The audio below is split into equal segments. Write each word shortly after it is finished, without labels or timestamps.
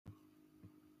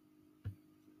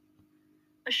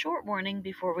A short warning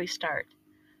before we start.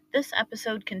 This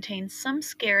episode contains some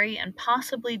scary and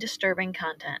possibly disturbing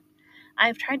content. I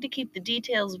have tried to keep the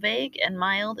details vague and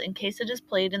mild in case it is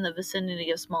played in the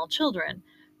vicinity of small children,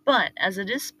 but as it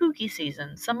is spooky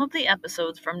season, some of the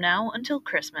episodes from now until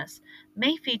Christmas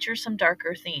may feature some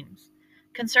darker themes.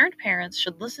 Concerned parents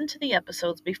should listen to the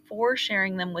episodes before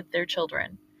sharing them with their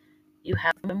children. You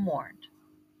have been warned.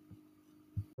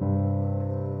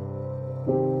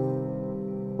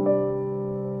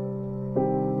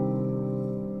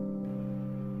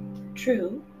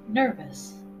 True,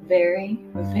 nervous. Very,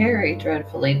 very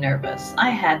dreadfully nervous.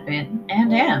 I had been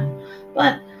and am.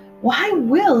 But why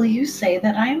will you say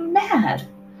that I am mad?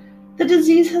 The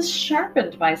disease has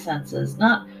sharpened my senses,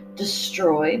 not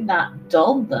destroyed, not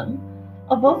dulled them.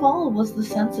 Above all was the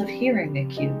sense of hearing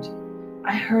acute.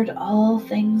 I heard all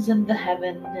things in the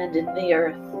heaven and in the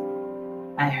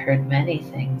earth. I heard many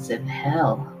things in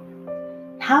hell.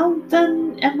 How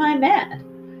then am I mad?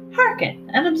 Hearken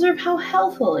and observe how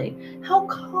healthily, how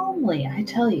calmly I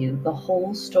tell you the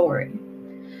whole story.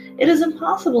 It is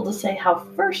impossible to say how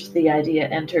first the idea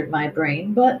entered my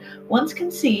brain, but once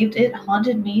conceived, it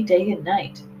haunted me day and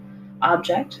night.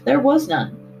 Object, there was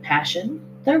none. Passion,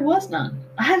 there was none.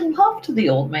 I loved the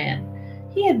old man.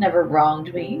 He had never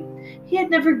wronged me. He had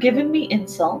never given me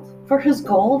insult. For his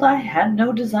gold I had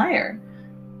no desire.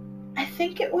 I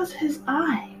think it was his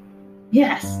eye.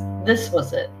 Yes, this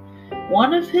was it.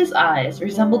 One of his eyes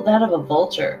resembled that of a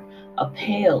vulture, a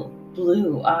pale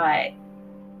blue eye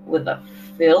with a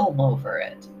film over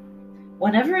it.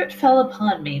 Whenever it fell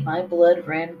upon me, my blood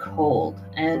ran cold,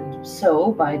 and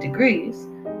so, by degrees,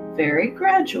 very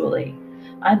gradually,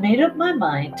 I made up my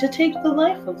mind to take the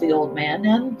life of the old man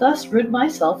and thus rid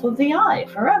myself of the eye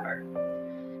forever.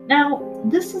 Now,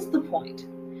 this is the point.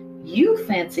 You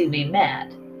fancy me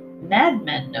mad.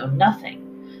 Madmen know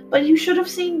nothing. But you should have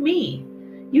seen me.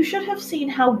 You should have seen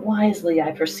how wisely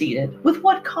I proceeded, with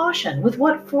what caution, with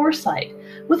what foresight,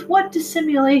 with what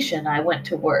dissimulation I went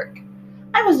to work.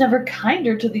 I was never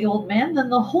kinder to the old man than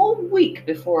the whole week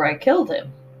before I killed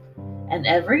him. And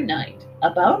every night,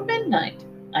 about midnight,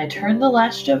 I turned the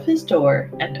latch of his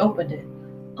door and opened it,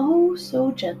 oh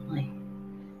so gently.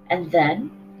 And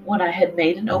then, when I had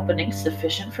made an opening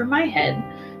sufficient for my head,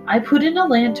 I put in a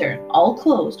lantern, all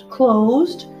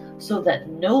closed, so that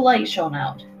no light shone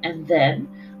out, and then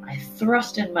I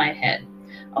thrust in my head.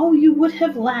 Oh, you would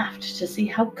have laughed to see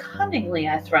how cunningly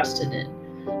I thrust it in.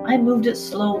 I moved it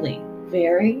slowly,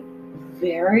 very,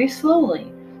 very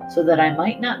slowly, so that I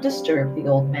might not disturb the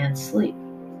old man's sleep.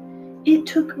 It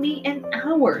took me an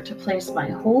hour to place my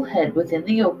whole head within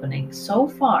the opening so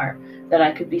far that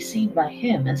I could be seen by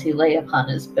him as he lay upon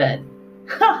his bed.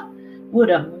 Ha!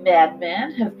 Would a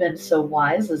madman have been so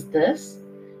wise as this?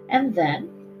 And then,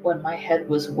 when my head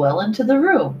was well into the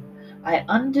room, I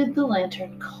undid the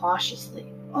lantern cautiously,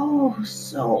 oh,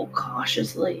 so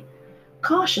cautiously,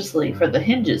 for the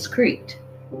hinges creaked.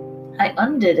 I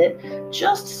undid it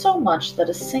just so much that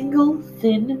a single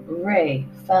thin ray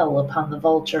fell upon the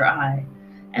vulture eye,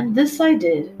 and this I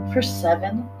did for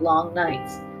 7 long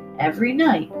nights, every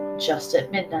night just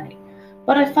at midnight.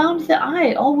 But I found the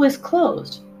eye always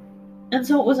closed, and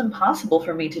so it was impossible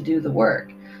for me to do the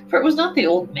work, for it was not the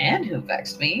old man who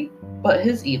vexed me, but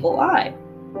his evil eye.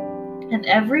 And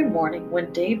every morning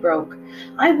when day broke,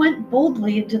 I went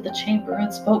boldly into the chamber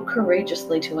and spoke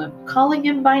courageously to him, calling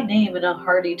him by name in a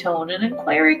hearty tone and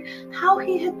inquiring how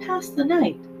he had passed the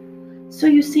night. So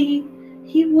you see,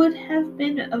 he would have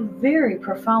been a very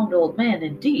profound old man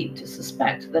indeed to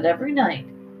suspect that every night,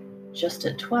 just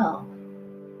at 12,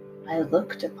 I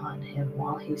looked upon him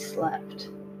while he slept.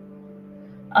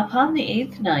 Upon the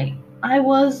 8th night, I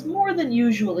was more than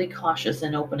usually cautious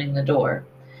in opening the door.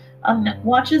 A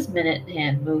watch's minute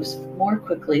hand moves more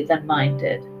quickly than mine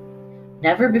did.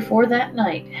 Never before that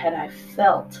night had I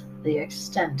felt the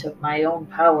extent of my own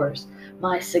powers,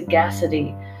 my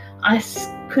sagacity. I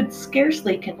could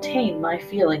scarcely contain my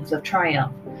feelings of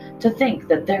triumph, to think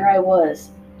that there I was,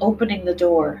 opening the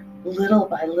door, little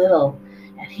by little,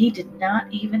 and he did not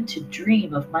even to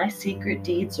dream of my secret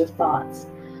deeds or thoughts.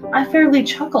 I fairly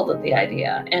chuckled at the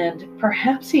idea, and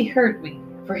perhaps he heard me,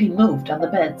 for he moved on the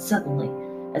bed suddenly,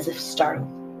 as if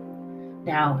startled.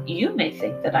 Now, you may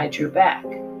think that I drew back,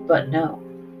 but no.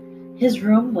 His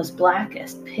room was black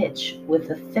as pitch with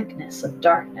the thickness of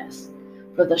darkness,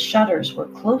 for the shutters were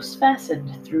close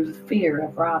fastened through fear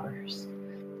of robbers.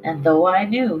 And though I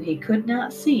knew he could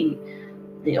not see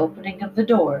the opening of the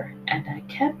door, and I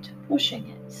kept pushing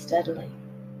it steadily.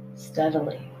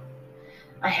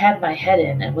 I had my head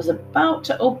in and was about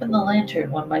to open the lantern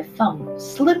when my thumb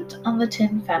slipped on the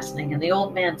tin fastening, and the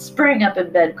old man sprang up in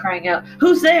bed, crying out,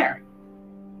 "Who's there?"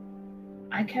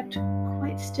 I kept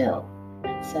quite still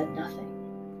and said nothing.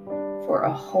 For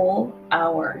a whole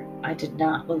hour I did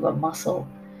not move a muscle,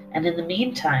 and in the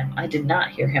meantime I did not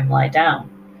hear him lie down.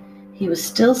 He was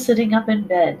still sitting up in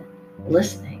bed,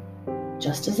 listening,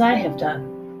 just as I have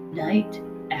done, night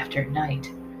after night,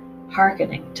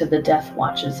 hearkening to the death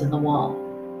watches in the wall.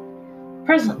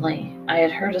 Presently I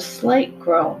had heard a slight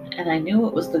groan, and I knew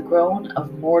it was the groan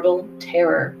of mortal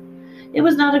terror. It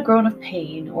was not a groan of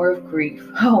pain or of grief.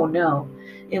 Oh, no.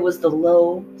 It was the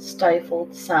low,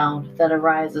 stifled sound that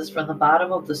arises from the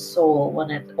bottom of the soul when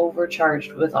it is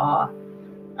overcharged with awe.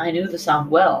 I knew the sound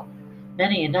well.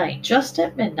 Many a night, just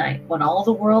at midnight, when all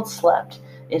the world slept,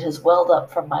 it has welled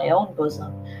up from my own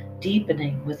bosom,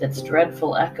 deepening with its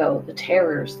dreadful echo the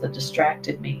terrors that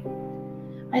distracted me.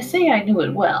 I say I knew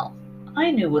it well.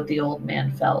 I knew what the old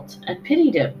man felt, and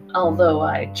pitied him, although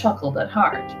I chuckled at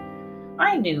heart.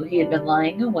 I knew he had been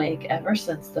lying awake ever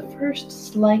since the first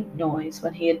slight noise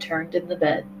when he had turned in the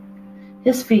bed.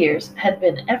 His fears had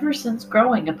been ever since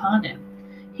growing upon him.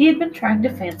 He had been trying to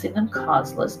fancy them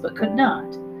causeless, but could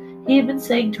not. He had been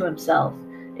saying to himself,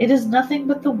 "It is nothing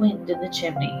but the wind in the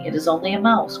chimney. It is only a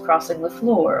mouse crossing the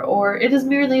floor, or it is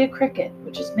merely a cricket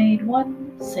which has made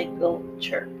one single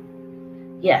chirp."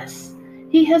 Yes,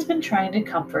 he has been trying to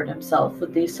comfort himself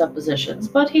with these suppositions,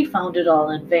 but he found it all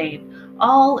in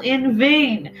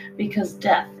vain, because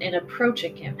death, in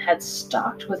approaching him, had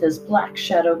stalked with his black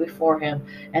shadow before him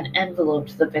and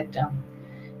enveloped the victim.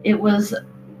 It was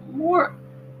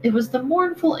the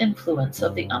mournful influence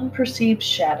of the unperceived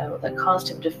shadow that caused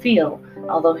him to feel,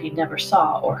 although he never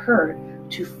saw or heard,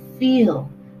 to feel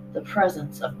the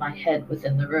presence of my head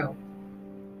within the room.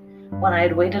 When I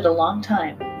had waited a long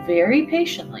time, very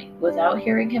patiently, without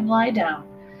hearing him lie down,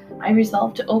 I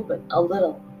resolved to open a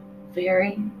little,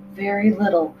 very, very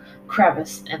little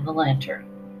crevice in the lantern.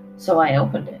 So I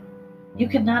opened it. You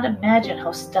cannot imagine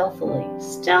how stealthily,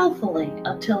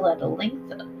 until at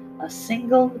length a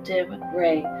single dim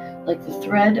ray, like the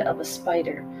thread of a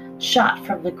spider, shot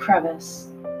from the crevice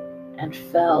and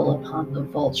fell upon the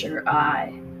vulture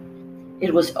eye.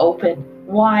 It was open,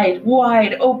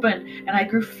 wide open, and I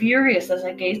grew furious as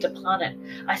I gazed upon it.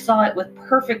 I saw it with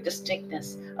perfect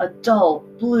distinctness, a dull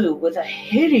blue with a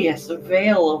hideous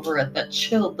veil over it that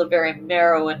chilled the very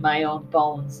marrow in my own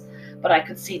bones. But I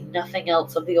could see nothing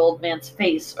else of the old man's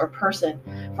face or person,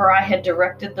 for I had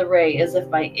directed the ray as if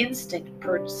by instinct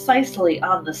precisely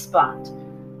on the spot.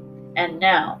 And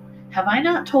now, have I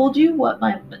not told you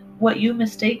what you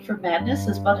mistake for madness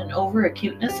is but an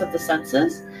over-acuteness of the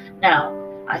senses? Now,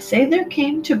 I say there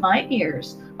came to my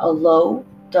ears a low,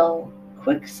 dull,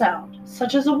 quick sound,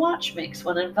 such as a watch makes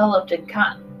when enveloped in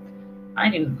cotton. I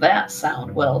knew that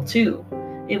sound well, too.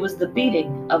 It was the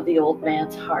beating of the old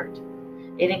man's heart.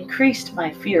 It increased my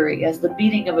fury, as the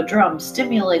beating of a drum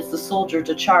stimulates the soldier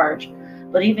to charge,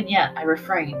 but even yet I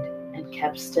refrained and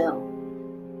kept still.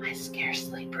 I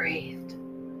scarcely breathed.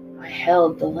 I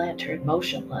held the lantern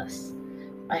motionless.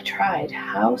 I tried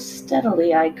how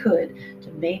steadily I could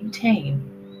to maintain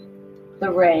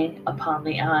the ray upon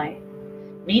the eye.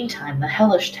 Meantime, the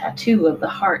hellish tattoo of the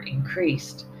heart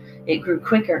increased. It grew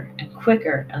quicker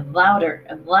and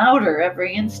louder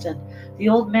every instant. The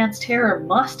old man's terror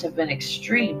must have been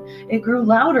extreme. It grew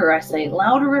louder, I say,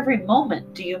 louder every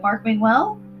moment. Do you mark me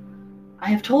well? I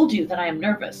have told you that I am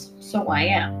nervous, so I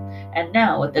am. And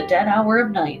now, at the dead hour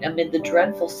of night, amid the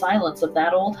dreadful silence of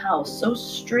that old house, so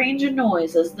strange a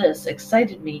noise as this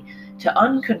excited me to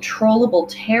uncontrollable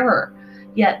terror.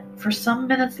 Yet, for some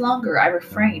minutes longer, I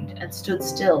refrained and stood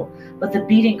still, but the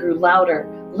beating grew louder.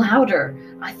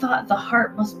 I thought the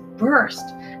heart must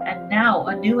burst, and now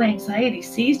a new anxiety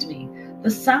seized me. The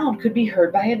sound could be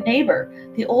heard by a neighbor.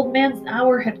 The old man's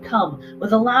hour had come.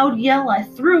 With a loud yell, I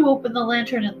threw open the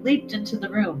lantern and leaped into the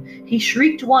room. He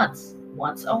shrieked once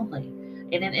only.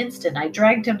 In an instant, I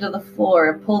dragged him to the floor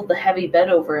and pulled the heavy bed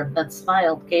over him, then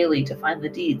smiled gaily to find the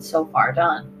deed so far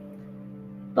done.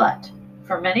 But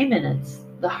for many minutes,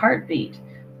 the heart beat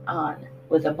on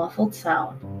with a muffled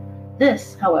sound.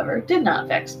 This, however, did not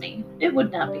vex me. It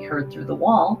would not be heard through the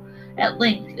wall. At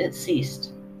length it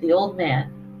ceased. The old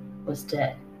man was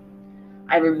dead.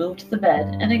 I removed the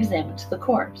bed and examined the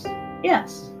corpse.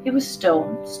 Yes, he was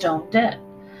stone dead.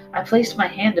 I placed my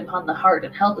hand upon the heart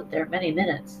and held it there many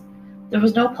minutes. There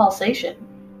was no pulsation.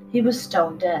 He was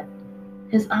stone dead.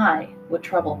 His eye would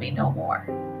trouble me no more.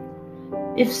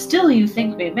 If still you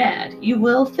think me mad, you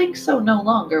will think so no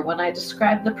longer when I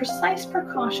describe the precise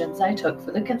precautions I took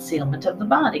for the concealment of the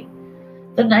body.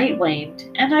 The night waned,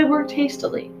 and I worked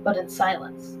hastily, but in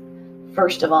silence.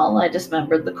 First of all, I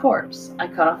dismembered the corpse. I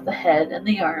cut off the head and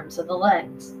the arms and the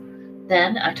legs.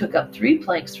 Then I took up 3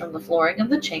 planks from the flooring of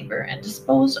the chamber and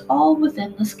disposed all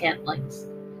within the scantlings.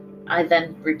 I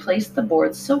then replaced the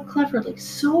boards so cleverly,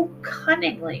 so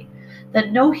cunningly,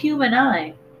 that no human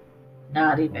eye,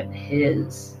 not even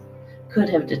his, could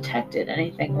have detected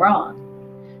anything wrong.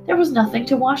 There was nothing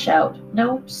to wash out,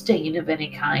 no stain of any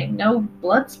kind, no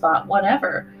blood spot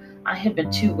whatever. I had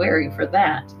been too wary for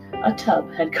that. A tub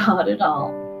had caught it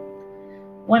all.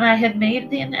 When I had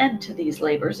made an end to these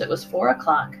labors, it was 4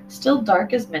 o'clock, still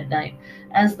dark as midnight,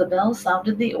 as the bell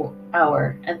sounded the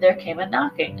hour, and there came a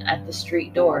knocking at the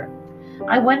street door.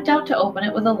 I went out to open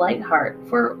it with a light heart,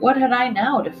 for what had I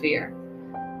now to fear?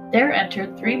 There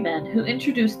entered 3 men who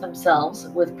introduced themselves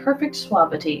with perfect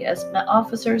suavity as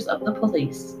officers of the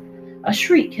police. A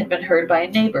shriek had been heard by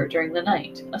a neighbor during the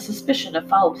night. A suspicion of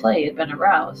foul play had been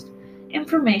aroused.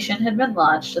 Information had been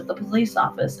lodged at the police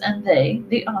office, and they,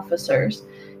 the officers,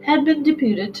 had been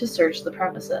deputed to search the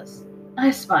premises.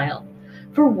 I smiled,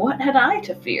 for what had I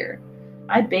to fear?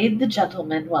 I bade the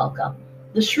gentlemen welcome.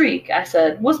 The shriek, I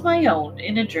said, was my own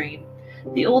in a dream.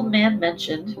 The old man I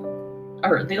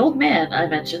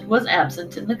mentioned was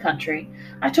absent in the country.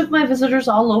 I took my visitors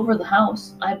all over the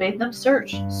house. I bade them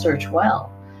search well.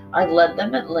 I led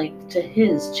them at length to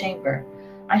his chamber.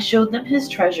 I showed them his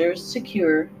treasures,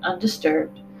 secure,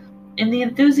 undisturbed. In the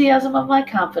enthusiasm of my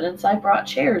confidence, I brought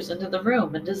chairs into the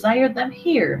room and desired them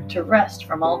here to rest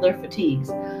from all their fatigues,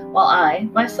 while I,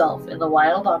 myself, in the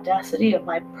wild audacity of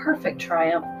my perfect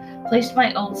triumph, placed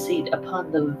my own seat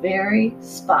upon the very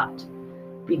spot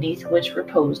beneath which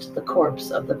reposed the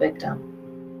corpse of the victim.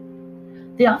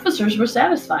 The officers were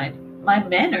satisfied. My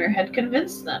manner had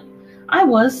convinced them. I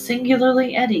was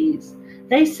singularly at ease.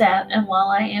 They sat, and while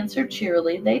I answered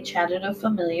cheerily, they chatted of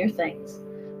familiar things.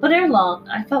 But ere long,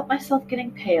 I felt myself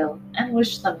getting pale, and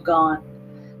wished them gone.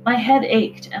 My head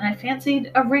ached, and I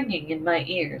fancied a ringing in my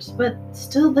ears, but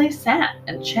still they sat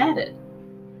and chatted.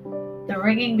 The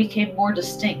ringing became more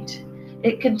distinct.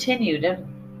 It continued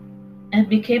and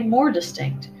became more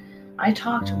distinct. I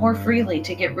talked more freely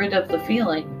to get rid of the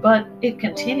feeling, but it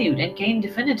continued and gained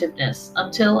definitiveness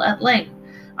until, at length,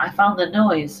 I found the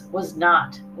noise was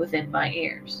not within my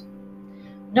ears.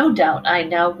 No doubt I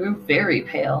now grew very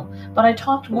pale, but I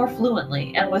talked more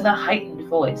fluently and with a heightened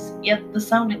voice, yet the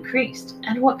sound increased,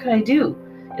 and what could I do?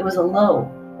 It was a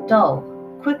low, dull,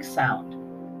 quick sound,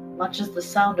 much as the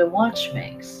sound a watch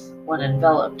makes when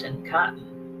enveloped in cotton.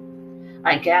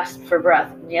 I gasped for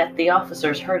breath, and yet the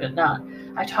officers heard it not.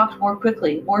 I talked more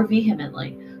quickly, more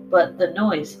vehemently, but the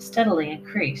noise steadily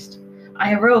increased.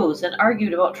 I arose and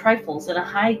argued about trifles in a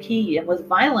high key and with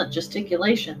violent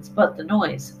gesticulations, but the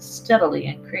noise steadily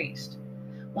increased.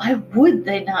 Why would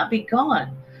they not be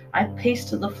gone? I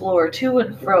paced the floor to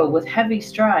and fro with heavy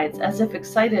strides, as if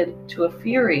excited to a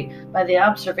fury by the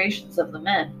observations of the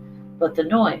men, but the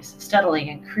noise steadily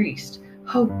increased.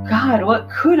 Oh God, what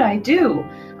could I do?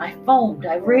 I foamed,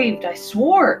 I raved, I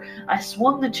swore. I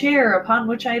swung the chair upon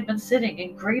which I had been sitting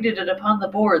and grated it upon the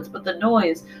boards, but the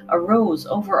noise arose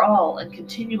over all and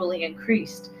continually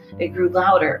increased. It grew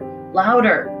louder,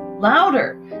 louder,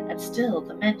 louder, and still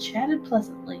the men chatted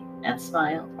pleasantly and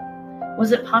smiled.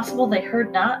 Was it possible they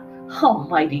heard not?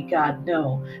 Almighty God,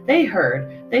 no. They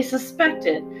heard, they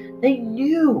suspected, they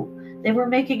knew. They were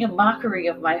making a mockery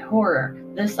of my horror.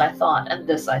 This I thought, and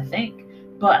this I think.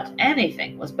 But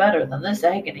anything was better than this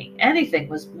agony. Anything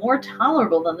was more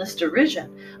tolerable than this derision.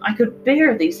 I could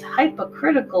bear these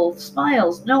hypocritical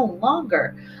smiles no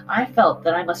longer. I felt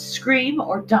that I must scream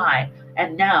or die.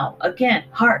 And now, again,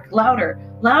 hark, louder,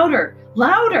 louder,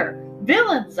 louder!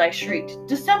 Villains, I shrieked,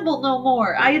 dissemble no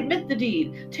more. I admit the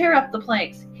deed. Tear up the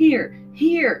planks. Here,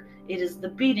 here, it is the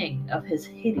beating of his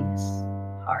hideous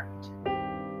heart.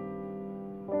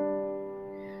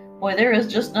 Boy, there is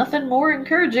just nothing more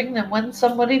encouraging than when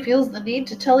somebody feels the need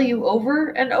to tell you over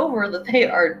and over that they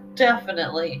are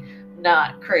definitely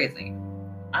not crazy.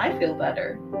 I feel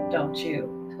better, don't you?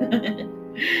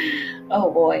 Oh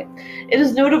boy. It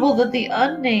is notable that the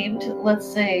unnamed, let's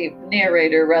say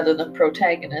narrator rather than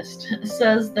protagonist,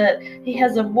 says that he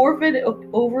has a morbid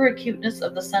overacuteness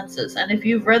of the senses, and if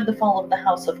you've read The Fall of the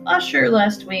House of Usher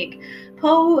last week,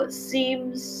 Poe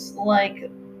seems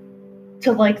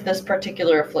to like this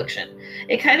particular affliction.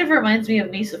 It kind of reminds me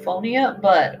of misophonia,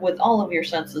 but with all of your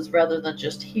senses rather than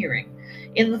just hearing.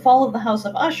 In The Fall of the House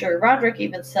of Usher, Roderick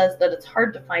even says that it's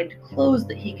hard to find clothes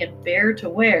that he can bear to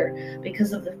wear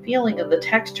because of the feeling of the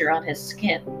texture on his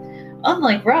skin.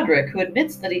 Unlike Roderick, who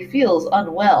admits that he feels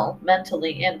unwell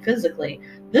mentally and physically,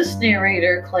 this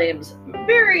narrator claims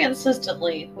very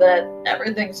insistently that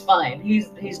everything's fine.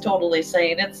 He's totally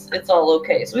sane. It's all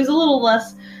okay. So he's a little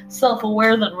less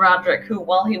self-aware than Roderick, who,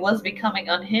 while he was becoming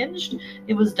unhinged,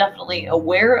 he was definitely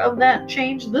aware of that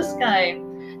change. This guy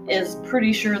is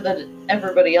pretty sure that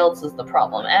everybody else is the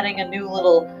problem, adding a new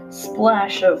little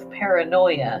splash of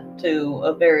paranoia to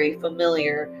a very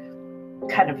familiar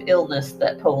kind of illness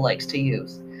that Poe likes to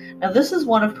use. Now, this is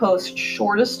one of Poe's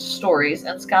shortest stories,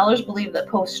 and scholars believe that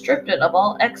Poe stripped it of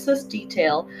all excess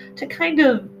detail to kind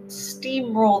of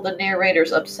steamroll the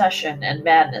narrator's obsession and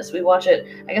madness. We watch it,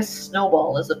 I guess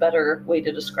snowball is a better way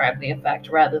to describe the effect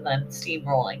rather than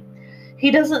steamrolling. He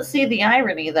doesn't see the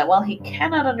irony that while he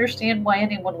cannot understand why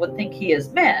anyone would think he is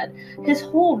mad, his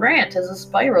whole rant is a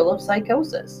spiral of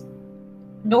psychosis.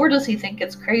 Nor does he think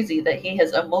it's crazy that he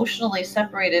has emotionally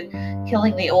separated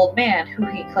killing the old man, who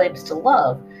he claims to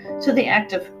love, to the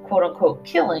act of quote-unquote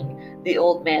killing the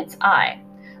old man's eye.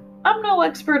 I'm no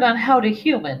expert on how to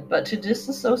human, but to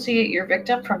disassociate your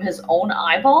victim from his own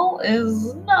eyeball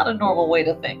is not a normal way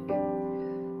to think.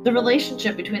 The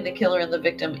relationship between the killer and the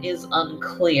victim is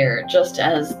unclear, just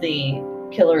as the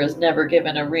killer is never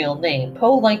given a real name.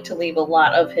 Poe liked to leave a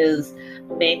lot of his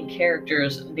main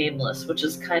characters nameless, which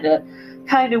is kind of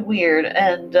weird,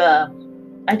 and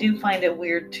I do find it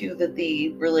weird too that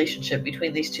the relationship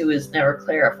between these two is never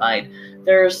clarified.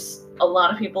 There's a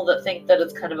lot of people that think that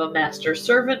it's kind of a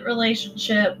master-servant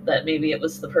relationship, that maybe it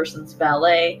was the person's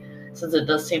valet, since it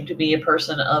does seem to be a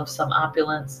person of some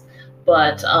opulence,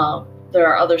 but there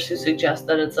are others who suggest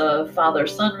that it's a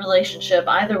father-son relationship.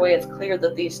 Either way, it's clear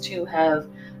that these two have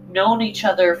known each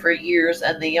other for years,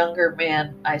 and the younger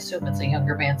man, I assume it's a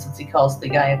younger man since he calls the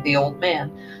guy the old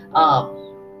man,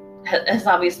 has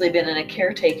obviously been in a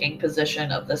caretaking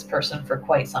position of this person for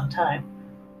quite some time.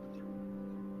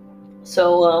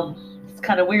 So it's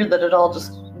kind of weird that it all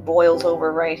just boils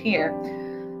over right here.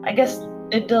 I guess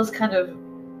it does kind of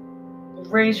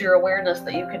raise your awareness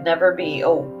that you can never be,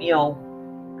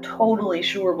 totally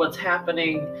sure what's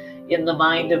happening in the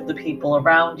mind of the people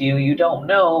around you. You don't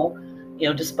know,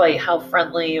 despite how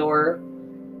friendly or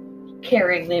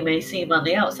caring they may seem on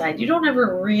the outside, you don't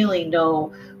ever really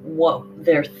know what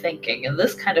they're thinking. And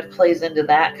this kind of plays into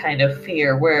that kind of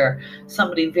fear where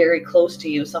somebody very close to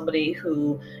you, somebody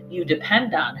who you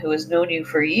depend on, who has known you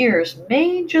for years,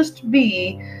 may just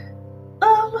be,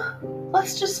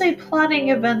 let's just say, plotting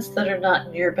events that are not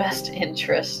in your best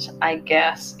interest, I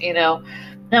guess,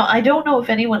 Now, I don't know if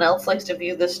anyone else likes to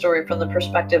view this story from the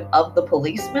perspective of the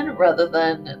policeman rather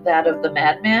than that of the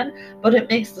madman, but it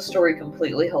makes the story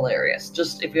completely hilarious.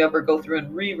 Just if you ever go through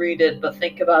and reread it, but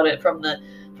think about it from the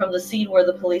scene where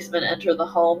the policemen enter the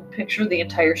home, picture the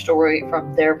entire story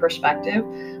from their perspective.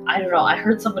 I don't know, I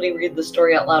heard somebody read the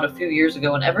story out loud a few years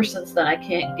ago, and ever since then I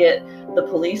can't get the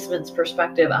policeman's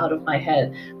perspective out of my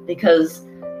head, because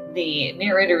the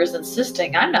narrator is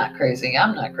insisting, I'm not crazy.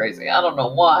 I don't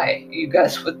know why you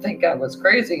guys would think I was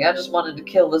crazy. I just wanted to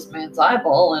kill this man's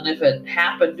eyeball, and if it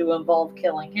happened to involve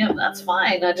killing him, that's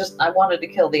fine. I wanted to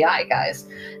kill the eye, guys.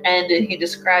 And he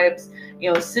describes,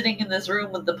 sitting in this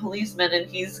room with the policeman, and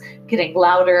he's getting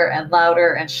louder and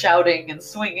louder and shouting and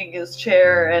swinging his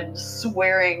chair and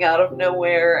swearing out of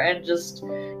nowhere and just,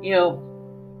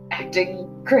 acting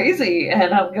crazy.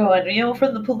 And I'm going,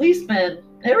 from the policeman,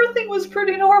 everything was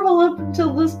pretty normal up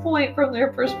until this point from their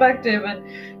perspective.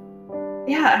 And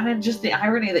yeah, just the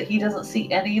irony that he doesn't see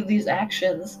any of these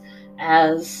actions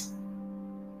as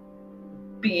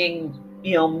being,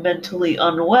 mentally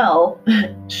unwell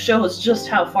shows just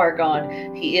how far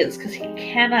gone he is, because he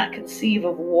cannot conceive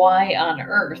of why on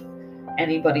earth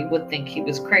anybody would think he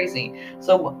was crazy.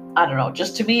 So, I don't know,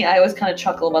 just to me, I always kind of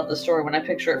chuckle about the story when I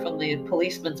picture it from the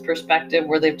policeman's perspective,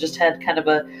 where they've just had kind of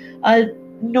a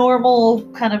normal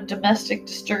kind of domestic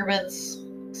disturbance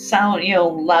sound,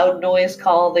 loud noise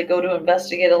call. They go to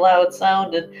investigate a loud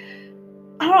sound, and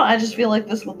I don't know, I just feel like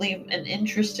this would leave an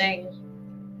interesting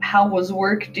how was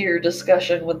work, dear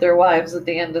discussion with their wives at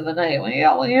the end of the night. Well,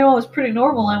 it was pretty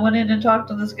normal. I went in and talked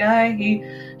to this guy. He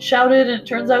shouted, and it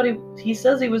turns out he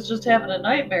says he was just having a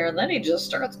nightmare, and then he just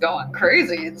starts going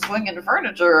crazy and swinging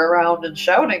furniture around and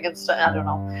shouting and stuff. I don't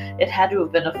know. It had to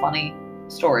have been a funny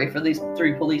story for these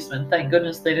three policemen. Thank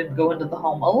goodness they didn't go into the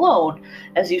home alone,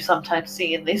 as you sometimes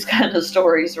see in these kind of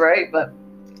stories, right? But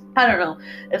I don't know.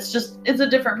 It's a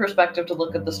different perspective to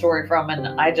look at the story from,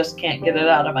 and I just can't get it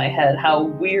out of my head how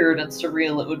weird and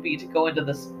surreal it would be to go into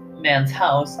this man's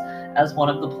house as one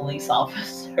of the police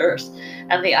officers.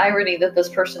 And the irony that this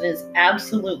person is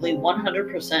absolutely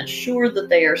 100% sure that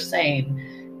they are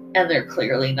sane, and they're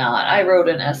clearly not. I wrote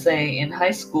an essay in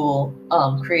high school,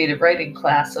 creative writing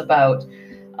class, about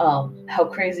how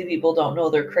crazy people don't know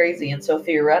they're crazy, and so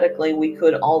theoretically we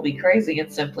could all be crazy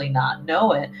and simply not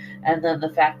know it. And then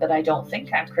the fact that I don't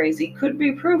think I'm crazy could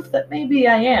be proof that maybe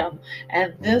I am.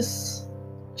 And this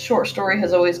short story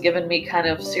has always given me kind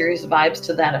of serious vibes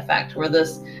to that effect, where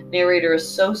this narrator is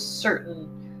so certain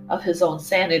of his own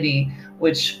sanity,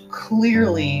 which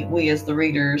clearly we as the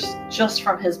readers, just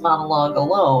from his monologue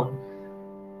alone,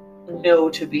 know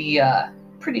to be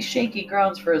pretty shaky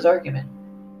grounds for his argument.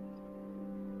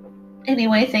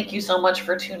 Anyway, thank you so much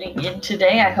for tuning in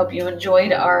today. I hope you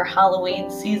enjoyed our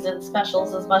Halloween season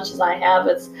specials as much as I have.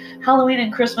 Halloween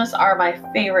and Christmas are my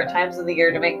favorite times of the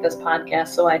year to make this podcast,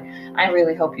 so I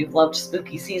really hope you've loved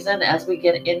spooky season. As we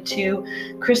get into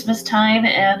Christmas time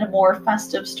and more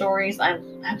festive stories,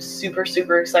 I'm super,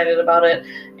 super excited about it.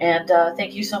 And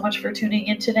thank you so much for tuning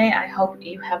in today. I hope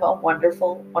you have a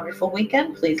wonderful, wonderful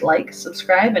weekend. Please like,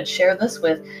 subscribe, and share this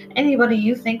with anybody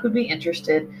you think would be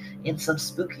interested in some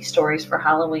spooky stories for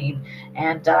Halloween.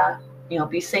 And,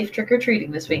 be safe trick-or-treating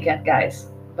this weekend, guys.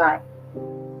 Bye.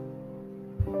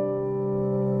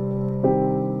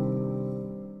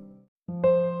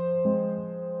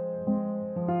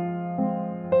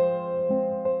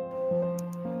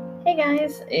 Hey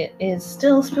guys, it is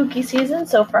still spooky season,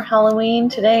 so for Halloween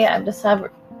today I've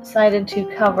decided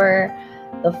to cover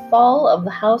The Fall of the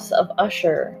House of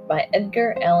Usher by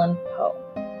Edgar Allan Poe.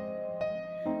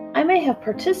 I may have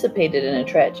participated in a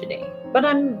tragedy, but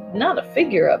I'm not a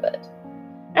figure of it.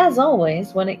 As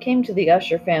always, when it came to the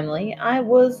Usher family, I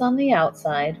was on the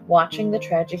outside watching the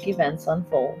tragic events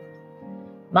unfold.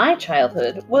 My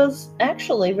childhood was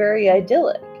actually very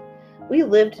idyllic. We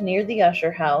lived near the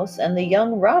Usher house, and the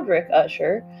young Roderick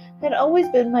Usher had always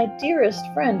been my dearest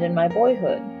friend in my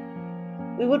boyhood.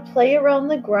 We would play around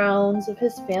the grounds of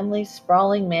his family's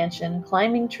sprawling mansion,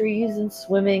 climbing trees and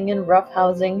swimming and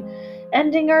roughhousing,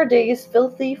 ending our days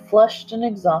filthy, flushed, and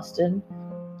exhausted,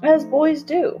 as boys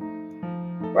do.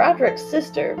 Roderick's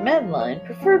sister, Madeline,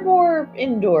 preferred more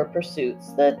indoor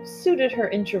pursuits that suited her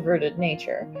introverted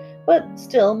nature, but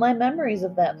still my memories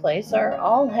of that place are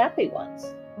all happy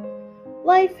ones.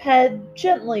 Life had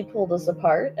gently pulled us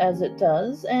apart, as it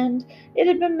does, and it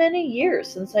had been many years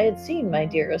since I had seen my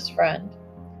dearest friend.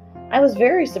 I was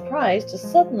very surprised to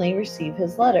suddenly receive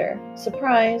his letter,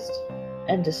 surprised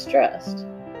and distressed.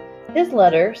 His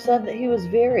letter said that he was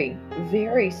very,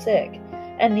 very sick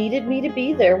and needed me to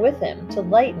be there with him to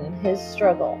lighten his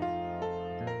struggle.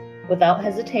 Without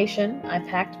hesitation, I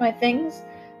packed my things,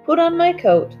 put on my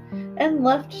coat, and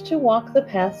left to walk the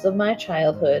paths of my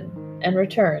childhood and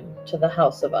return to the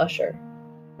House of Usher.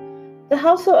 The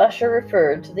House of Usher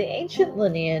referred to the ancient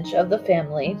lineage of the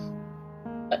family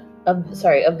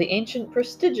of the ancient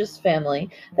prestigious family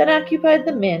that occupied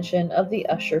the mansion of the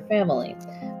Usher family,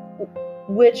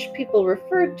 which people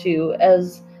referred to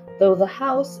as though the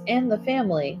house and the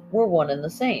family were one and the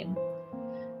same.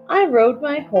 I rode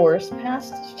my horse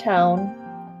past town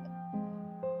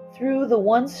through the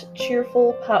once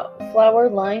cheerful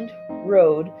flower-lined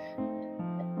road,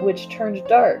 which turned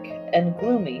dark and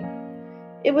gloomy.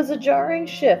 It was a jarring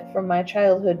shift from my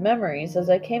childhood memories. As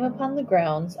I came upon the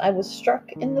grounds, I was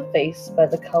struck in the face by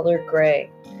the color gray.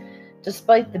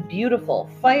 Despite the beautiful,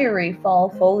 fiery fall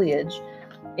foliage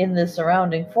in the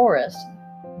surrounding forest,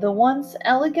 the once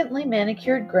elegantly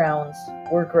manicured grounds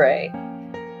were gray.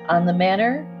 On the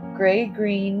manor,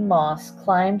 gray-green moss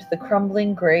climbed the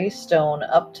crumbling gray stone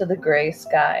up to the gray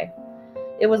sky.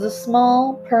 It was a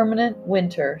small, permanent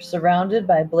winter surrounded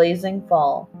by blazing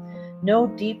fall. No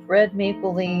deep red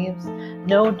maple leaves,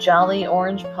 no jolly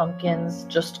orange pumpkins,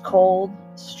 just cold,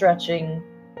 stretching,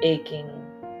 aching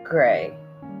gray.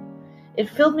 It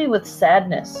filled me with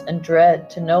sadness and dread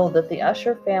to know that the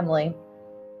Usher family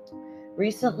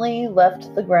rarely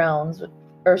left the grounds,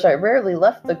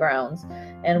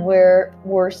 and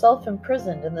were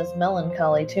self-imprisoned in this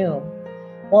melancholy tomb.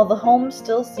 While the home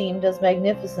still seemed as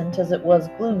magnificent as it was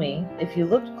gloomy, if you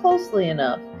looked closely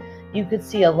enough, you could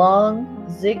see a long,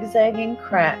 zigzagging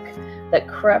crack that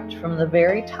crept from the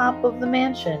very top of the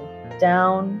mansion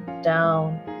down,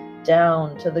 down,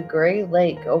 down to the gray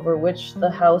lake over which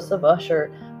the House of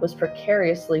Usher was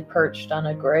precariously perched on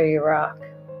a gray rock.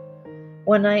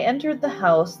 When I entered the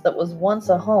house that was once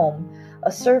a home,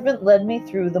 a servant led me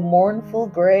through the mournful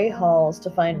gray halls to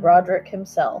find Roderick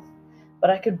himself, but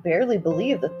I could barely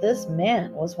believe that this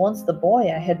man was once the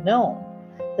boy I had known.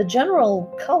 The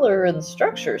general color and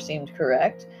structure seemed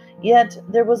correct, yet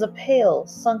there was a pale,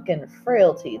 sunken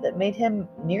frailty that made him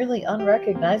nearly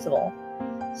unrecognizable.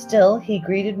 Still, he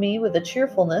greeted me with a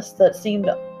cheerfulness that seemed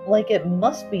like it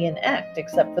must be an act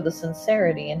except for the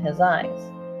sincerity in his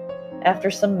eyes.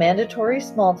 After some mandatory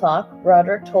small talk,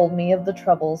 Roderick told me of the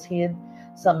troubles he had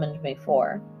summoned me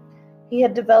for. He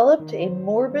had developed a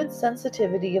morbid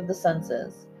sensitivity of the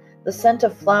senses. The scent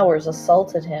of flowers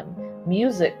assaulted him,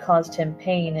 music caused him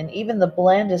pain, and even the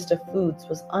blandest of foods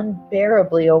was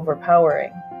unbearably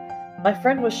overpowering. My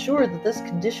friend was sure that this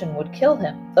condition would kill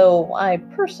him, though I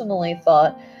personally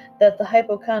thought that the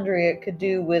hypochondriac could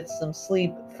do with some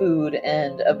sleep, food,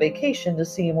 and a vacation to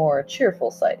see more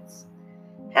cheerful sights.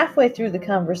 Halfway through the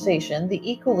conversation, the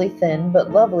equally thin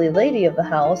but lovely lady of the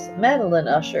house, Madeline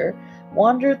Usher,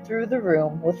 wandered through the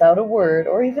room without a word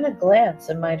or even a glance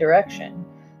in my direction.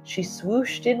 She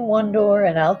swooshed in one door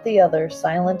and out the other,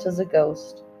 silent as a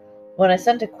ghost. When I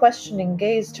sent a questioning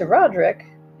gaze to Roderick,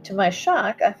 to my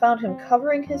shock, I found him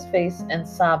covering his face and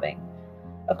sobbing.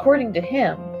 According to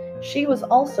him, she was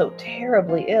also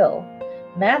terribly ill.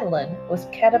 Madeline was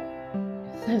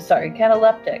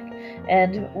cataleptic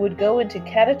and would go into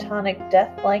catatonic,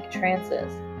 death-like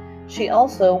trances. She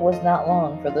also was not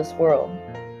long for this world.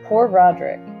 Poor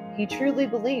Roderick. He truly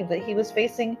believed that he was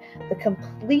facing the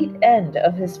complete end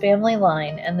of his family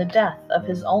line and the death of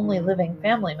his only living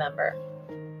family member.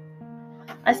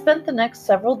 I spent the next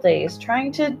several days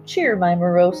trying to cheer my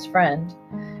morose friend.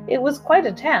 It was quite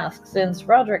a task, since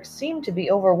Roderick seemed to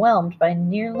be overwhelmed by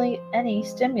nearly any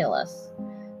stimulus.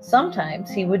 Sometimes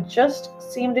he would just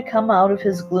seem to come out of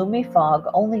his gloomy fog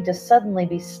only to suddenly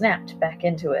be snapped back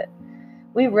into it.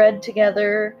 We read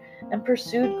together and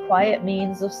pursued quiet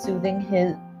means of soothing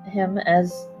him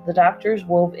as the doctors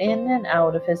wove in and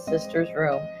out of his sister's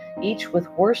room, each with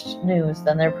worse news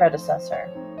than their predecessor.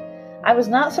 I was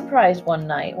not surprised one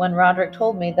night when Roderick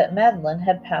told me that Madeline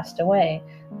had passed away,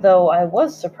 though I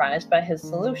was surprised by his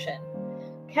solution.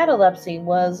 Catalepsy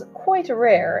was quite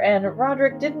rare, and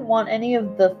Roderick didn't want any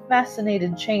of the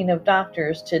fascinated chain of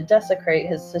doctors to desecrate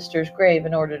his sister's grave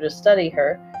in order to study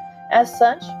her. As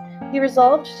such, he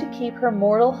resolved to keep her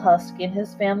mortal husk in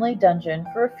his family dungeon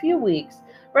for a few weeks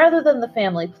rather than the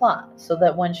family plot, so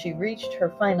that when she reached her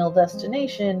final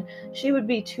destination, she would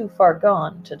be too far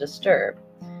gone to disturb.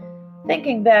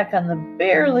 Thinking back on the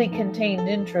barely contained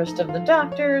interest of the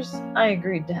doctors, I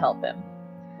agreed to help him.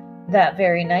 That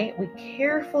very night, we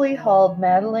carefully hauled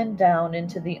Madeline down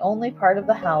into the only part of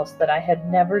the house that I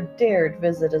had never dared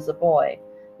visit as a boy,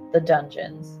 the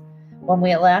dungeons. When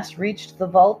we at last reached the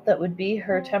vault that would be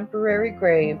her temporary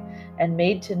grave and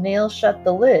made to nail shut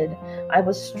the lid, I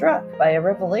was struck by a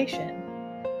revelation.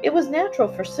 It was natural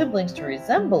for siblings to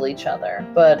resemble each other,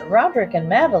 but Roderick and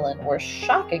Madeline were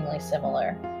shockingly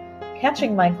similar.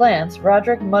 Catching my glance,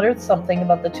 Roderick muttered something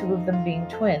about the two of them being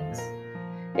twins.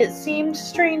 It seemed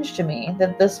strange to me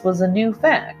that this was a new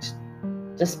fact,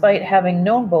 despite having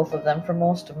known both of them for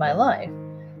most of my life.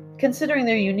 Considering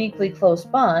their uniquely close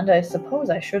bond, I suppose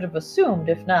I should have assumed,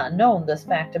 if not known, this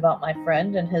fact about my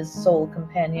friend and his sole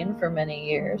companion for many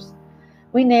years.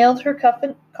 We nailed her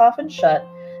coffin shut,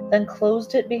 then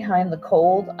closed it behind the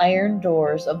cold iron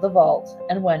doors of the vault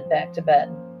and went back to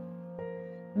bed.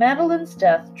 Madeline's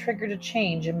death triggered a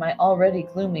change in my already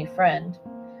gloomy friend.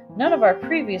 None of our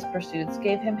previous pursuits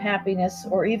gave him happiness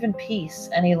or even peace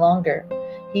any longer.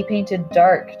 He painted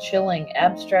dark, chilling,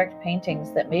 abstract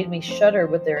paintings that made me shudder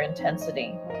with their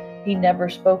intensity. He never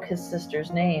spoke his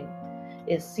sister's name.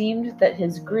 It seemed that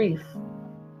his grief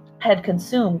had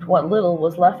consumed what little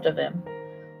was left of him.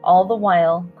 All the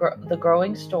while, the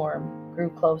growing storm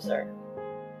grew closer.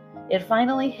 It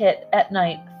finally hit at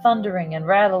night, thundering and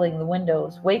rattling the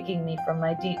windows, waking me from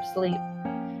my deep sleep.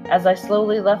 As I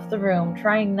slowly left the room,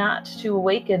 trying not to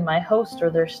awaken my host or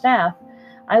their staff,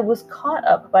 I was caught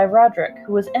up by Roderick,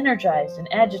 who was energized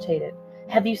and agitated.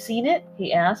 "Have you seen it?"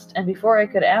 he asked, and before I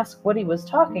could ask what he was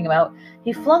talking about,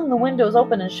 he flung the windows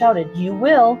open and shouted, "You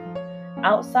will!"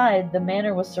 Outside, the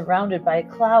manor was surrounded by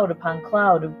cloud upon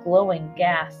cloud of glowing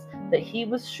gas that he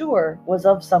was sure was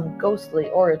of some ghostly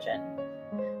origin.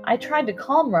 I tried to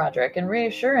calm Roderick and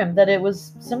reassure him that it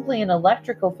was simply an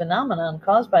electrical phenomenon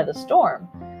caused by the storm.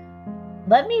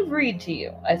 "Let me read to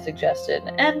you," I suggested,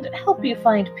 "and help you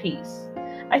find peace."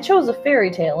 I chose a fairy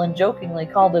tale and jokingly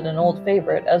called it an old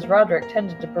favorite, as Roderick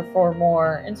tended to prefer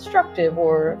more instructive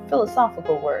or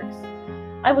philosophical works.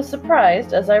 I was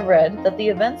surprised, as I read, that the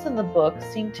events in the book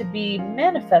seemed to be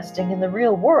manifesting in the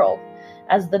real world.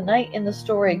 As the knight in the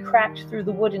story cracked through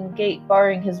the wooden gate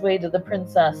barring his way to the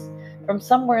princess, from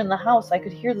somewhere in the house I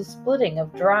could hear the splitting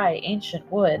of dry, ancient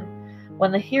wood.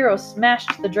 When the hero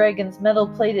smashed the dragon's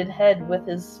metal-plated head with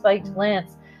his spiked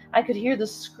lance, I could hear the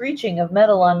screeching of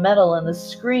metal on metal and the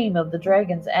scream of the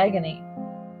dragon's agony.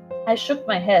 I shook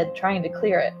my head, trying to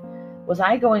clear it. Was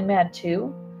I going mad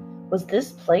too? Was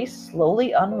this place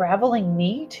slowly unraveling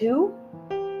me, too?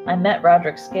 I met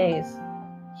Roderick's gaze.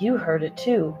 You heard it,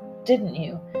 too, didn't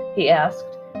you? He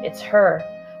asked. It's her.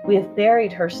 We have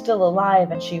buried her still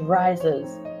alive, and she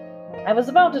rises. I was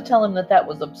about to tell him that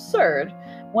was absurd,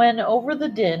 when over the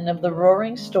din of the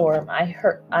roaring storm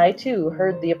I too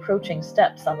heard the approaching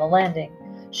steps on the landing.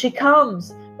 She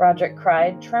comes! Roderick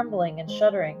cried, trembling and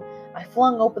shuddering. I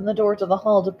flung open the door to the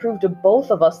hall to prove to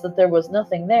both of us that there was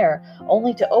nothing there,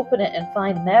 only to open it and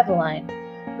find Madeline.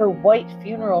 Her white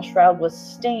funeral shroud was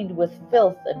stained with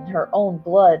filth and her own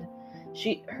blood.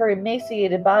 Her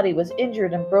emaciated body was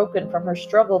injured and broken from her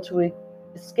struggle to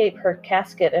escape her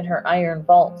casket and her iron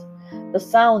vault. The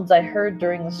sounds I heard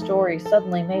during the story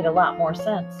suddenly made a lot more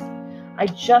sense. I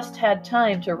just had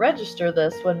time to register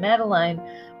this when Madeline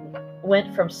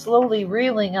went from slowly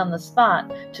reeling on the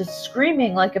spot to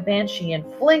screaming like a banshee and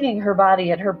flinging her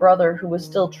body at her brother, who was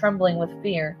still trembling with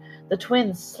fear. The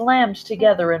twins slammed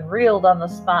together and reeled on the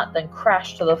spot, then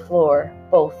crashed to the floor,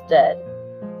 both dead.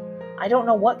 I don't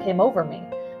know what came over me.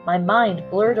 My mind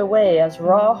blurred away as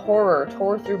raw horror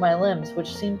tore through my limbs,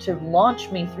 which seemed to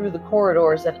launch me through the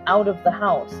corridors and out of the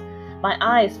house. My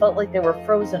eyes felt like they were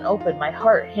frozen open. My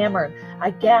heart hammered.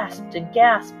 I gasped and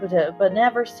gasped, but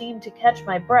never seemed to catch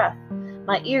my breath.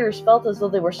 My ears felt as though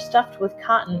they were stuffed with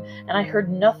cotton, and I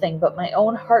heard nothing but my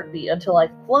own heartbeat until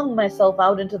I flung myself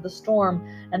out into the storm,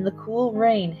 and the cool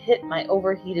rain hit my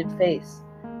overheated face.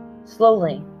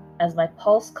 Slowly, as my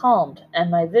pulse calmed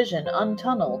and my vision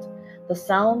untunneled, the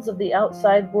sounds of the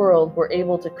outside world were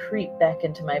able to creep back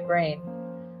into my brain.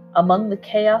 Among the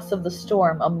chaos of the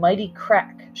storm, a mighty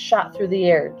crack shot through the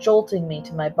air, jolting me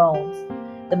to my bones.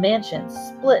 The mansion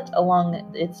split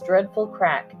along its dreadful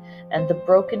crack, and the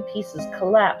broken pieces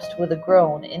collapsed with a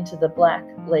groan into the black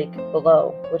lake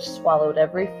below, which swallowed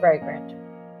every fragment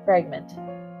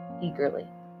eagerly.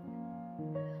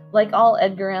 Like all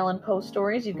Edgar Allan Poe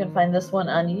stories, you can find this one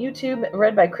on YouTube,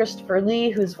 read by Christopher Lee,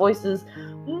 whose voice is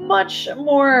much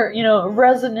more,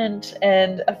 resonant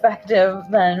and effective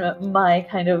than my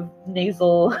kind of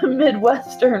nasal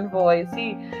Midwestern voice.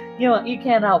 You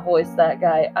can't outvoice that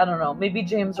guy. I don't know. Maybe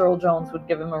James Earl Jones would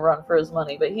give him a run for his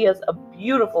money, but he has a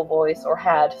beautiful voice,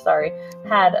 had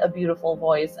a beautiful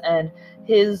voice, and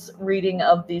his reading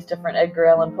of these different Edgar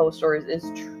Allan Poe stories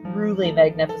is truly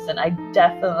magnificent. I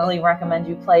definitely recommend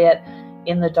you play it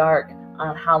in the dark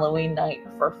on Halloween night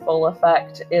for full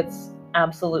effect. It's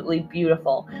absolutely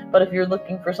beautiful. But if you're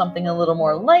looking for something a little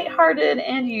more lighthearted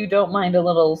and you don't mind a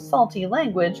little salty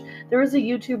language, there is a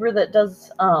YouTuber that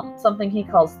does something he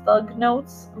calls Thug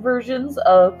Notes versions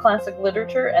of classic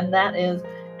literature, and that is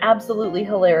absolutely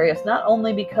hilarious, not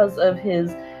only because of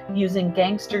his using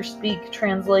gangster speak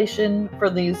translation for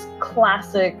these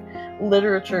classic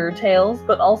literature tales,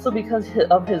 but also because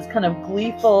of his kind of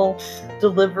gleeful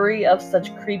delivery of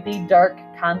such creepy, dark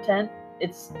content.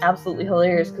 It's absolutely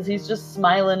hilarious because he's just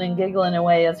smiling and giggling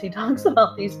away as he talks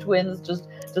about these twins just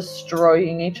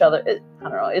destroying each other. I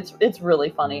don't know, it's really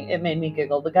funny. It made me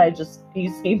giggle. The guy he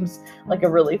seems like a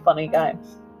really funny guy.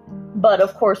 But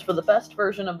of course, for the best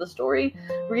version of the story,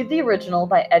 read the original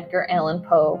by Edgar Allan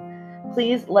Poe.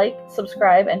 Please like,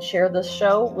 subscribe, and share this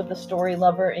show with the story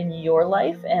lover in your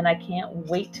life, and I can't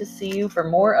wait to see you for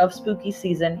more of Spooky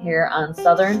Season here on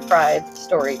Southern Fried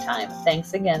Storytime.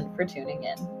 Thanks again for tuning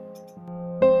in.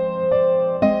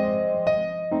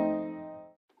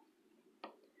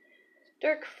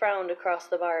 Dirk frowned across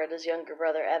the bar at his younger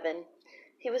brother Evan.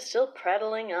 He was still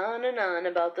prattling on and on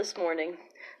about this morning.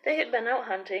 They had been out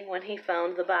hunting when he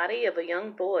found the body of a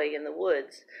young boy in the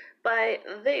woods. By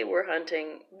they were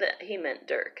hunting, he meant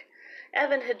Dirk.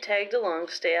 Evan had tagged along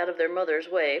to stay out of their mother's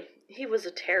way. He was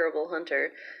a terrible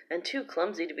hunter, and too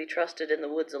clumsy to be trusted in the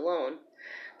woods alone.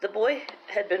 The boy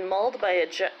had been mauled by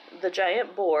the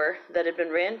giant boar that had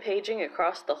been rampaging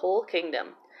across the whole kingdom.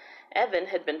 Evan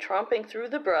had been tromping through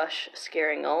the brush,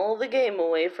 scaring all the game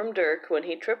away from Dirk when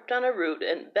he tripped on a root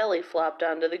and belly-flopped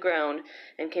onto the ground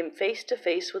and came face to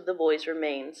face with the boy's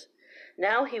remains.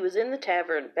 Now he was in the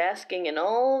tavern, basking in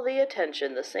all the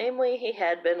attention, the same way he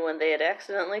had been when they had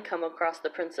accidentally come across the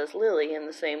Princess Lily in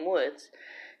the same woods.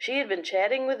 She had been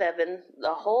chatting with Evan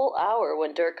the whole hour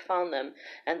when Dirk found them,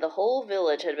 and the whole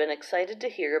village had been excited to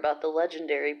hear about the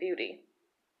legendary beauty.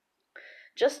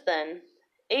 Just then,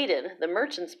 Aidan, the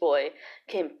merchant's boy,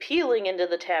 came pealing into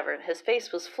the tavern. His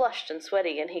face was flushed and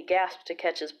sweaty, and he gasped to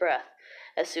catch his breath.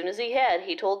 As soon as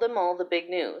he told them all the big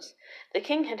news. The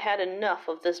king had had enough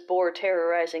of this boar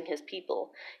terrorizing his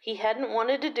people. He hadn't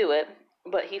wanted to do it,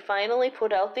 but he finally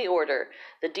put out the order.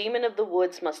 The demon of the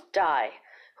woods must die.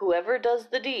 Whoever does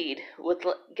the deed would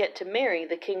get to marry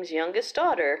the king's youngest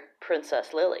daughter,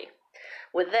 Princess Lily.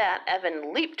 With that,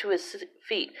 Evan leaped to his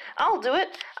feet. "I'll do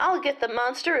it! I'll get the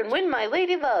monster and win my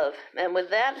lady love!" And with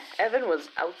that, Evan was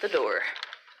out the door.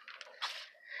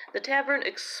 The tavern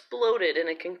exploded in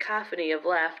a cacophony of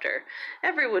laughter.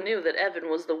 Everyone knew that Evan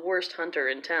was the worst hunter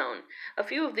in town. A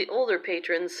few of the older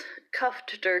patrons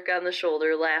cuffed Dirk on the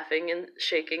shoulder, laughing and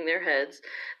shaking their heads.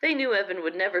 They knew Evan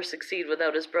would never succeed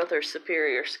without his brother's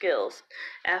superior skills.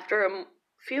 After a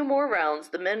few more rounds,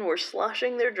 the men were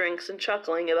sloshing their drinks and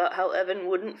chuckling about how Evan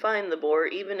wouldn't find the boar.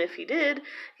 Even if he did,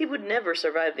 he would never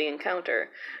survive the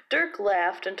encounter. Dirk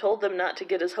laughed and told them not to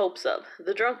get his hopes up.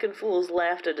 The drunken fools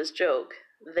laughed at his joke.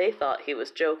 They thought he was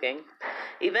joking.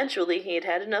 Eventually he had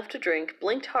had enough to drink,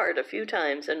 blinked hard a few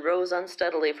times, and rose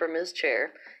unsteadily from his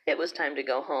chair. It was time to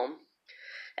go home.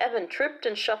 Evan tripped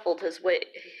and shuffled his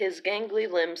gangly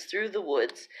limbs through the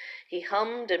woods. He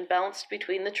hummed and bounced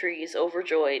between the trees,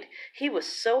 overjoyed. He was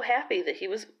so happy that he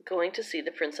was going to see the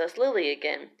Princess Lily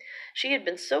again. She had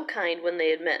been so kind when they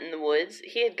had met in the woods.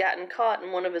 He had gotten caught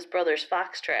in one of his brother's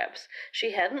fox traps.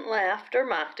 She hadn't laughed or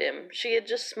mocked him. She had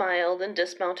just smiled and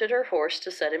dismounted her horse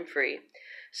to set him free.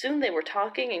 Soon they were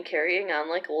talking and carrying on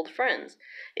like old friends.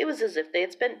 It was as if they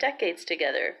had spent decades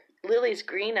together. Lily's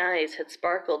green eyes had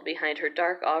sparkled behind her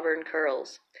dark auburn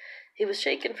curls. He was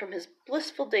shaken from his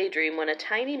blissful daydream when a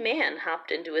tiny man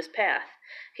hopped into his path.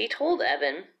 He told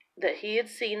Evan that he had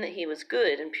seen that he was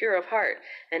good and pure of heart,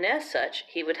 and as such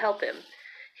he would help him.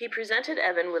 He presented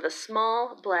Evan with a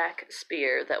small black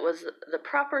spear that was the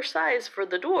proper size for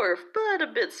the dwarf, but a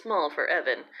bit small for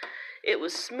Evan. It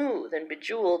was smooth and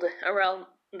bejeweled around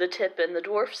the tip, and the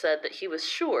dwarf said that he was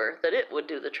sure that it would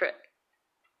do the trick.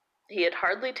 He had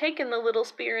hardly taken the little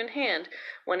spear in hand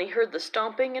when he heard the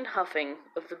stomping and huffing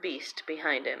of the beast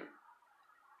behind him.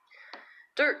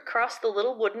 Dirk crossed the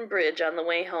little wooden bridge on the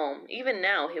way home. Even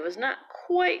now he was not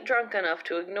quite drunk enough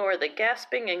to ignore the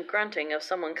gasping and grunting of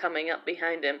someone coming up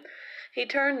behind him. He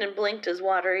turned and blinked his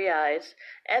watery eyes.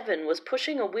 Evan was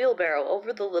pushing a wheelbarrow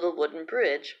over the little wooden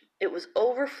bridge. It was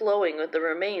overflowing with the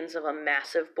remains of a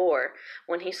massive boar.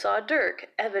 When he saw Dirk,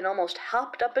 Evan almost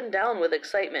hopped up and down with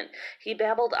excitement. He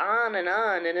babbled on, and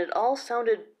it all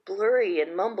sounded blurry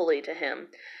and mumbly to him.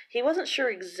 He wasn't sure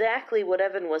exactly what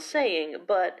Evan was saying,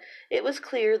 but it was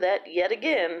clear that, yet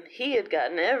again, he had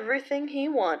gotten everything he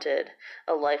wanted.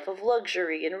 A life of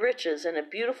luxury and riches and a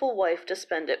beautiful wife to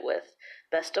spend it with.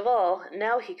 Best of all,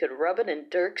 now he could rub it in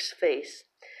Dirk's face.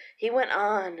 He went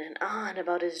on and on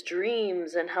about his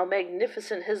dreams and how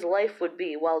magnificent his life would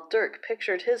be, while Dirk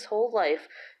pictured his whole life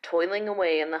toiling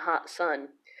away in the hot sun.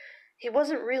 He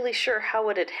wasn't really sure how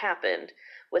it had happened.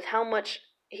 With how much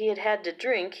he had had to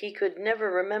drink, he could never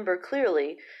remember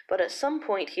clearly, but at some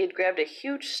point he had grabbed a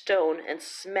huge stone and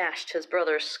smashed his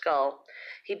brother's skull.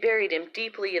 He buried him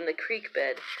deeply in the creek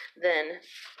bed, then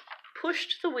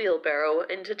pushed the wheelbarrow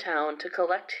into town to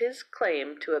collect his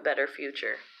claim to a better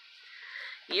future.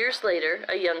 Years later,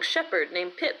 a young shepherd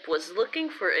named Pip was looking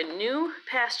for a new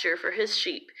pasture for his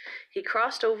sheep. He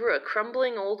crossed over a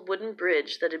crumbling old wooden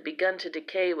bridge that had begun to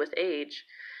decay with age.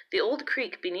 The old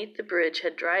creek beneath the bridge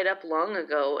had dried up long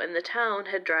ago, and the town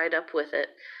had dried up with it,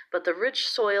 but the rich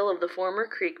soil of the former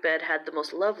creek bed had the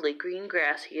most lovely green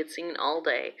grass he had seen all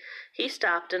day. He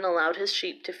stopped and allowed his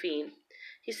sheep to feed.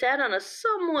 He sat on a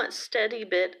somewhat steady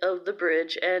bit of the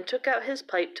bridge and took out his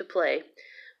pipe to play,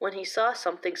 when he saw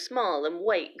something small and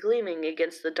white gleaming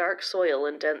against the dark soil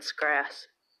and dense grass.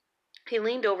 He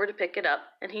leaned over to pick it up,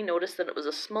 and he noticed that it was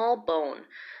a small bone,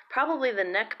 probably the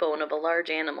neck bone of a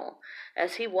large animal.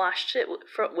 As he washed it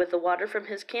with the water from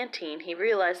his canteen, he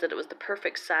realized that it was the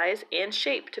perfect size and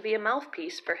shape to be a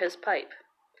mouthpiece for his pipe.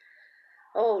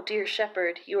 "Oh, dear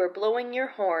shepherd, you are blowing your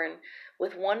horn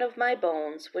with one of my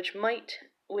bones, which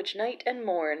night and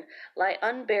morn lie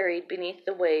unburied beneath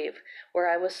the wave, where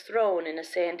I was thrown in a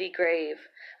sandy grave.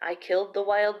 I killed the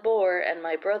wild boar, and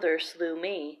my brother slew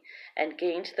me, and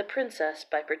gained the princess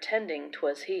by pretending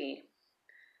 'twas he."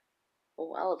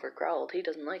 Oh, Oliver growled. He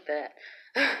doesn't like that.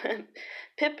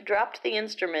 Pip dropped the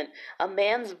instrument. A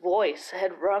man's voice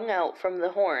had rung out from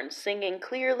the horn, singing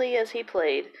clearly as he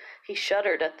played. He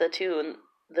shuddered at the tune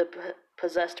the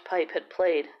possessed pipe had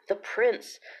played. The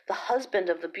prince, the husband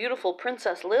of the beautiful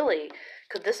Princess Lily.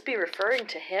 Could this be referring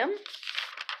to him?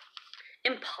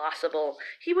 Impossible.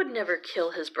 He would never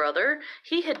kill his brother.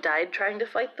 He had died trying to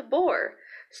fight the boar.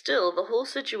 Still, the whole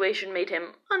situation made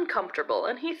him uncomfortable,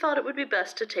 and he thought it would be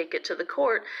best to take it to the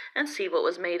court and see what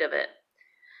was made of it.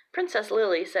 Princess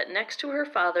Lily sat next to her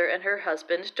father, and her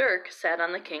husband, Dirk, sat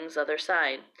on the king's other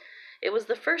side. It was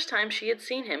the first time she had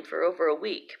seen him for over a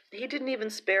week. He didn't even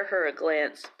spare her a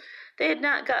glance. They had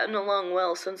not gotten along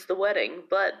well since the wedding,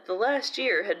 but the last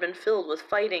year had been filled with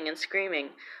fighting and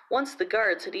screaming. Once the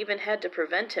guards had even had to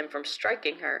prevent him from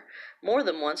striking her. More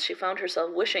than once she found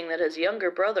herself wishing that his younger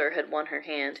brother had won her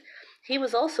hand. He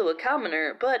was also a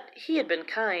commoner, but he had been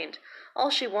kind.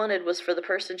 All she wanted was for the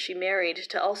person she married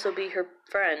to also be her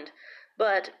friend.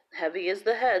 But heavy is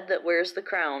the head that wears the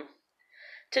crown.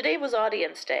 Today was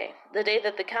audience day, the day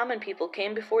that the common people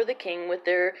came before the king with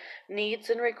their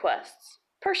needs and requests.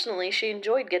 Personally, she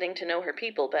enjoyed getting to know her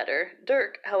people better.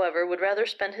 Dirk, however, would rather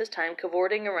spend his time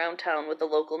cavorting around town with the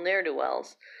local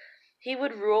ne'er-do-wells. He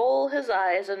would roll his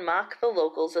eyes and mock the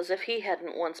locals as if he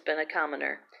hadn't once been a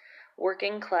commoner.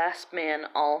 Working-class man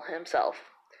all himself.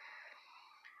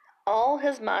 All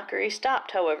his mockery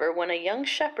stopped, however, when a young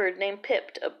shepherd named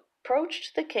Pip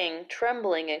approached the king,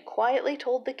 trembling, and quietly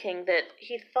told the king that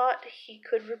he thought he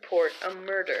could report a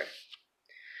murder.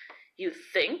 "You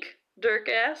think?" Dirk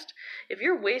asked. "If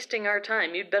you're wasting our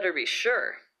time, you'd better be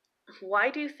sure."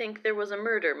 "Why do you think there was a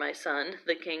murder, my son?"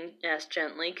 the king asked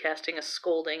gently, casting a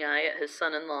scolding eye at his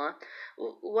son-in-law.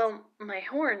 "Well, my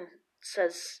horn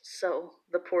says so,"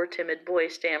 the poor timid boy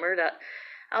stammered.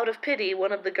 Out of pity,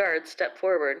 one of the guards stepped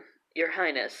forward. "Your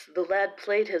Highness, the lad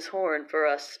played his horn for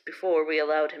us before we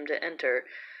allowed him to enter.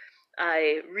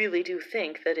 I really do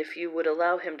think that if you would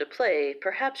allow him to play,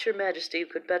 perhaps your Majesty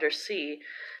could better see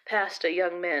past a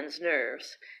young man's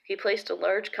nerves." He placed a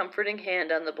large comforting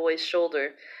hand on the boy's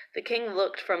shoulder. The king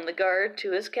looked from the guard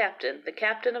to his captain. The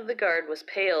captain of the guard was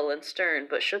pale and stern,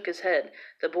 but shook his head.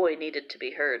 The boy needed to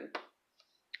be heard.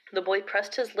 The boy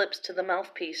pressed his lips to the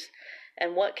mouthpiece,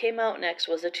 and what came out next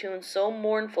was a tune so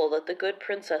mournful that the good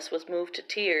princess was moved to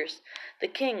tears. The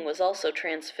king was also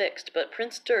transfixed, but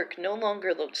Prince Dirk no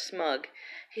longer looked smug.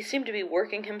 He seemed to be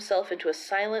working himself into a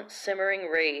silent, simmering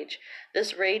rage.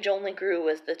 This rage only grew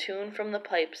as the tune from the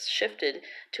pipes shifted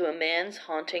to a man's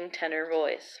haunting tenor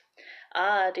voice.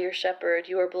 "Ah, dear shepherd,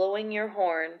 you are blowing your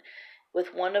horn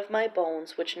with one of my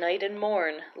bones, which night and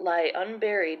morn lie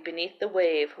unburied beneath the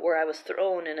wave, where I was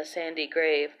thrown in a sandy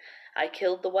grave. I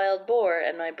killed the wild boar,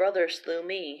 and my brother slew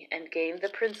me, and gained the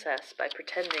princess by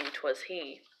pretending 'twas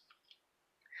he."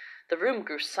 The room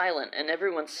grew silent, and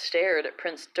everyone stared at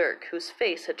Prince Dirk, whose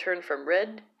face had turned from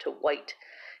red to white.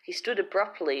 He stood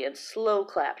abruptly and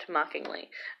slow-clapped mockingly.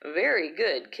 "Very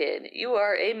good, kid. You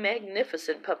are a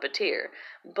magnificent puppeteer.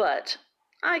 But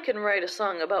I can write a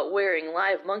song about wearing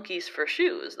live monkeys for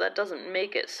shoes. That doesn't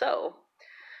make it so."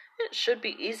 "It should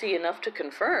be easy enough to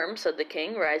confirm," said the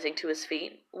king, rising to his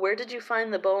feet. "Where did you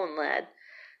find the bone, lad?"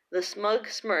 The smug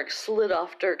smirk slid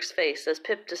off Dirk's face as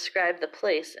Pip described the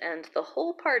place, and the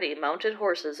whole party mounted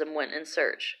horses and went in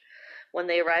search. When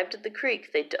they arrived at the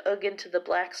creek, they dug into the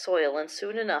black soil, and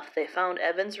soon enough they found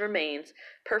Evan's remains,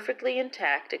 perfectly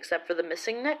intact except for the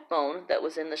missing neck bone that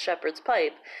was in the shepherd's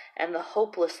pipe, and the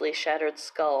hopelessly shattered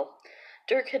skull.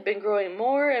 Dirk had been growing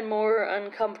more and more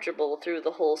uncomfortable through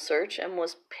the whole search, and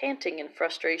was panting in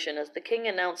frustration as the king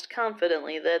announced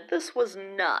confidently that this was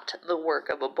not the work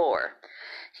of a boar.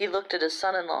 He looked at his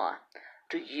son-in-law.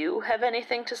 "Do you have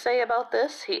anything to say about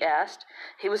this?" he asked.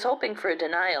 He was hoping for a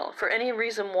denial, for any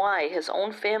reason why his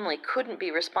own family couldn't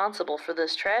be responsible for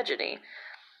this tragedy.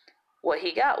 What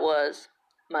he got was,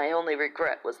 "My only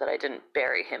regret was that I didn't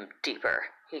bury him deeper,"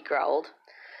 he growled.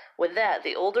 With that,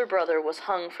 the older brother was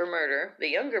hung for murder, the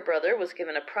younger brother was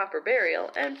given a proper burial,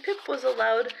 and Pip was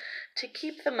allowed to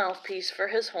keep the mouthpiece for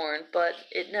his horn, but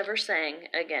it never sang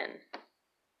again.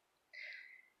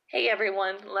 Hey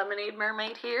everyone, Lemonade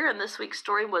Mermaid here, and this week's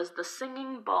story was The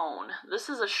Singing Bone. This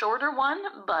is a shorter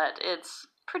one, but it's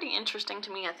pretty interesting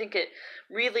to me. I think it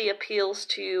really appeals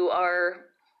to our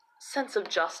sense of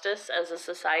justice as a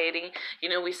society. You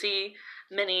know, we see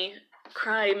many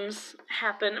crimes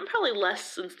happen, and probably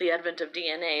less since the advent of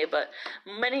DNA, but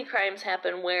many crimes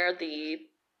happen where the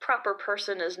proper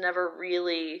person is never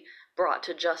really brought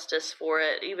to justice for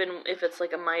it, even if it's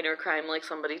like a minor crime, like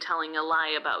somebody telling a lie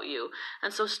about you.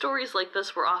 And so stories like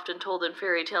this were often told in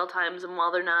fairy tale times, and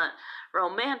while they're not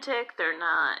romantic, they're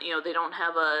not, they don't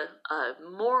have a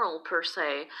moral per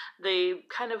se, they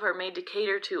kind of are made to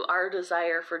cater to our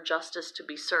desire for justice to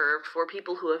be served, for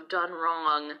people who have done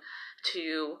wrong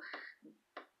to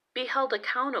be held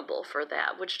accountable for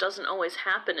that, which doesn't always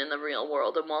happen in the real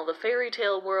world. And while the fairy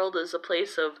tale world is a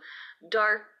place of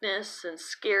darkness and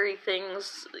scary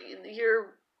things,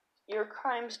 your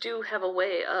crimes do have a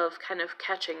way of kind of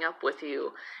catching up with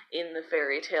you in the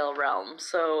fairy tale realm.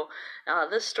 So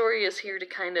this story is here to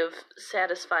kind of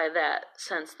satisfy that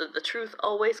sense that the truth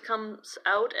always comes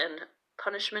out and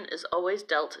punishment is always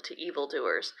dealt to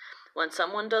evildoers when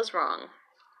someone does wrong.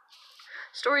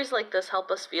 Stories like this help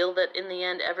us feel that in the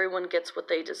end everyone gets what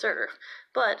they deserve.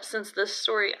 But since this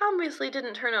story obviously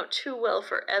didn't turn out too well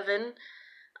for Evan,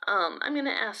 I'm going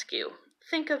to ask you,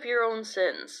 think of your own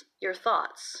sins, your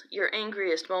thoughts, your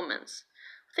angriest moments.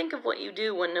 Think of what you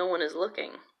do when no one is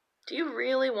looking. Do you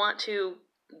really want to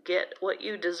get what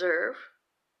you deserve?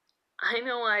 I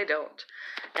know I don't.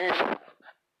 And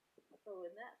so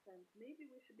in that sense, maybe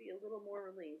we should be a little more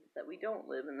relieved that we don't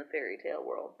live in the fairy tale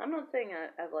world. I'm not saying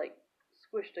I've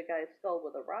squished a guy's skull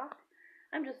with a rock.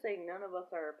 I'm just saying none of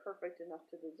us are perfect enough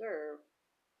to deserve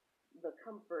the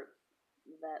comforts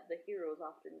that the heroes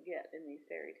often get in these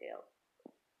fairy tales.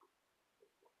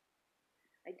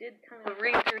 I did kind of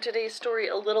read through today's story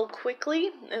a little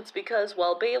quickly. It's because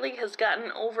while Bailey has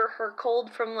gotten over her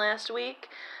cold from last week,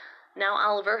 now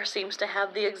Oliver seems to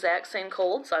have the exact same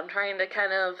cold, so I'm trying to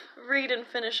kind of read and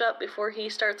finish up before he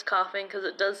starts coughing, because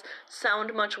it does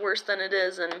sound much worse than it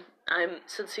is, and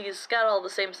since he's got all the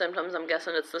same symptoms, I'm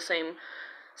guessing it's the same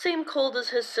cold as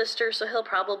his sister, so he'll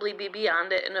probably be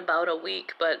beyond it in about a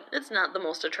week, but it's not the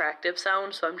most attractive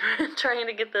sound, so I'm trying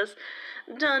to get this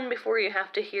done before you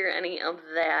have to hear any of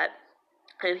that.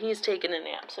 And he's taken a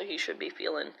nap, so he should be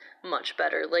feeling much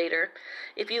better later.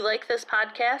 If you like this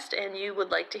podcast and you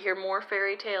would like to hear more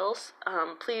fairy tales,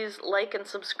 please like and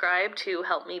subscribe to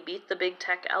help me beat the big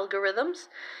tech algorithms.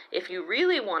 If you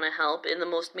really want to help in the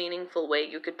most meaningful way,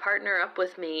 you could partner up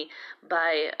with me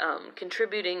by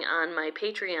contributing on my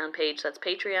Patreon page. That's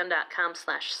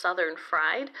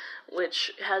patreon.com/southernfried,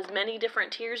 which has many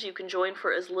different tiers. You can join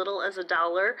for as little as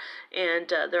 $1,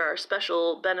 and there are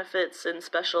special benefits and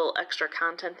special extra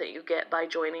content that you get by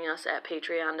joining us at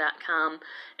patreon.com,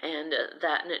 and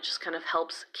it just kind of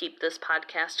helps keep this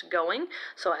podcast going.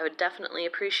 So I would definitely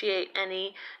appreciate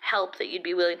any help that you'd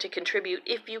be willing to contribute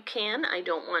if you can. I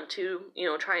don't want to,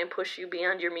 try and push you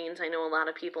beyond your means. I know a lot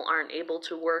of people aren't able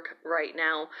to work right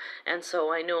now, and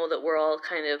so I know that we're all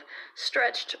kind of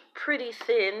stretched pretty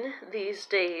thin these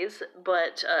days,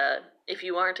 but if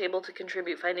you aren't able to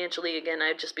contribute financially, again,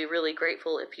 I'd just be really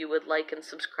grateful if you would like and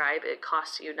subscribe. It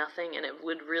costs you nothing, and it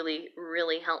would really,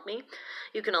 really help me.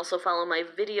 You can also follow my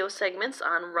video segments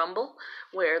on Rumble,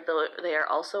 where they are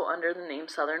also under the name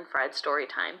Southern Fried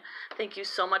Storytime. Thank you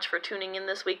so much for tuning in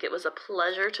this week. It was a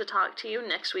pleasure to talk to you.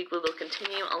 Next week we will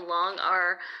continue along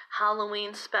our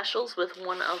Halloween specials with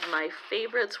one of my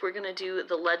favorites. We're going to do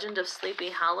The Legend of Sleepy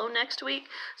Hollow next week,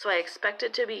 so I expect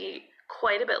it to be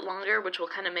quite a bit longer, which will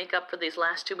kind of make up for these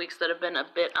last 2 weeks that have been a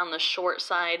bit on the short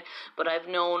side, but I've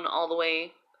known all the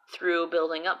way through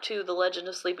building up to The Legend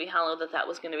of Sleepy Hollow that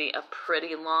was going to be a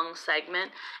pretty long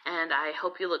segment, and I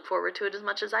hope you look forward to it as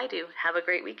much as I do. Have a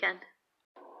great weekend.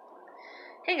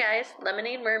 Hey guys,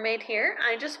 Lemonade Mermaid here.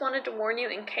 I just wanted to warn you,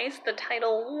 in case the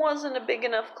title wasn't a big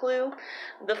enough clue,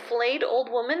 The Flayed Old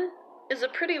Woman is a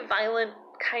pretty violent,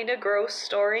 kind of gross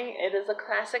story. It is a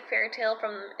classic fairy tale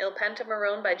from Il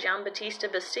Pentamerone by Giambattista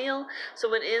Bastille,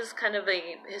 so it is kind of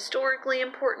a historically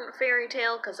important fairy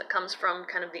tale because it comes from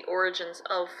kind of the origins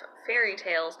of fairy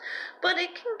tales, but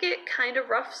it can get kind of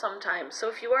rough sometimes. So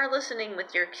if you are listening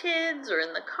with your kids or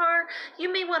in the car, you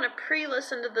may want to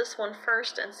pre-listen to this one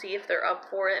first and see if they're up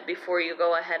for it before you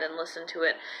go ahead and listen to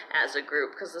it as a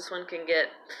group, because this one can get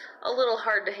a little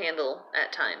hard to handle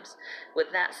at times.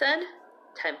 With that said,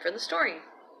 time for the story.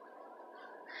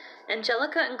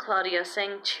 Angelica and Claudia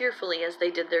sang cheerfully as they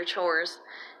did their chores.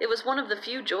 It was one of the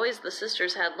few joys the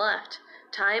sisters had left.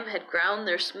 Time had ground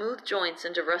their smooth joints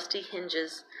into rusty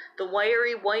hinges. The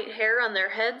wiry white hair on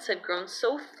their heads had grown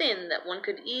so thin that one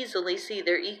could easily see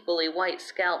their equally white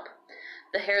scalp.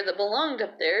 The hair that belonged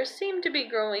up there seemed to be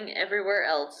growing everywhere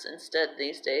else instead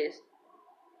these days.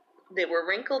 They were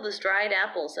wrinkled as dried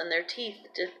apples, and their teeth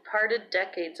departed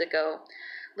decades ago.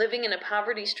 Living in a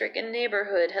poverty-stricken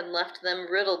neighborhood had left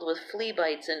them riddled with flea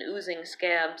bites and oozing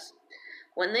scabs.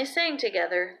 When they sang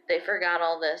together, they forgot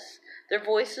all this. Their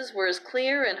voices were as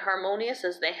clear and harmonious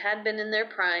as they had been in their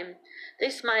prime. They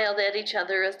smiled at each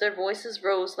other as their voices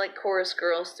rose like chorus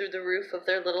girls through the roof of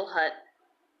their little hut.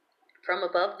 From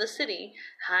above the city,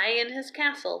 high in his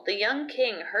castle, the young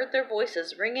king heard their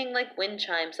voices ringing like wind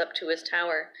chimes up to his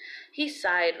tower. He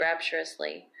sighed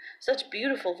rapturously. Such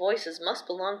beautiful voices must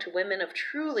belong to women of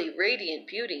truly radiant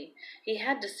beauty. He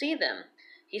had to see them.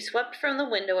 He swept from the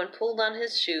window and pulled on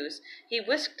his shoes. He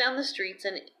whisked down the streets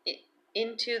and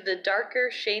into the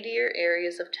darker, shadier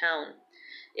areas of town.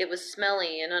 It was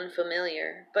smelly and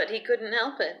unfamiliar, but he couldn't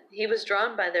help it. He was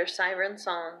drawn by their siren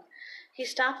song. He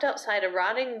stopped outside a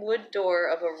rotting wood door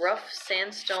of a rough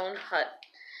sandstone hut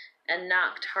and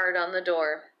knocked hard on the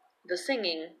door. The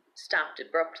singing stopped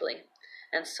abruptly,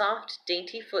 and soft,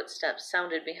 dainty footsteps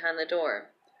sounded behind the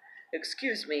door.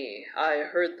 "Excuse me, I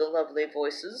heard the lovely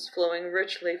voices flowing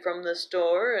richly from this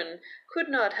door, and could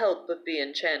not help but be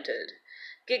enchanted."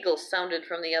 Giggles sounded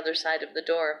from the other side of the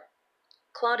door.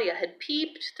 Claudia had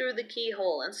peeped through the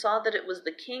keyhole and saw that it was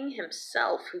the king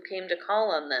himself who came to call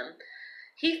on them.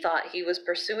 He thought he was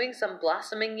pursuing some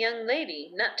blossoming young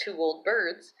lady, not two old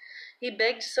birds. He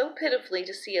begged so pitifully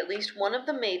to see at least one of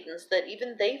the maidens that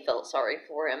even they felt sorry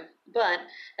for him. But,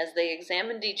 as they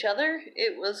examined each other,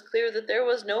 it was clear that there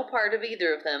was no part of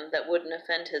either of them that wouldn't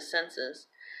offend his senses.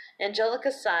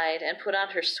 Angelica sighed and put on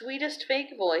her sweetest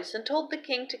fake voice and told the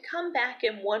king to come back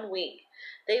in 1 week.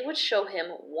 They would show him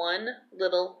one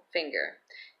little finger.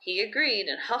 He agreed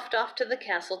and huffed off to the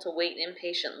castle to wait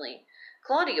impatiently.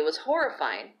 Claudia was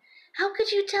horrified. "How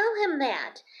could you tell him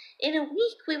that? In a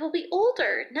week we will be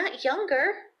older, not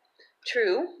younger."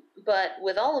 "True, but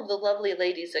with all of the lovely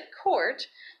ladies at court,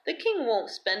 the king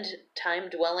won't spend time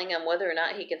dwelling on whether or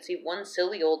not he can see one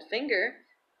silly old finger."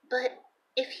 "But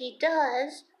if he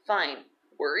does—" "Fine.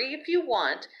 Worry if you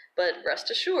want, but rest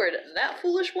assured that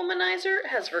foolish womanizer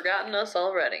has forgotten us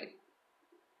already."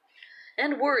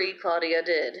 And worry Claudia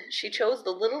did. She chose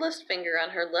the littlest finger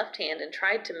on her left hand and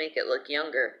tried to make it look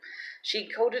younger. She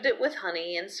coated it with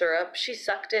honey and syrup, she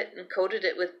sucked it and coated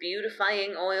it with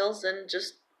beautifying oils, and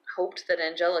just hoped that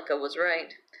Angelica was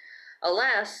right.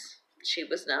 Alas, she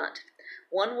was not.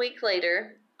 1 week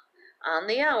later, on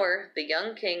the hour, the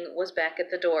young king was back at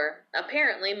the door.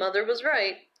 Apparently, Mother was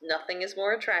right. Nothing is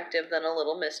more attractive than a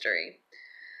little mystery.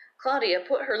 Claudia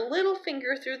put her little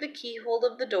finger through the keyhole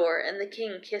of the door, and the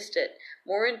king kissed it.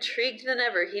 More intrigued than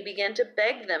ever, he began to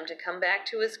beg them to come back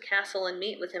to his castle and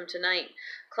meet with him tonight.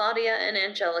 Claudia and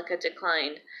Angelica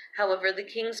declined. However, the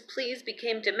king's pleas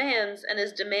became demands, and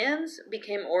his demands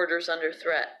became orders under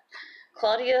threat.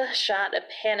 Claudia shot a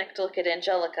panicked look at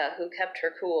Angelica, who kept her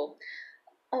cool.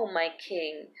 "Oh, my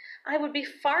king, I would be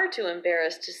far too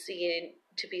embarrassed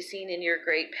to be seen in your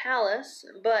great palace,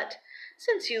 but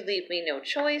since you leave me no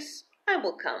choice, I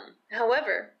will come.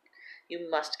 However, you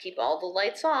must keep all the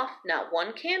lights off, not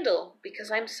one candle,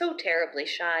 because I'm so terribly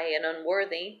shy and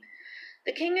unworthy."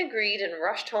 The king agreed and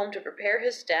rushed home to prepare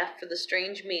his staff for the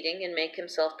strange meeting and make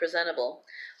himself presentable.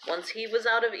 Once he was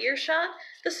out of earshot,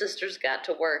 the sisters got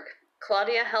to work.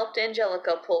 Claudia helped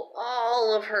Angelica pull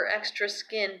all of her extra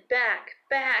skin back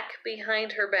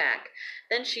behind her back.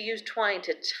 Then she used twine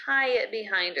to tie it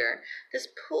behind her. This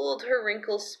pulled her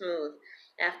wrinkles smooth.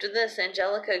 After this,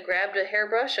 Angelica grabbed a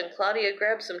hairbrush and Claudia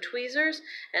grabbed some tweezers,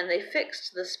 and they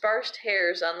fixed the sparse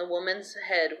hairs on the woman's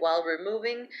head while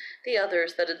removing the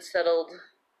others that had settled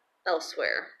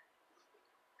elsewhere.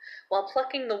 While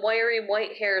plucking the wiry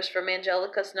white hairs from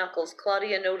Angelica's knuckles,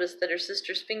 Claudia noticed that her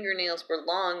sister's fingernails were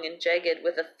long and jagged,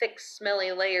 with a thick,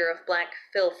 smelly layer of black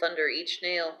filth under each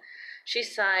nail. She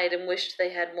sighed and wished they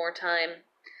had more time.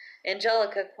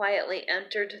 Angelica quietly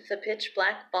entered the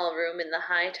pitch-black ballroom in the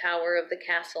high tower of the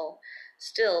castle.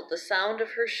 Still, the sound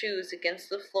of her shoes against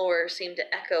the floor seemed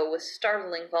to echo with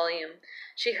startling volume.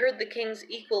 She heard the king's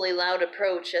equally loud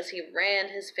approach as he ran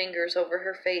his fingers over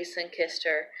her face and kissed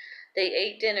her. They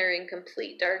ate dinner in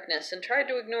complete darkness and tried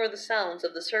to ignore the sounds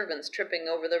of the servants tripping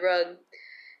over the rug.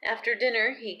 After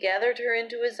dinner, he gathered her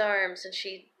into his arms, and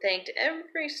she thanked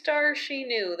every star she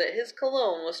knew that his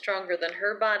cologne was stronger than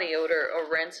her body odor or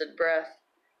rancid breath.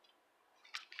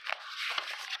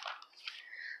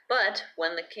 But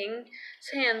when the king's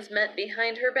hands met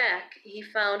behind her back, he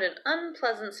found an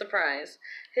unpleasant surprise.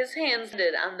 His hands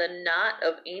landed on the knot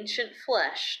of ancient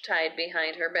flesh tied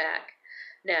behind her back.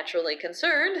 Naturally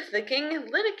concerned, the king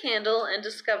lit a candle and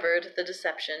discovered the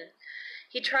deception.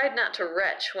 He tried not to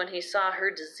retch when he saw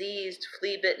her diseased,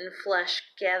 flea-bitten flesh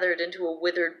gathered into a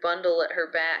withered bundle at her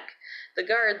back. The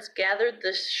guards gathered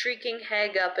the shrieking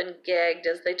hag up and gagged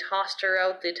as they tossed her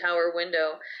out the tower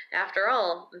window. After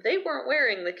all, they weren't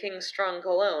wearing the king's strong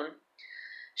cologne.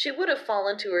 She would have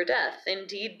fallen to her death.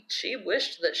 Indeed, she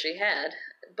wished that she had.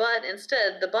 But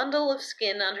instead, the bundle of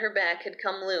skin on her back had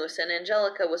come loose, and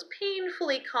Angelica was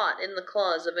painfully caught in the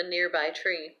claws of a nearby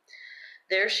tree.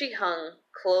 There she hung,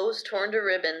 clothes torn to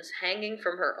ribbons, hanging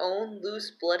from her own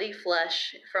loose, bloody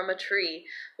flesh from a tree,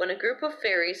 when a group of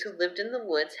fairies who lived in the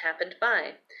woods happened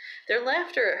by. Their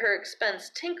laughter at her expense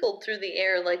tinkled through the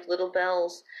air like little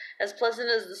bells. As pleasant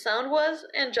as the sound was,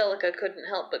 Angelica couldn't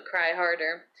help but cry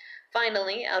harder.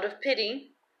 Finally, out of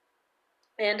pity,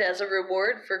 and as a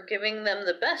reward for giving them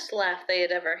the best laugh they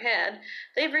had ever had,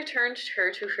 they returned her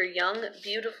to her young,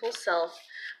 beautiful self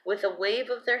with a wave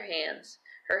of their hands.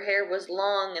 Her hair was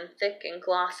long and thick and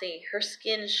glossy. Her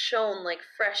skin shone like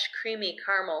fresh, creamy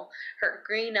caramel. Her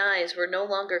green eyes were no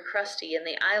longer crusty, and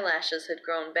the eyelashes had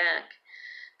grown back.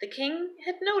 The king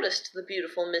had noticed the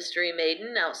beautiful mystery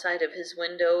maiden outside of his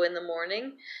window in the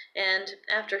morning, and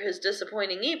after his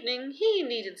disappointing evening he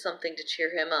needed something to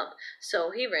cheer him up, so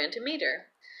he ran to meet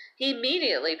her. He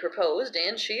immediately proposed,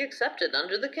 and she accepted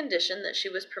under the condition that she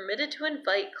was permitted to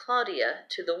invite Claudia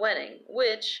to the wedding,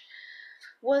 which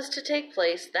was to take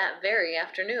place that very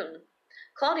afternoon.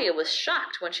 Claudia was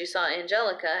shocked when she saw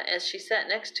Angelica. As she sat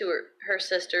next to her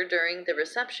sister during the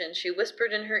reception, she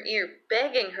whispered in her ear,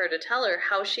 begging her to tell her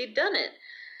how she'd done it.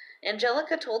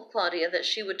 Angelica told Claudia that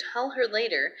she would tell her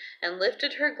later, and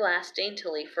lifted her glass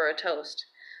daintily for a toast.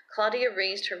 Claudia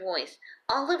raised her voice.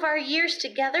 "All of our years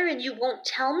together, and you won't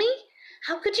tell me?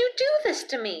 How could you do this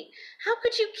to me? How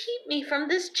could you keep me from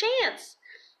this chance?"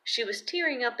 She was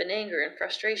tearing up in anger and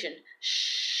frustration.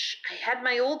 "Shh! I had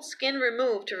my old skin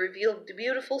removed to reveal the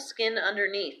beautiful skin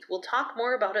underneath. We'll talk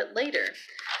more about it later."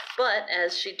 But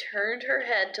as she turned her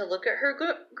head to look at her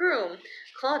groom,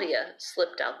 Claudia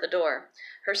slipped out the door.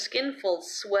 Her skin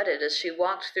folds sweated as she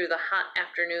walked through the hot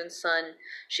afternoon sun.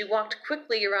 She walked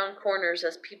quickly around corners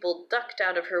as people ducked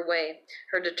out of her way,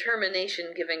 her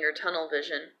determination giving her tunnel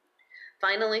vision.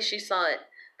 Finally she saw it.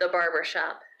 The barber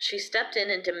shop. She stepped in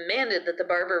and demanded that the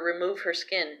barber remove her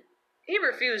skin. He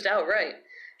refused outright.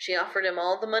 She offered him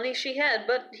all the money she had,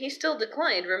 but he still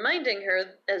declined, reminding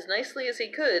her, as nicely as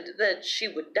he could, that she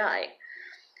would die.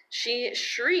 She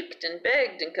shrieked and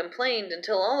begged and complained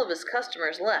until all of his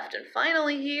customers left, and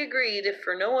finally he agreed, if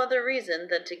for no other reason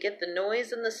than to get the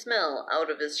noise and the smell out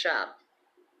of his shop.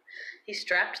 He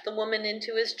strapped the woman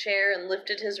into his chair and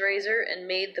lifted his razor and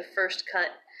made the first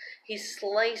cut. He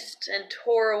sliced and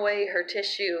tore away her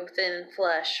tissue-thin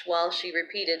flesh while she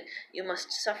repeated, "You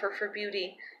must suffer for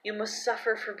beauty, you must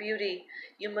suffer for beauty,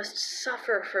 you must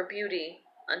suffer for beauty,"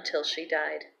 until she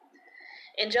died.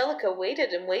 Angelica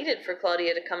waited and waited for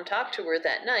Claudia to come talk to her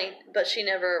that night, but she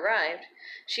never arrived.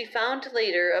 She found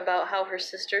later about how her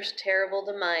sister's terrible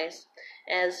demise,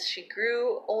 as she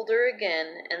grew older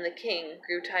again and the king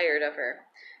grew tired of her.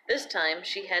 This time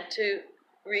she had to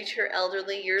reach her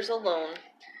elderly years alone,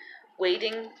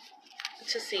 waiting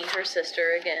to see her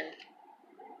sister again.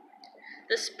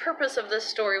 The purpose of this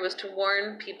story was to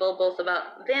warn people both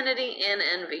about vanity and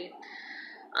envy.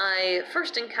 I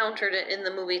first encountered it in the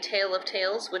movie Tale of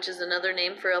Tales, which is another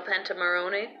name for Il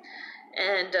Pentamarone,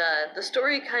 and the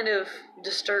story kind of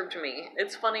disturbed me.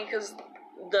 It's funny because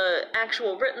the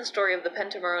actual written story of the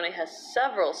Pentamarone has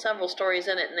several stories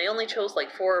in it, and they only chose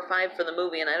like 4 or 5 for the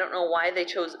movie, and I don't know why they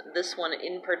chose this one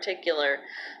in particular,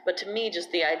 but to me,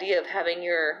 just the idea of having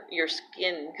your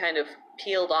skin kind of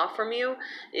peeled off from you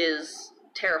is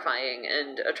terrifying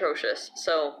and atrocious.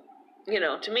 So, you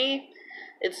know, to me,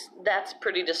 that's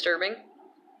pretty disturbing,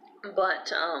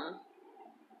 but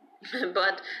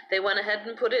but they went ahead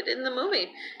and put it in the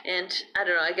movie, and I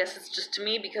don't know, I guess it's just, to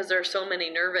me, because there are so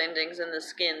many nerve endings in the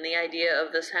skin, the idea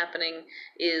of this happening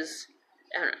is,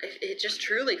 I don't know, it just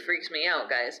truly freaks me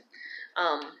out, guys.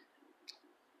 Oh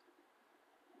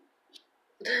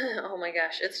my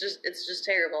gosh, it's just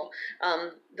terrible.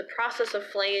 The process of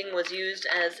flaying was used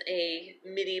as a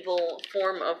medieval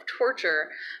form of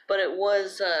torture, but it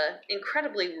was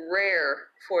incredibly rare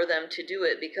for them to do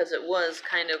it because it was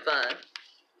kind of a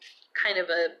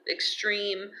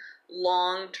extreme,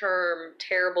 long-term,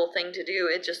 terrible thing to do.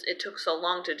 It took so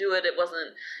long to do it. It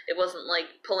wasn't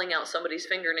like pulling out somebody's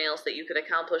fingernails that you could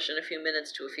accomplish in a few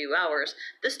minutes to a few hours.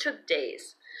 This took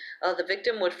days. The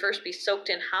victim would first be soaked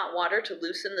in hot water to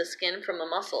loosen the skin from the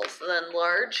muscles. Then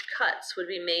large cuts would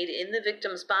be made in the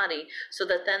victim's body so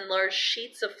that then large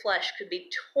sheets of flesh could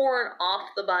be torn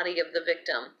off the body of the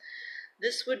victim.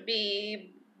 This would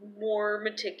be more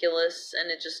meticulous, and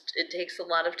it takes a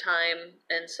lot of time,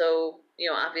 and so, you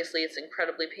know, obviously it's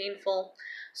incredibly painful,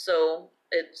 so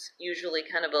it's usually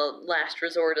kind of a last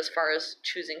resort as far as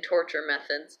choosing torture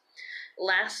methods.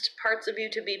 Last parts of you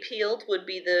to be peeled would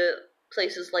be the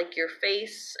places like your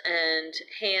face and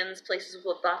hands, places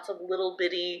with lots of little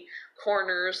bitty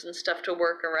corners and stuff to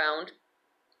work around.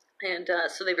 And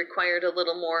so they required a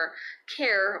little more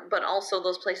care, but also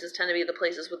those places tend to be the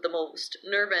places with the most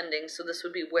nerve endings, so this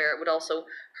would be where it would also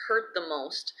hurt the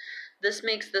most. This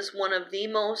makes this one of the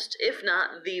most, if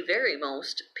not the very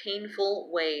most,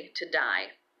 painful way to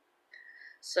die.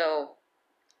 So,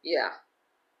 yeah.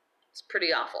 It's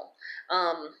pretty awful.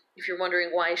 If you're wondering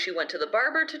why she went to the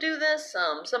barber to do this,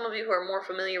 some of you who are more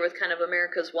familiar with kind of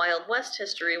America's Wild West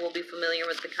history will be familiar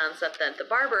with the concept that the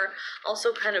barber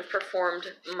also kind of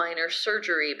performed minor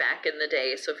surgery back in the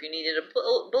day. So if you needed a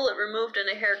bullet removed and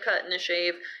a haircut and a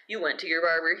shave, you went to your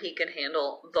barber. He can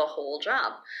handle the whole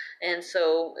job. And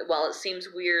so while it seems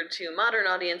weird to modern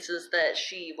audiences that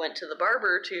she went to the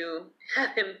barber to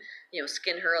have him,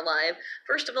 skin her alive,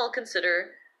 first of all,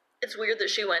 consider it's weird that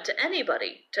she went to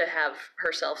anybody to have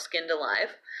herself skinned alive.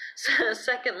 So,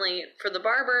 secondly, for the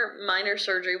barber, minor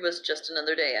surgery was just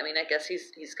another day. I mean, I guess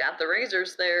he's got the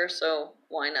razors there, so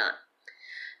why not?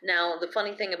 Now, the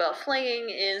funny thing about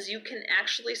flaying is you can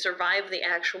actually survive the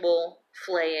actual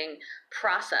flaying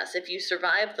process. If you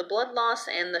survive the blood loss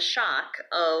and the shock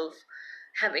of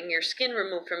having your skin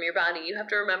removed from your body, you have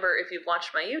to remember, if you've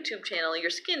watched my YouTube channel, your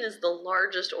skin is the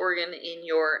largest organ in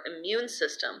your immune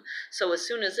system. So as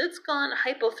soon as it's gone,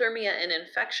 hypothermia and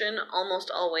infection almost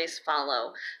always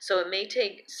follow. So it may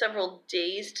take several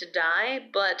days to die,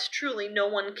 but truly no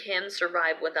one can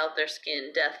survive without their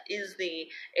skin. Death is the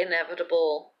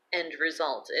inevitable end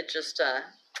result. It just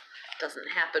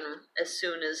doesn't happen as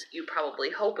soon as you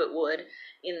probably hope it would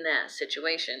in that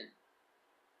situation.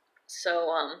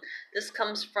 So this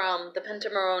comes from the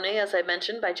Pentamerone, as I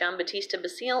mentioned, by Giambattista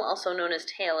Basile, also known as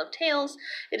Tale of Tales.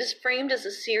 It is framed as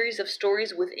a series of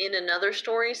stories within another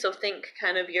story, so think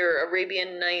kind of your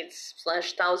Arabian Nights /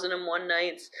 1001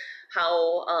 Nights,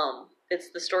 how it's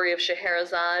the story of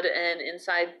Scheherazade, and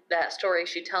inside that story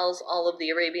she tells all of the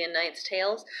Arabian Nights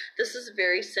tales. This is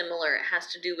very similar. It has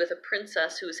to do with a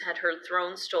princess who's had her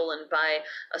throne stolen by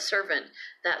a servant.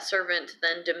 That servant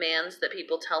then demands that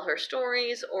people tell her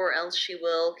stories, or else she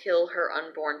will kill her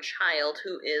unborn child,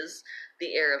 who is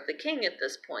the heir of the king at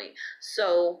this point.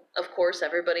 So, of course,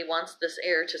 everybody wants this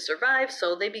heir to survive,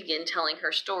 so they begin telling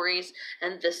her stories,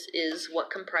 and this is what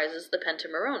comprises the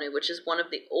Pentamerone, which is one of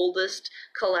the oldest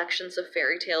collections of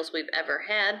fairy tales we've ever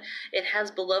had. It has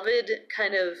beloved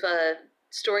kind of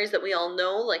stories that we all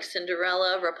know, like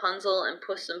Cinderella, Rapunzel, and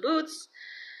Puss in Boots.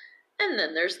 And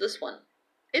then there's this one.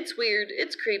 It's weird,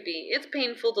 it's creepy, it's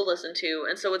painful to listen to,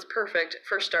 and so it's perfect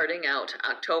for starting out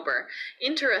October.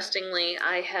 Interestingly,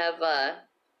 I have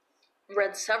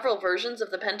read several versions of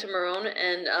the Pentamerone,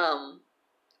 and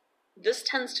this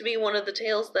tends to be one of the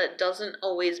tales that doesn't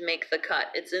always make the cut.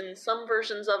 It's in some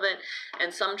versions of it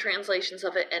and some translations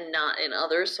of it and not in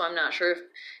others, so I'm not sure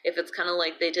if it's kind of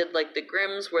like they did like the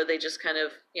Grimms, where they just kind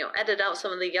of, edit out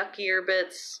some of the yuckier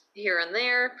bits here and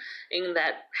there, and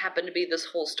that happened to be this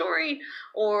whole story,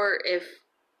 or if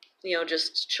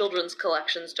just children's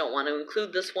collections don't want to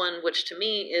include this one, which to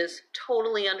me is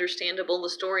totally understandable. The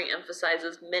story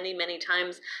emphasizes many, many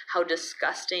times how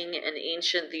disgusting and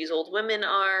ancient these old women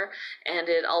are, and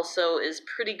it also is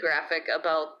pretty graphic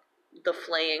about the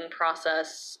flaying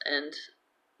process and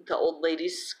the old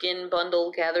lady's skin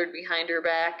bundle gathered behind her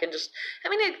back, and just,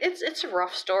 it's a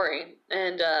rough story,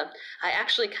 and I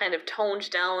actually kind of toned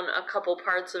down a couple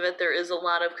parts of it. There is a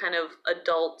lot of kind of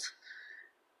adult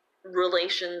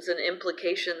relations and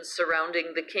implications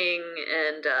surrounding the king,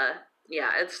 and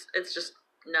it's just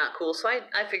not cool. So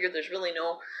I figured there's really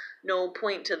no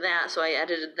point to that, so I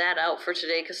edited that out for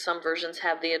today, because some versions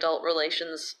have the adult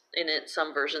relations in it,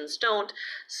 some versions don't,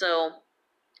 so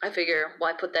I figure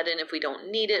why put that in if we don't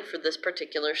need it for this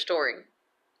particular story.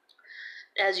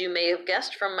 As you may have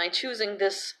guessed from my choosing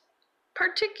this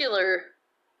particular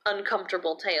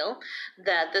uncomfortable tale,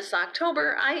 that this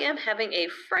October I am having a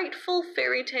frightful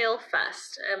fairy tale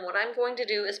fest, and what I'm going to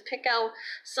do is pick out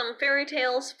some fairy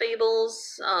tales,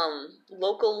 fables,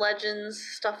 local legends,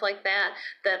 stuff like that,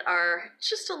 that are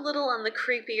just a little on the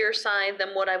creepier side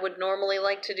than what I would normally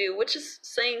like to do, which is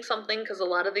saying something, because a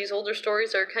lot of these older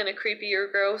stories are kind of creepy or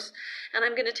gross, and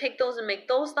I'm going to take those and make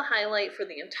those the highlight for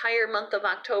the entire month of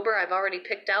October. I've already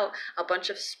picked out a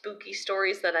bunch of spooky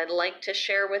stories that I'd like to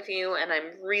share with you, and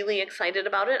I'm really excited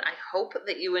about it. I hope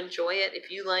that you enjoy it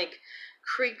if you like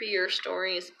creepier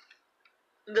stories.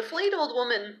 The Flayed Old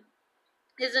Woman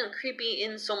isn't creepy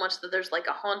in so much that there's like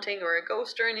a haunting or a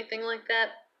ghost or anything like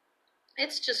that.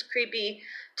 It's just creepy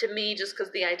to me just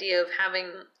because the idea of having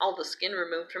all the skin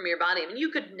removed from your body. You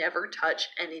could never touch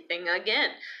anything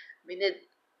again.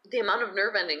 The amount of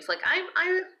nerve endings, like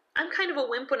I'm kind of a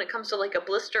wimp when it comes to like a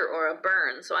blister or a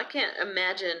burn, so I can't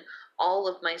imagine all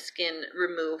of my skin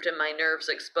removed and my nerves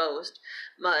exposed.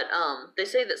 But they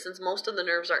say that since most of the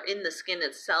nerves are in the skin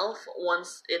itself,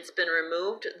 once it's been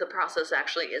removed, the process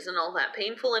actually isn't all that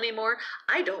painful anymore.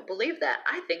 I don't believe that.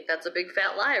 I think that's a big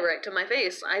fat lie right to my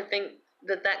face. I think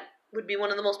that would be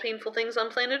one of the most painful things on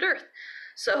planet Earth.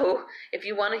 So if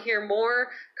you want to hear more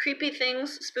creepy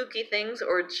things, spooky things,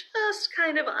 or just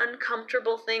kind of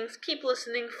uncomfortable things, keep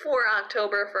listening for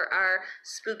October for our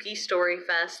Spooky Story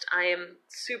Fest. I am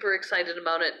super excited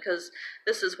about it because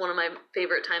this is one of my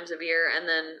favorite times of year. And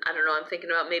then, I don't know, I'm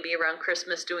thinking about maybe around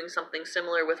Christmas doing something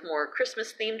similar with more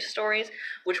Christmas-themed stories,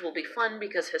 which will be fun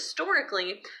because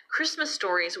historically, Christmas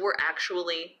stories were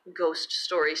actually ghost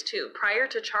stories too. Prior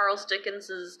to Charles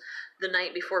Dickens's The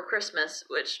Night Before Christmas,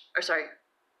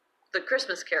 The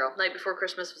Christmas Carol. Night Before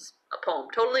Christmas was a poem.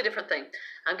 Totally different thing.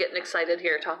 I'm getting excited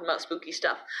here talking about spooky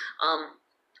stuff.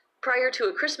 Prior to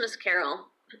A Christmas Carol,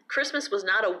 Christmas was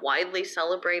not a widely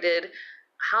celebrated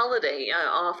holiday.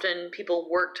 Often people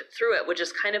worked through it, which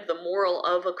is kind of the moral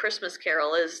of A Christmas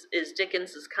Carol, is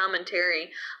Dickens's commentary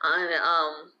on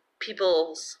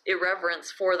people's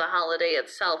irreverence for the holiday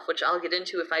itself, which I'll get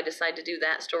into if I decide to do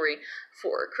that story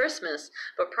for Christmas.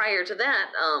 But prior to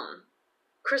that,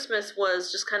 Christmas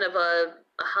was just kind of a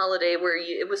holiday where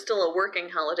it was still a working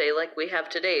holiday like we have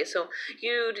today. So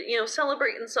you'd,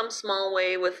 celebrate in some small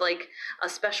way with like a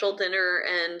special dinner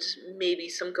and maybe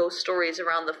some ghost stories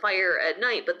around the fire at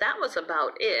night, but that was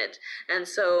about it. And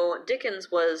so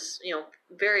Dickens was,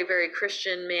 very, very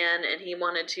Christian man, and he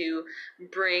wanted to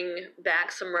bring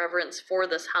back some reverence for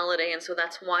this holiday, and so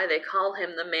that's why they call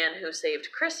him the man who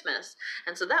saved Christmas.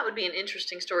 And so that would be an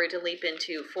interesting story to leap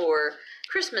into for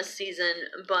Christmas season.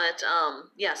 But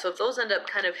so if those end up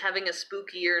kind of having a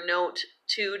spookier note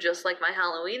too, just like my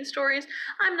Halloween stories,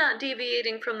 I'm not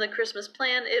deviating from the Christmas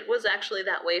plan. It was actually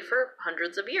that way for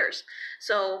hundreds of years.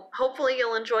 So hopefully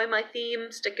you'll enjoy my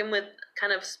theme, sticking with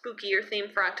kind of spookier theme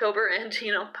for October and,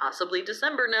 possibly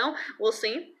December now. We'll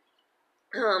see.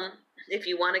 If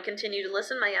you want to continue to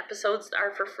listen, my episodes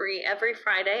are for free every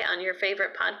Friday on your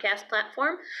favorite podcast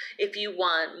platform. If you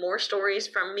want more stories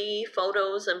from me,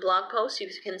 photos, and blog posts, you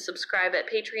can subscribe at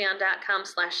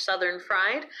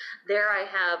patreon.com/southernfried. There I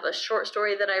have a short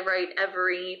story that I write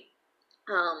every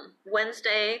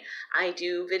Wednesday. I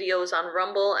do videos on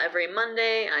Rumble every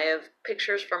Monday. I have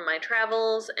pictures from my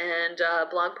travels and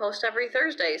blog post every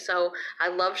Thursday. So I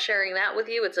love sharing that with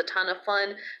you. It's a ton of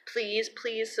fun. Please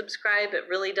subscribe. It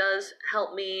really does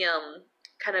help me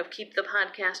kind of keep the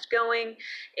podcast going.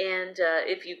 And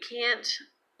if you can't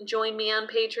join me on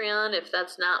Patreon, if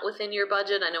that's not within your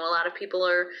budget, I know a lot of people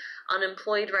are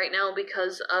unemployed right now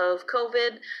because of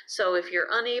COVID. So if you're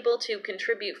unable to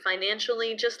contribute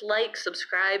financially, just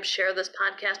subscribe, share this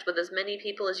podcast with as many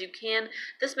people as you can.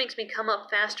 This makes me come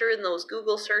up faster in those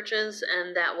Google searches,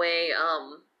 and that way,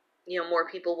 more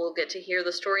people will get to hear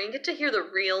the story and get to hear the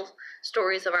real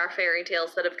stories of our fairy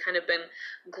tales that have kind of been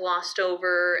glossed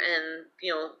over and,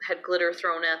 had glitter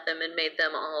thrown at them and made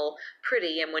them all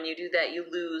pretty. And when you do that, you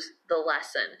lose the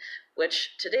lesson,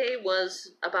 which today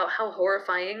was about how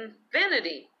horrifying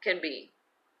vanity can be.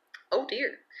 Oh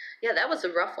dear. Yeah, that was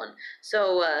a rough one.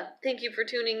 So thank you for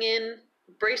tuning in.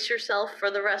 Brace yourself for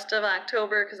the rest of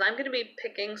October, because I'm going to be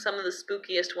picking some of the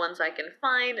spookiest ones I can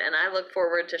find, and I look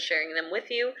forward to sharing them with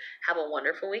you. Have a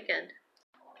wonderful weekend.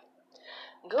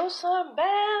 Ghosts are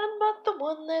bad, but the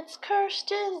one that's cursed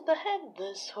is the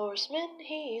headless horseman.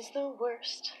 He's the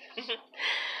worst.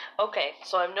 Okay,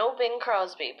 so I'm no Bing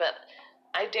Crosby, but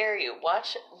I dare you,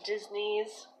 watch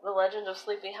Disney's The Legend of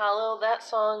Sleepy Hollow. That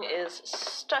song is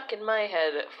stuck in my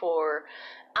head for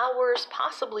hours,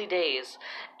 possibly days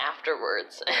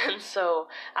afterwards. And so,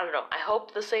 I don't know, I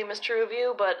hope the same is true of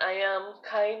you, but I am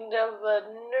kind of a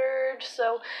nerd,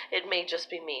 so it may just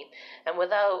be me. And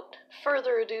without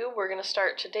further ado, we're going to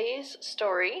start today's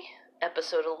story,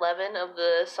 episode 11 of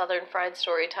the Southern Fried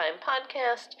Storytime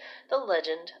podcast, The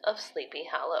Legend of Sleepy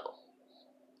Hollow.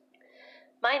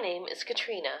 My name is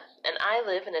Katrina, and I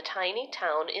live in a tiny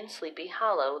town in Sleepy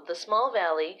Hollow, the small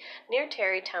valley near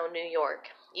Tarrytown, New York.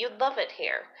 You'd love it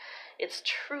here. It's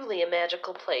truly a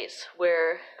magical place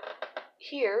where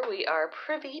here we are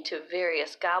privy to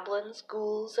various goblins,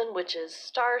 ghouls, and witches,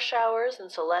 star showers, and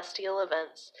celestial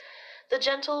events. The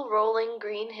gentle, rolling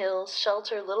green hills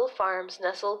shelter little farms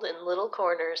nestled in little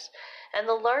corners, and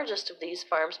the largest of these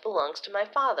farms belongs to my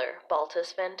father,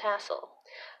 Baltus Van Tassel.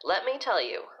 Let me tell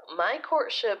you, my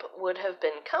courtship would have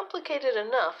been complicated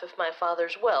enough if my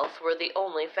father's wealth were the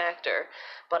only factor,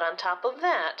 but on top of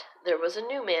that, there was a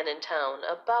new man in town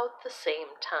about the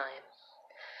same time.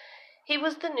 He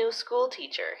was the new school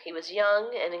teacher. He was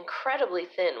young and incredibly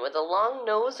thin, with a long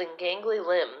nose and gangly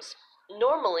limbs.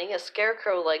 Normally, a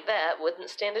scarecrow like that wouldn't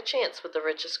stand a chance with the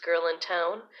richest girl in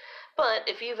town, but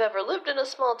if you've ever lived in a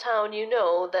small town, you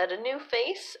know that a new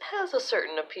face has a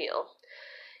certain appeal.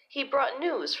 He brought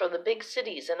news from the big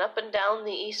cities and up and down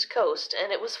the East Coast,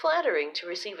 and it was flattering to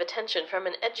receive attention from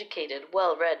an educated,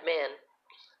 well-read man.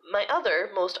 My other,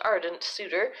 most ardent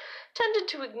suitor tended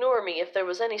to ignore me if there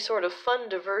was any sort of fun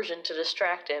diversion to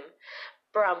distract him.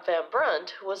 Brom Van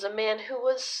Brunt was a man who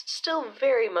was still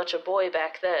very much a boy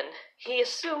back then. He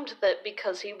assumed that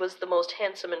because he was the most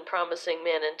handsome and promising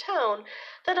man in town,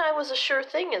 that I was a sure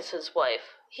thing as his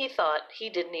wife. He thought he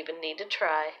didn't even need to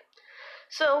try.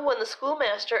 So when the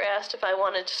schoolmaster asked if I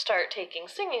wanted to start taking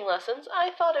singing lessons,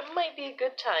 I thought it might be a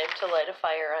good time to light a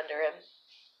fire under him.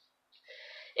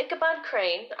 Ichabod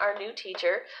Crane, our new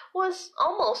teacher, was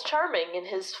almost charming in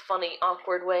his funny,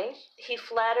 awkward way. He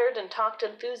flattered and talked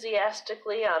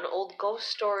enthusiastically on old ghost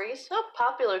stories, a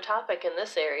popular topic in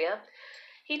this area.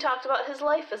 He talked about his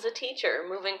life as a teacher,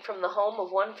 moving from the home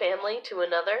of one family to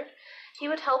another. He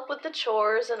would help with the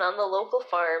chores and on the local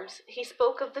farms. He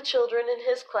spoke of the children in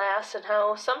his class and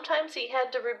how sometimes he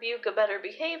had to rebuke a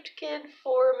better-behaved kid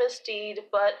for a misdeed,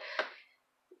 but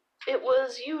it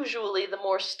was usually the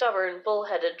more stubborn,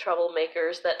 bull-headed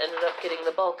troublemakers that ended up getting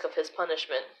the bulk of his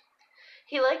punishment.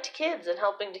 He liked kids and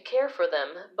helping to care for them,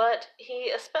 but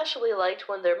he especially liked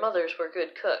when their mothers were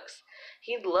good cooks.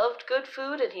 He loved good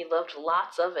food, and he loved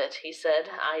lots of it, he said,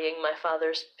 eyeing my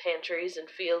father's pantries and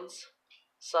fields.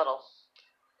 Subtle.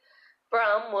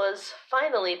 Brom was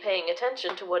finally paying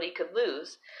attention to what he could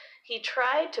lose. He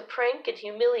tried to prank and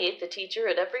humiliate the teacher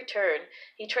at every turn.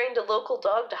 He trained a local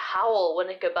dog to howl when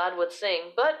Ichabod would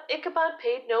sing, but Ichabod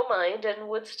paid no mind and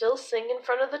would still sing in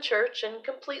front of the church and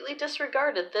completely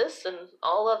disregarded this and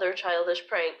all other childish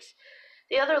pranks.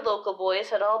 The other local boys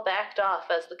had all backed off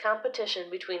as the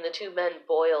competition between the two men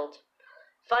boiled.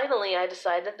 Finally, I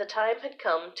decided the time had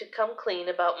come to come clean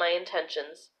about my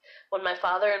intentions. When my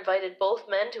father invited both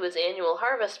men to his annual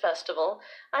harvest festival,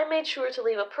 I made sure to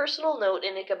leave a personal note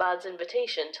in Ichabod's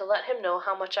invitation to let him know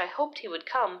how much I hoped he would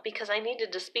come because I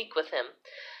needed to speak with him.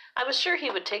 I was sure he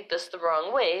would take this the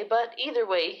wrong way, but either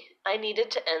way, I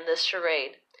needed to end this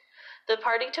charade. The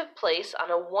party took place on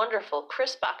a wonderful,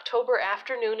 crisp October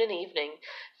afternoon and evening.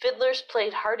 Fiddlers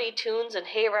played hearty tunes and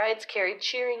hayrides carried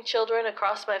cheering children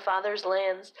across my father's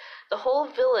lands. The whole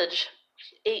village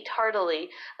ate heartily,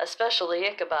 especially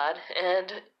Ichabod,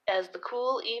 and as the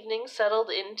cool evening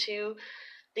settled into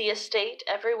the estate,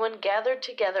 everyone gathered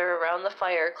together around the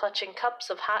fire, clutching cups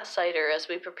of hot cider as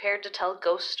we prepared to tell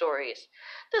ghost stories.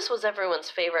 This was everyone's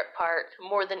favorite part,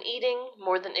 more than eating,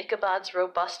 more than Ichabod's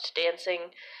robust dancing.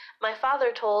 My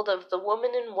father told of the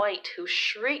woman in white whose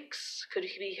shrieks could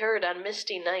be heard on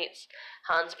misty nights.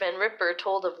 Hans Van Ripper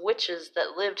told of witches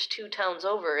that lived 2 towns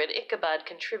over, and Ichabod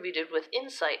contributed with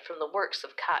insight from the works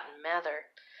of Cotton Mather.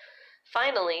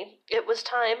 Finally, it was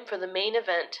time for the main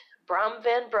event. Brom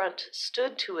Van Brunt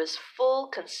stood to his full,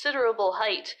 considerable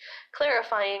height,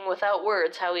 clarifying without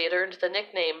words how he had earned the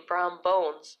nickname Brom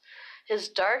Bones. His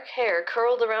dark hair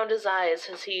curled around his eyes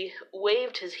as he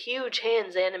waved his huge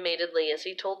hands animatedly as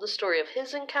he told the story of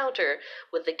his encounter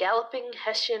with the galloping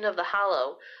Hessian of the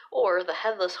Hollow, or the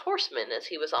Headless Horseman, as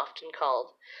he was often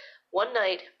called. One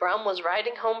night, Brom was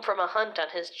riding home from a hunt on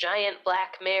his giant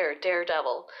black mare,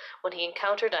 Daredevil, when he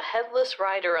encountered a headless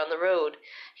rider on the road.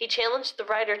 He challenged the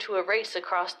rider to a race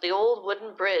across the old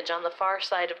wooden bridge on the far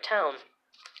side of town.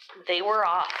 They were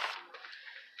off,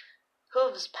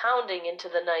 hooves pounding into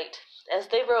the night. As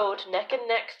they rode neck and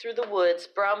neck through the woods,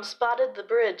 Brom spotted the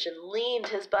bridge and leaned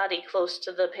his body close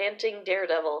to the panting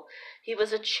Daredevil. He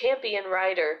was a champion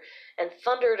rider and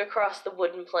thundered across the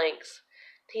wooden planks.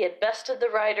 He had bested the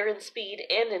rider in speed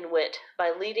and in wit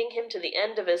by leading him to the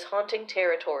end of his haunting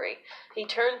territory. He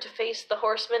turned to face the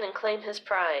horseman and claim his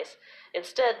prize.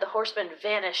 Instead, the horseman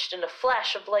vanished in a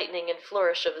flash of lightning and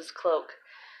flourish of his cloak.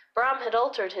 Brom had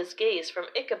altered his gaze from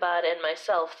Ichabod and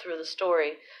myself through the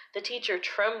story. The teacher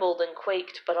trembled and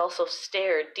quaked, but also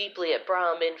stared deeply at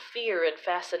Brom in fear and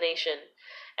fascination.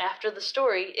 After the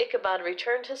story, Ichabod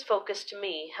returned his focus to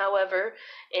me, however,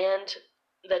 and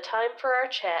the time for our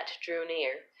chat drew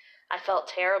near. I felt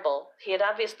terrible. He had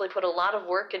obviously put a lot of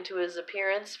work into his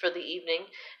appearance for the evening,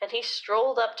 and he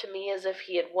strolled up to me as if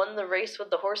he had won the race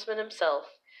with the horseman himself.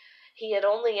 He had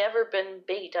only ever been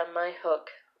bait on my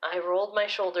hook. I rolled my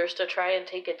shoulders to try and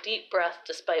take a deep breath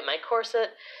despite my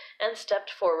corset, and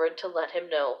stepped forward to let him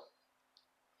know.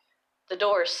 The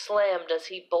door slammed as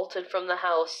he bolted from the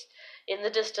house. In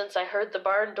the distance I heard the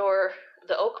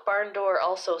oak barn door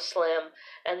also slam,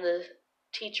 and the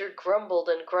teacher grumbled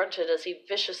and grunted as he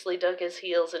viciously dug his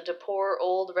heels into poor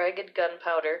old ragged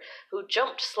Gunpowder, who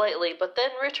jumped slightly but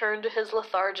then returned to his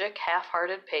lethargic,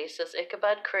 half-hearted pace as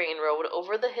Ichabod Crane rode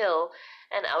over the hill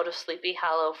and out of Sleepy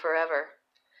Hollow forever.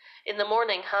 In the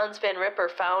morning, Hans Van Ripper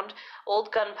found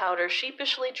old Gunpowder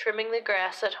sheepishly trimming the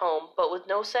grass at home, but with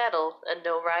no saddle and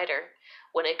no rider.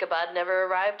 When Ichabod never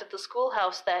arrived at the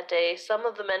schoolhouse that day, some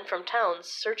of the men from town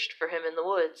searched for him in the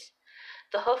woods.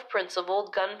 The hoofprints of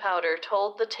old Gunpowder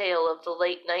told the tale of the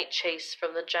late-night chase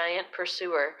from the giant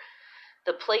pursuer.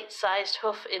 The plate-sized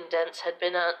hoof indents had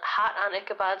been hot on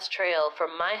Ichabod's trail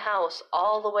from my house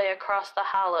all the way across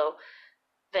the hollow.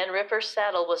 Van Ripper's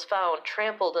saddle was found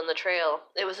trampled in the trail.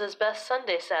 It was his best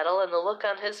Sunday saddle, and the look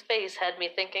on his face had me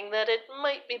thinking that it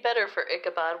might be better for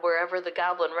Ichabod wherever the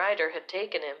goblin rider had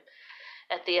taken him.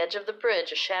 At the edge of the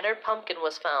bridge, a shattered pumpkin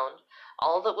was found,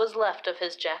 all that was left of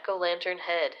his jack-o'-lantern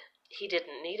head. He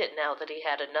didn't need it now that he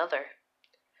had another.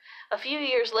 A few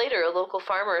years later, a local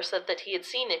farmer said that he had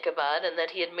seen Ichabod and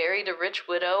that he had married a rich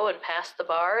widow and passed the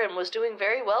bar and was doing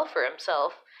very well for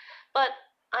himself. But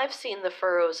I've seen the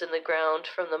furrows in the ground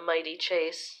from the mighty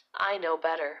chase. I know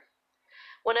better.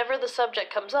 Whenever the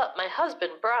subject comes up, my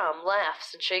husband, Brom,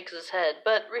 laughs and shakes his head,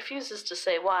 but refuses to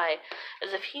say why,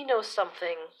 as if he knows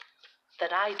something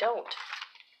that I don't.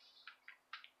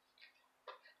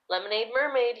 Lemonade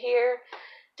Mermaid here.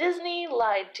 Disney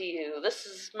lied to you. This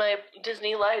is my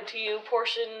Disney lied to you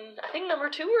portion, I think number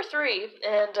 2 or 3,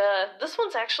 and this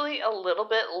one's actually a little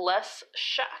bit less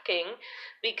shocking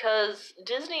because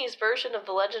Disney's version of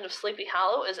The Legend of Sleepy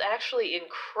Hollow is actually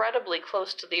incredibly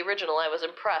close to the original. I was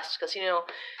impressed because,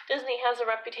 Disney has a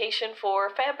reputation for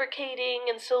fabricating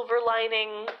and silver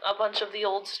lining a bunch of the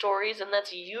old stories, and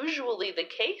that's usually the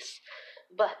case,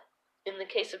 but in the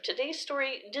case of today's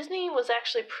story, Disney was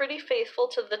actually pretty faithful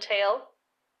to the tale.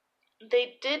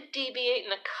 They did deviate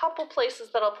in a couple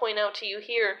places that I'll point out to you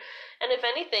here, and if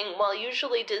anything, while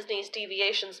usually Disney's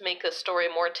deviations make a story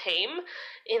more tame,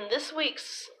 in this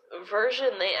week's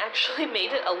version they actually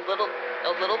made it a little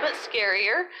bit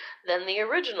scarier than the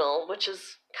original, which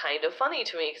is kind of funny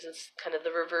to me because it's kind of the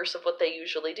reverse of what they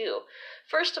usually do.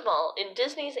 First of all, in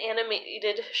Disney's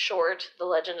animated short, The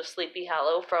Legend of Sleepy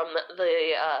Hollow, from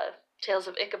the Tales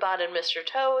of Ichabod and Mr.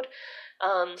 Toad,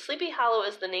 Sleepy Hollow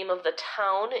is the name of the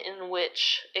town in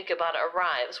which Ichabod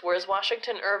arrives, whereas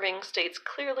Washington Irving states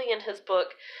clearly in his book,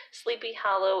 Sleepy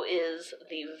Hollow is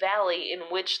the valley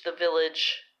in which the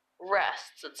village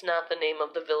rests. It's not the name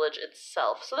of the village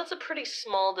itself. So that's a pretty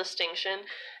small distinction,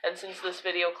 and since this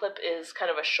video clip is kind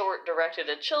of a short directed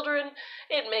at children,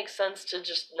 it makes sense to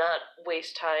just not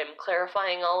waste time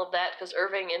clarifying all of that, because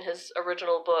Irving in his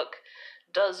original book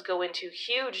does go into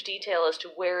huge detail as to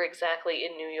where exactly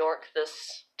in New York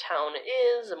this town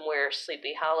is, and where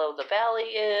Sleepy Hollow, the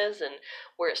valley, is, and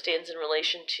where it stands in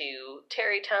relation to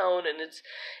Tarrytown, and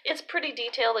it's pretty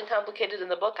detailed and complicated in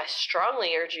the book. I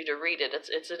strongly urge you to read it.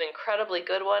 It's an incredibly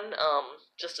good one.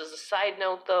 Just as a side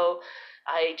note, though,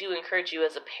 I do encourage you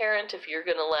as a parent, if you're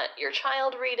going to let your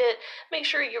child read it, make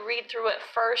sure you read through it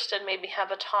first and maybe have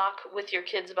a talk with your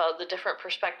kids about the different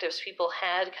perspectives people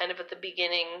had kind of at the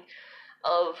beginning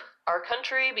of our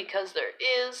country, because there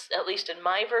is, at least in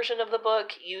my version of the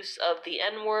book, use of the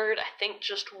N-word, I think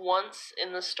just once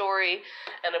in the story,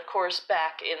 and of course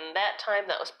back in that time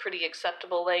that was pretty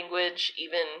acceptable language.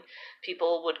 Even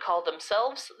people would call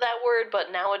themselves that word,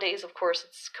 but nowadays of course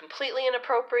it's completely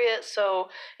inappropriate. So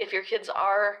if your kids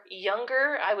are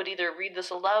younger, I would either read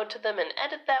this aloud to them and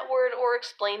edit that word, or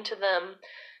explain to them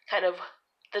kind of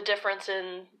the difference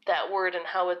in that word and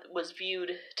how it was viewed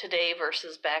today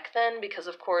versus back then, because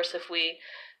of course if we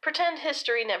pretend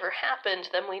history never happened,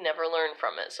 then we never learn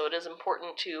from it. So it is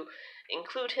important to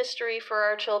include history for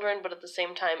our children, but at the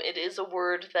same time it is a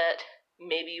word that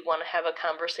maybe you want to have a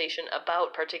conversation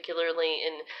about, particularly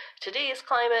in today's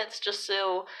climates, just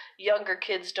so younger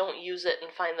kids don't use it and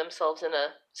find themselves in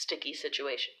a sticky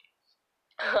situation.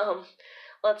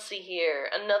 Let's see here.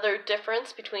 Another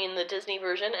difference between the Disney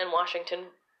version and Washington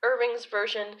Irving's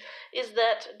version is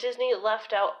that Disney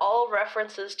left out all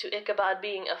references to Ichabod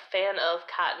being a fan of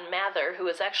Cotton Mather, who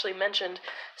is actually mentioned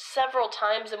several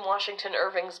times in Washington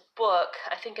Irving's book.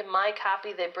 I think in my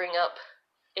copy they bring up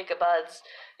Ichabod's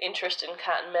interest in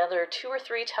Cotton Mather 2 or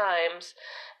 3 times,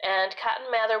 and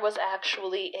Cotton Mather was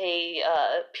actually a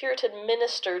Puritan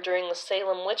minister during the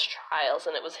Salem witch trials,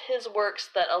 and it was his works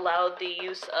that allowed the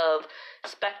use of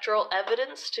spectral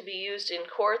evidence to be used in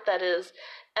court. That is,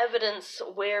 evidence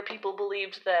where people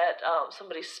believed that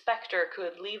somebody's specter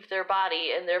could leave their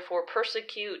body and therefore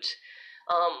persecute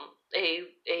a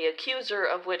accuser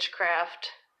of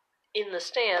witchcraft in the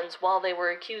stands while they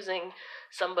were accusing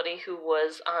somebody who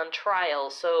was on trial.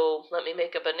 So let me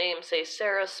make up a name. Say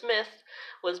Sarah Smith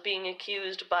was being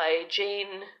accused by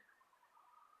Jane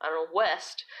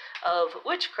West of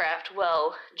witchcraft.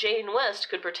 Well, Jane West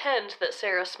could pretend that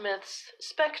Sarah Smith's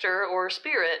specter or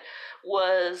spirit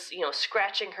was,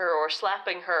 scratching her or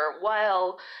slapping her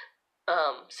while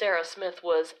Sarah Smith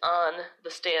was on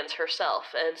the stands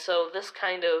herself. And so this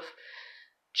kind of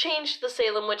changed the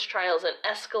Salem witch trials and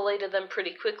escalated them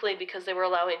pretty quickly because they were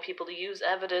allowing people to use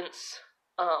evidence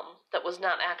that was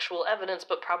not actual evidence,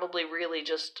 but probably really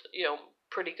just,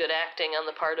 pretty good acting on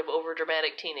the part of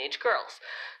overdramatic teenage girls.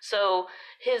 So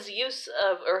his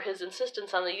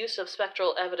insistence on the use of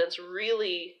spectral evidence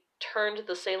really turned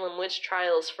the Salem witch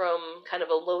trials from kind of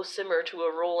a low simmer to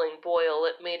a rolling boil.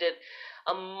 It made it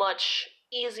a much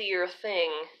easier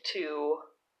thing to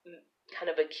kind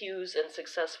of accuse and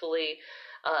successfully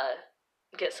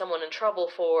get someone in trouble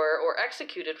for or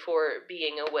executed for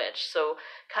being a witch. So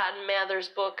Cotton Mather's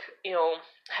book,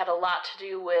 had a lot to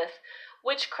do with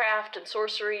witchcraft and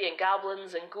sorcery and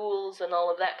goblins and ghouls and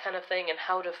all of that kind of thing, and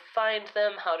how to find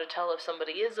them, how to tell if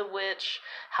somebody is a witch,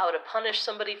 how to punish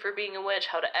somebody for being a witch,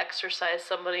 how to exorcise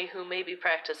somebody who may be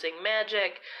practicing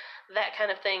magic, that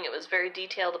kind of thing. It was very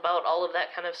detailed about all of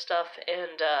that kind of stuff,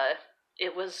 and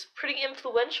it was pretty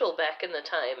influential back in the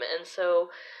time. And so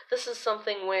this is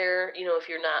something where, if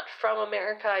you're not from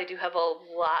America, I do have a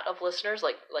lot of listeners,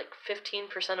 like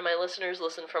 15% of my listeners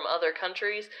listen from other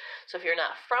countries. So if you're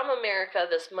not from America,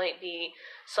 this might be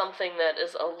something that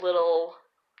is a little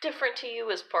different to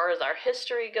you as far as our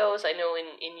history goes. I know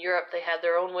in Europe they had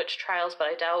their own witch trials, but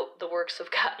I doubt the works of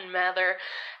Cotton Mather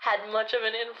had much of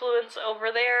an influence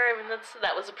over there. I mean,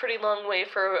 that was a pretty long way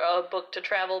for a book to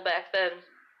travel back then.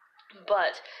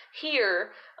 But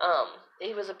here,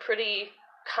 he was a pretty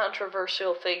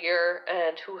controversial figure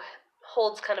and who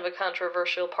holds kind of a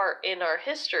controversial part in our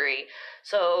history.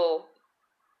 So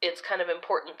it's kind of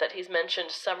important that he's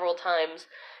mentioned several times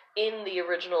in the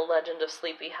original Legend of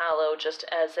Sleepy Hollow, just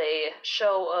as a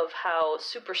show of how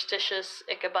superstitious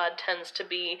Ichabod tends to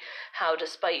be, how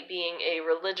despite being a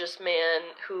religious man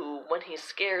who, when he's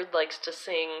scared, likes to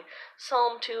sing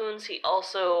psalm tunes, he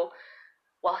also,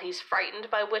 while he's frightened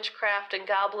by witchcraft and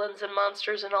goblins and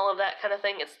monsters and all of that kind of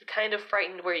thing, it's the kind of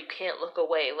frightened where you can't look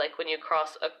away, like when you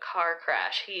cross a car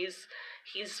crash.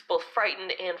 He's both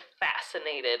frightened and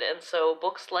fascinated, and so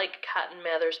books like Cotton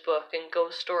Mather's book and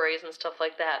ghost stories and stuff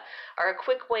like that are a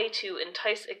quick way to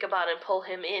entice Ichabod and pull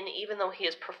him in, even though he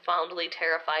is profoundly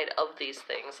terrified of these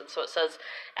things. And so it says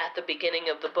at the beginning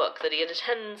of the book that he had a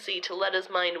tendency to let his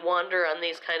mind wander on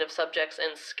these kind of subjects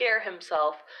and scare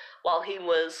himself while he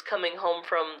was coming home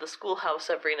from the schoolhouse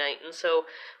every night. And so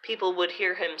people would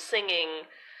hear him singing,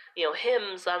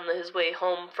 hymns on his way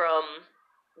home from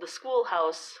the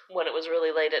schoolhouse when it was really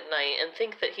late at night and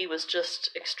think that he was just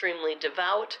extremely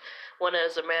devout, when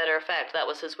as a matter of fact that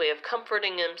was his way of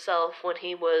comforting himself when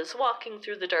he was walking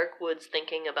through the dark woods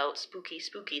thinking about spooky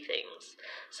things.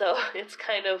 So it's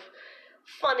kind of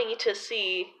funny to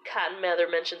see Cotton Mather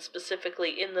mentioned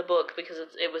specifically in the book, because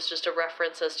it was just a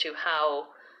reference as to how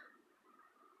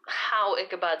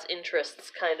Ichabod's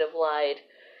interests kind of lied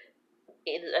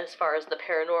as far as the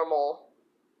paranormal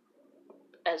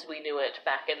as we knew it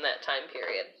back in that time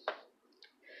period.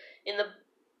 In the,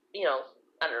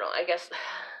 I don't know, I guess,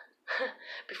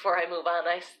 before I move on,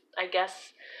 I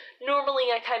guess,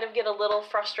 normally I kind of get a little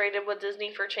frustrated with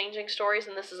Disney for changing stories,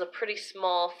 and this is a pretty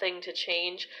small thing to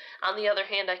change. On the other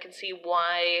hand, I can see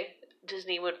why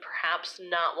Disney would perhaps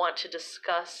not want to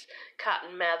discuss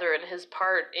Cotton Mather and his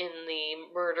part in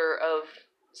the murder of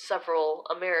several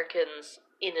Americans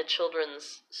in a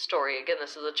children's story. Again,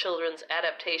 this is a children's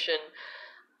adaptation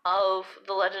of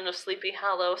The Legend of Sleepy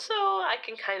Hollow, so I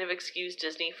can kind of excuse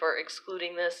Disney for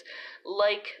excluding this.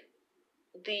 Like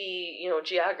the,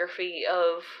 geography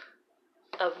of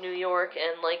New York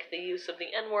and like the use of the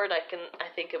N-word, I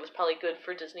think it was probably good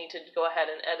for Disney to go ahead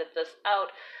and edit this out.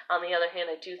 On the other hand,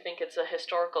 I do think it's a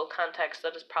historical context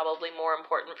that is probably more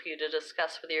important for you to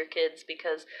discuss with your kids,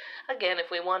 because, again,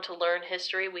 if we want to learn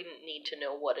history, we need to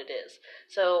know what it is.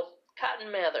 So,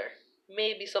 Cotton Mather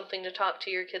may be something to talk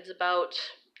to your kids about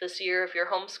this year if you're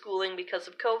homeschooling because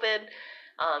of COVID.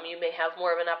 You may have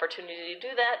more of an opportunity to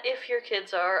do that if your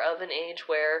kids are of an age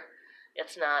where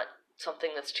it's not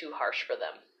something that's too harsh for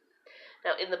them.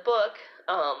 Now, in the book,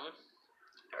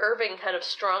 Irving kind of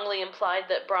strongly implied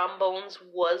that Brom Bones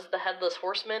was the Headless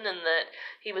Horseman and that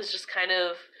he was just kind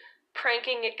of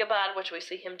pranking Ichabod, which we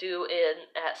see him do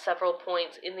at several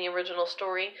points in the original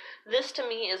story. This, to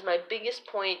me, is my biggest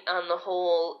point on the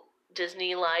whole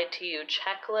Disney lied to you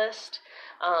checklist.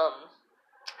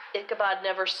 Ichabod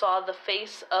never saw the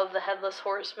face of the Headless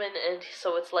Horseman, and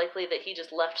so it's likely that he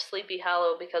just left Sleepy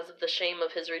Hollow because of the shame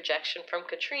of his rejection from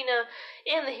Katrina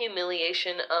and the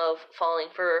humiliation of falling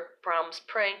for Brom's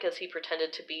prank as he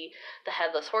pretended to be the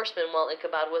Headless Horseman while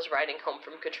Ichabod was riding home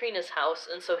from Katrina's house,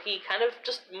 and so he kind of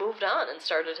just moved on and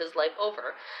started his life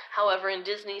over. However, in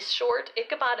Disney's short,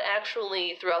 Ichabod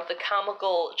actually, throughout the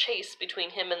comical chase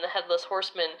between him and the Headless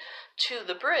Horseman to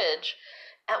the bridge,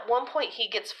 at one point, he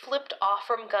gets flipped off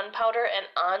from Gunpowder and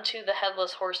onto the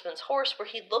Headless Horseman's horse, where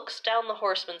he looks down the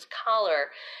horseman's collar,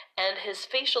 and his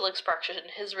facial expression,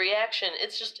 his reaction,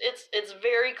 it's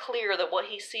very clear that what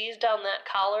he sees down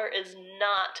that collar is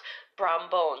not Brom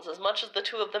Bones. As much as the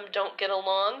two of them don't get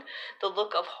along, the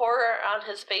look of horror on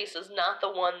his face is not the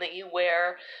one that you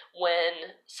wear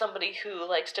when somebody who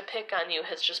likes to pick on you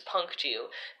has just punked you.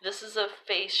 This is a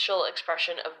facial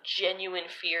expression of genuine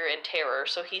fear and terror,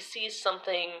 so he sees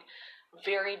something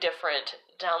very different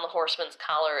down the horseman's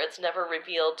collar. It's never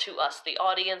revealed to us, the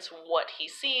audience, what he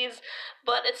sees,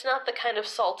 but it's not the kind of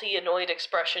salty, annoyed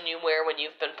expression you wear when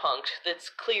you've been punked. It's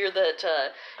clear that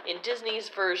in Disney's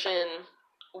version,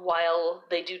 while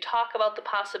they do talk about the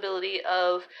possibility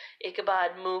of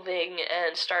Ichabod moving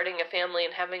and starting a family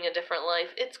and having a different life,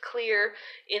 it's clear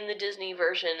in the Disney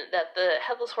version that the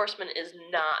Headless Horseman is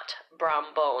not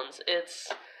Brom Bones. It's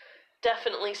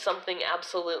definitely something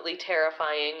absolutely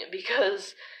terrifying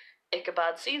because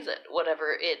Ichabod sees it,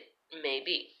 whatever it may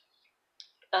be.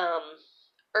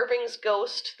 Irving's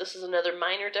ghost, this is another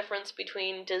minor difference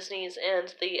between Disney's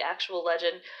and the actual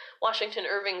legend. Washington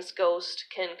Irving's ghost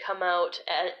can come out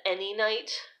at any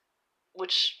night,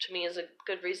 which to me is a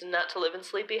good reason not to live in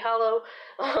Sleepy Hollow.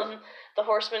 The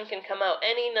horseman can come out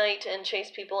any night and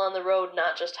chase people on the road,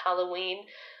 not just Halloween.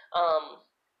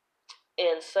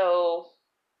 And so,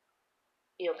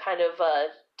 kind of a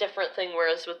different thing,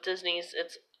 whereas with Disney's,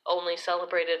 it's only comes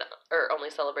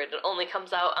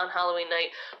out on Halloween night,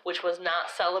 which was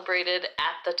not celebrated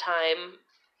at the time,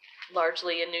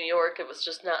 largely in New York. It was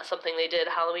just not something they did.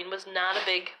 Halloween was not a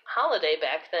big holiday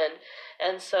back then,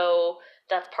 and so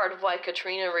that's part of why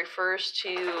Katrina refers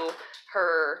to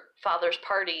her father's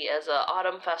party as a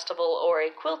autumn festival or a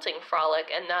quilting frolic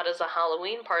and not as a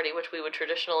Halloween party, which we would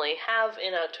traditionally have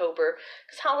in October,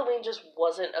 because Halloween just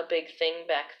wasn't a big thing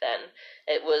back then.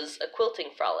 It was a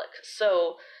quilting frolic.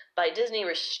 So by Disney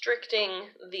restricting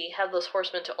the Headless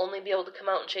Horseman to only be able to come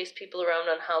out and chase people around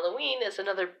on Halloween is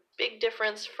another big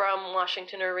difference from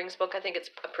Washington Irving's book. I think it's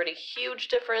a pretty huge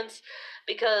difference,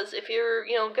 because if you're,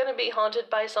 going to be haunted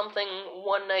by something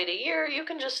one night a year, you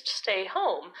can just stay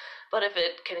home. But if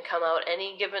it can come out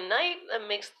any given night, that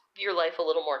makes your life a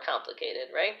little more complicated,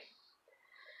 right?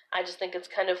 I just think it's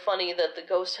kind of funny that the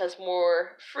ghost has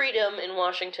more freedom in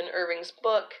Washington Irving's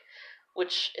book,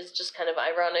 which is just kind of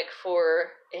ironic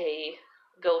for a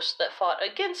ghost that fought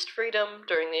against freedom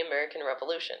during the American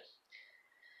Revolution.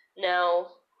 Now,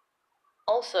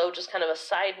 also, just kind of a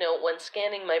side note, when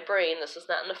scanning my brain, this is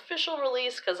not an official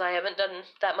release because I haven't done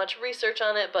that much research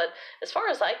on it, but as far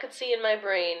as I could see in my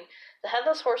brain, the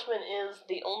Headless Horseman is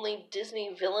the only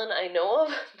Disney villain I know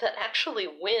of that actually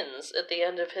wins at the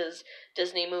end of his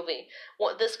Disney movie.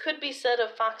 This could be said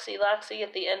of Foxy Loxy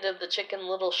at the end of the Chicken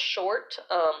Little short,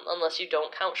 unless you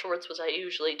don't count shorts, which I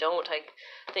usually don't. I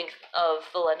think of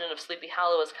The Legend of Sleepy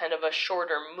Hollow as kind of a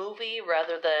shorter movie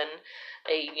rather than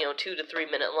a 2 to 3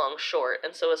 minute long short.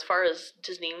 And so as far as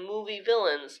Disney movie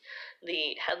villains,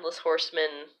 the Headless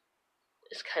Horseman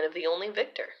is kind of the only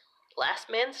victor.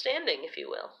 Last man standing, if you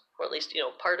will. Or at least,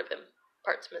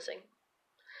 part's missing.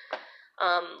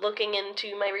 Looking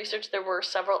into my research, there were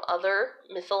several other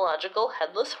mythological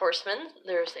headless horsemen.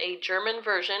 There's a German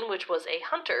version, which was a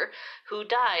hunter who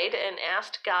died and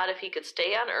asked God if he could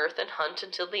stay on Earth and hunt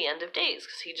until the end of days,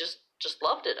 because he just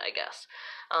loved it, I guess.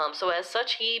 So as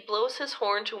such, he blows his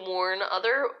horn to warn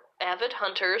other avid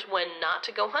hunters when not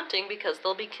to go hunting because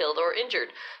they'll be killed or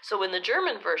injured. So in the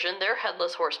German version, their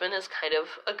headless horseman is kind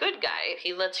of a good guy.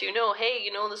 He lets you know, hey,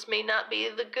 this may not be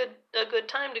a good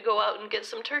time to go out and get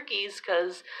some turkeys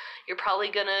because you're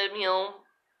probably gonna,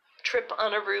 trip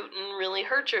on a root and really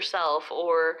hurt yourself,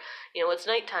 or, it's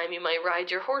nighttime, you might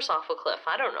ride your horse off a cliff.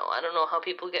 I don't know how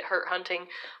people get hurt hunting,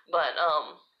 but,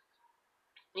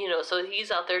 so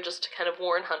he's out there just to kind of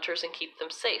warn hunters and keep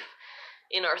them safe.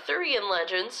 In Arthurian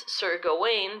legends, Sir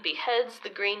Gawain beheads the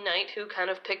Green Knight, who kind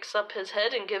of picks up his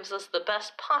head and gives us the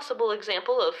best possible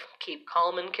example of keep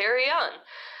calm and carry on.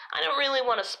 I don't really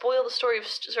want to spoil the story of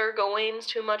Sir Gawain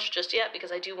too much just yet,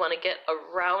 because I do want to get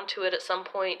around to it at some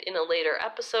point in a later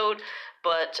episode,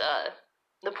 but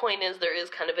the point is there is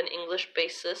kind of an English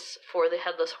basis for the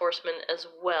Headless Horseman as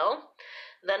well.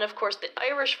 Then, of course, the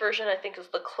Irish version, I think, is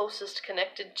the closest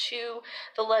connected to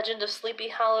the legend of Sleepy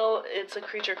Hollow. It's a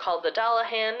creature called the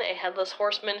Dullahan, a headless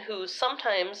horseman who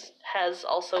sometimes has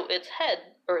also its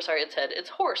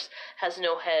horse has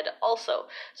no head also.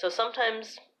 So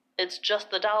sometimes it's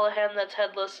just the Dullahan that's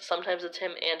headless, sometimes it's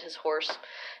him and his horse.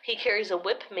 He carries a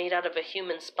whip made out of a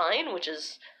human spine, which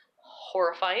is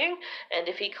horrifying, and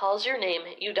if he calls your name,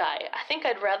 you die. I think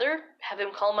I'd rather have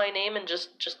him call my name and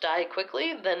just die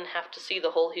quickly than have to see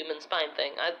the whole human spine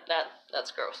thing.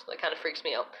 That's gross. That kind of freaks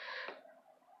me out.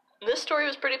 This story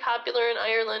was pretty popular in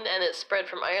Ireland, and it spread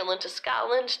from Ireland to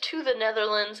Scotland to the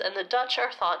Netherlands, and the Dutch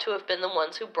are thought to have been the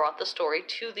ones who brought the story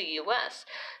to the US.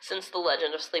 Since the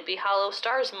legend of Sleepy Hollow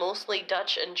stars mostly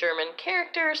Dutch and German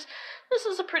characters, this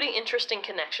is a pretty interesting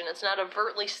connection. It's not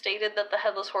overtly stated that the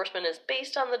Headless Horseman is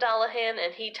based on the Dullahan,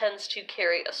 and he tends to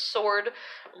carry a sword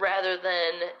rather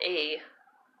than a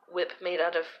whip made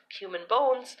out of human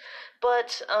bones,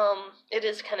 but it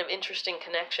is kind of interesting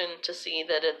connection to see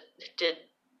that it did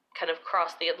kind of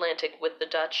cross the Atlantic with the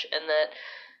Dutch, and that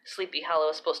Sleepy Hollow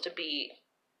is supposed to be,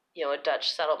 a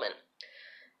Dutch settlement.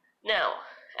 Now,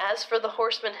 as for the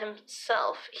horseman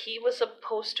himself, he was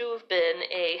supposed to have been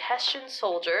a Hessian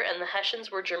soldier, and the Hessians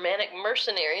were Germanic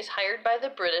mercenaries hired by the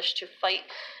British to fight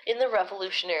in the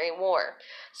Revolutionary War.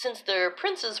 Since their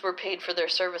princes were paid for their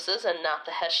services and not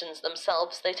the Hessians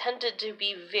themselves, they tended to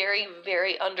be very,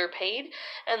 very underpaid,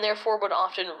 and therefore would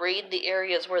often raid the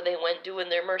areas where they went doing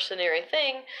their mercenary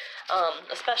thing,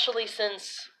 especially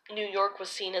since New York was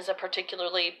seen as a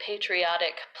particularly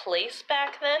patriotic place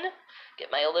back then. Get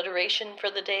my alliteration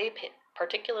for the day,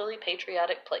 particularly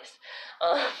patriotic place.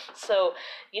 So,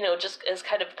 just as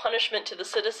kind of punishment to the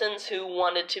citizens who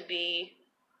wanted to be,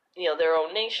 their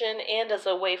own nation, and as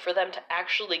a way for them to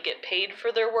actually get paid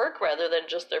for their work rather than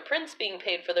just their prince being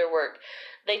paid for their work,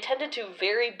 they tended to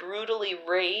very brutally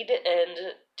raid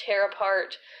and tear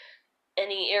apart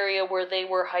any area where they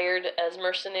were hired as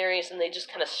mercenaries, and they just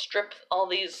kind of strip all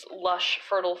these lush,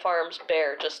 fertile farms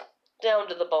bare, just down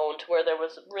to the bone, to where there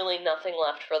was really nothing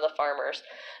left for the farmers.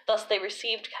 Thus, they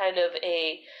received kind of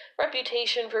a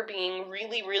reputation for being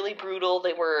really, really brutal.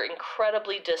 They were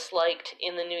incredibly disliked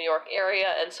in the New York area,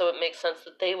 and so it makes sense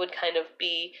that they would kind of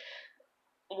be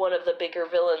one of the bigger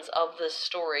villains of this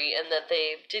story, and that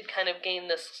they did kind of gain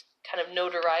this kind of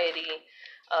notoriety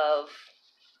of,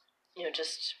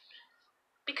 just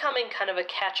becoming kind of a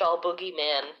catch-all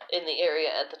boogeyman in the area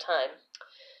at the time.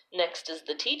 Next is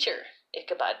the teacher,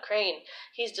 Ichabod Crane.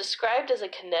 He's described as a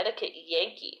Connecticut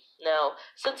Yankee. Now,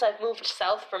 since I've moved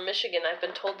south from Michigan, I've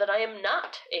been told that I am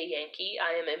not a Yankee,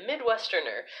 I am a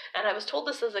Midwesterner, and I was told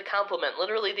this as a compliment.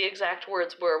 Literally the exact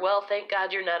words were, well, thank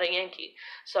God you're not a Yankee.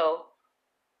 So,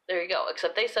 there you go.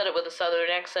 Except they said it with a southern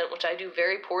accent, which I do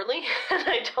very poorly, and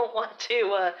I don't want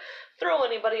to throw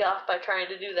anybody off by trying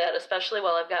to do that, especially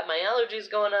while I've got my allergies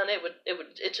going on.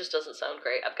 It just doesn't sound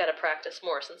great. I've got to practice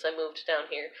more since I moved down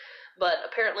here. But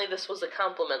apparently this was a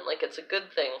compliment, like it's a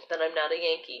good thing that I'm not a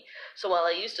Yankee. So while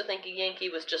I used to think a Yankee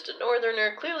was just a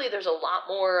northerner, clearly there's a lot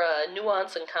more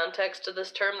nuance and context to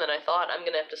this term than I thought. I'm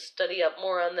going to have to study up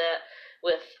more on that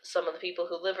with some of the people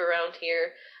who live around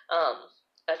here.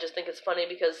 I just think it's funny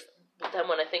because then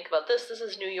when I think about this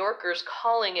is New Yorkers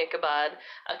calling Ichabod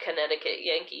a Connecticut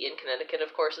Yankee, and Connecticut,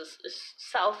 of course, is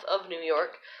south of New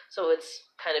York, so it's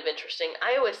kind of interesting.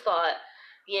 I always thought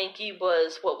Yankee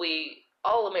was what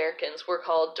all Americans were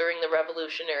called during the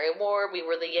Revolutionary War. We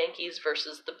were the Yankees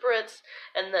versus the Brits,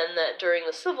 and then that during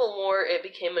the Civil War, it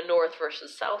became a North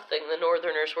versus South thing. The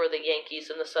Northerners were the Yankees,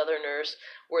 and the Southerners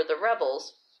were the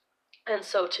rebels. And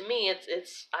so to me,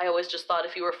 I always just thought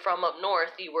if you were from up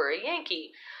north, you were a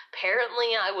Yankee.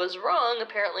 Apparently I was wrong.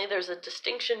 Apparently there's a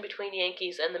distinction between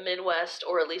Yankees and the Midwest,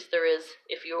 or at least there is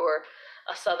if you're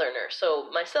a Southerner.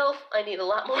 So myself, I need a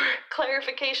lot more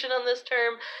clarification on this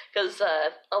term, because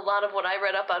a lot of what I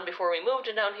read up on before we moved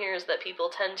down here is that people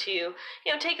tend to,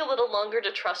 take a little longer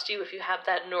to trust you if you have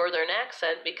that northern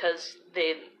accent, because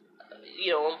they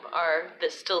are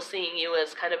still seeing you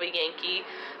as kind of a Yankee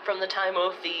from the time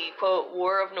of the, quote,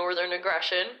 War of Northern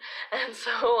Aggression. And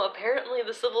so apparently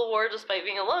the Civil War, despite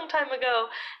being a long time ago,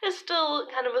 is still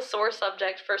kind of a sore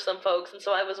subject for some folks. And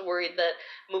so I was worried that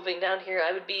moving down here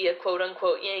I would be a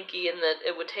quote-unquote Yankee, and that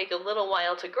it would take a little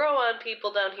while to grow on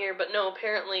people down here. But no,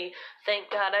 apparently, thank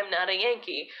God I'm not a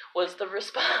Yankee, was the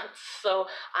response. So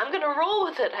I'm gonna roll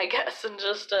with it, I guess, and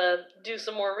just do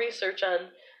some more research on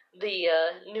the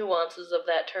nuances of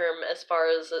that term as far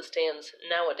as it stands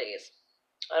nowadays.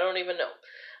 I don't even know.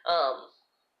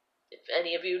 If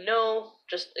any of you know,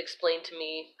 just explain to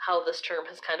me how this term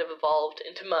has kind of evolved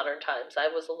into modern times. I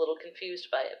was a little confused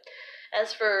by it.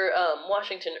 As for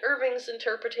Washington Irving's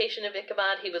interpretation of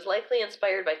Ichabod, he was likely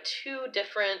inspired by two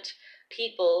different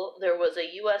people. There was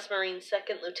a U.S. Marine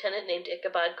second lieutenant named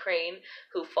Ichabod Crane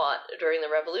who fought during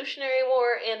the Revolutionary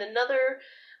War, and another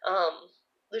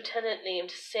lieutenant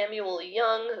named Samuel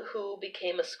Young who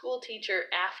became a school teacher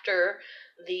after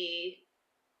the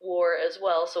war as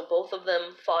well. So both of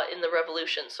them fought in the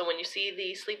Revolution. So when you see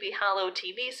the Sleepy Hollow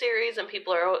TV series and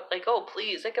people are like, oh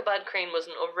please, Ichabod Crane was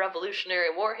a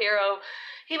Revolutionary War hero,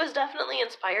 he was definitely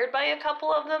inspired by a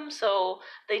couple of them, so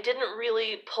they didn't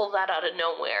really pull that out of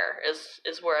nowhere,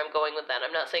 is where I'm going with that.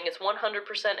 I'm not saying it's 100%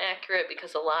 accurate,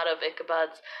 because a lot of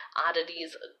Ichabod's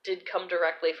oddities did come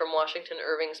directly from Washington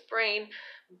Irving's brain,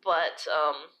 but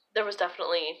there was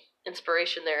definitely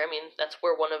inspiration there. I mean, that's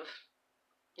where one of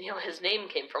his name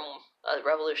came from, a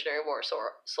Revolutionary War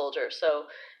soldier. So,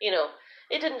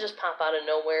 it didn't just pop out of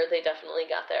nowhere. They definitely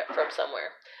got that from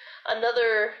somewhere.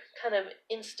 Another kind of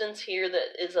instance here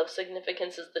that is of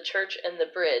significance is the church and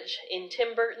the bridge. In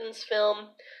Tim Burton's film,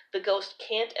 the ghost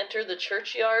can't enter the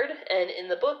churchyard, and in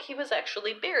the book, he was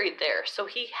actually buried there. So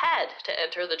he had to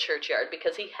enter the churchyard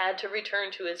because he had to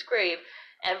return to his grave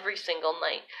every single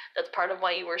night. That's part of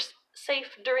why you were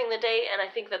safe during the day, and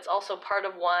I think that's also part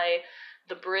of why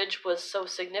the bridge was so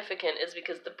significant, is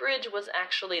because the bridge was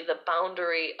actually the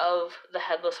boundary of the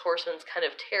Headless Horseman's kind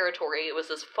of territory. It was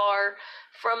as far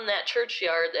from that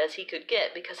churchyard as he could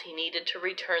get, because he needed to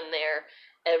return there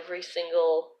every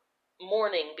single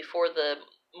morning before the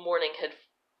morning had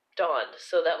dawned.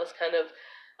 So that was kind of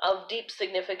deep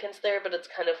significance there, but it's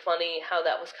kind of funny how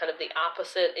that was kind of the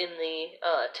opposite in the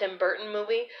Tim Burton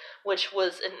movie, which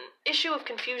was an issue of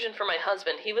confusion for my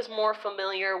husband. He was more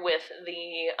familiar with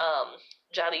the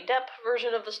Johnny Depp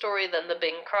version of the story than the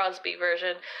Bing Crosby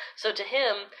version. So to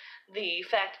him, the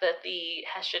fact that the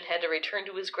Hessian had to return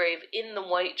to his grave in the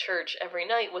white church every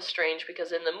night was strange,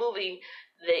 because in the movie,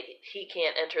 he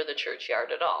can't enter the churchyard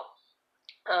at all.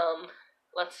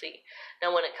 Let's see.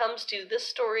 Now, when it comes to this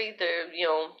story,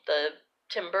 the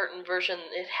Tim Burton version,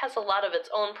 it has a lot of its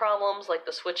own problems, like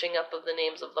the switching up of the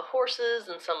names of the horses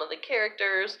and some of the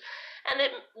characters. And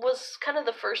it was kind of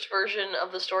the first version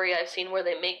of the story I've seen where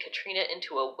they make Katrina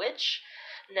into a witch.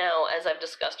 Now, as I've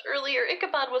discussed earlier,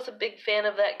 Ichabod was a big fan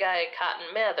of that guy,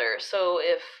 Cotton Mather. So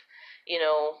if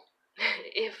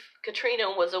Katrina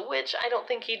was a witch, I don't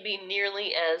think he'd be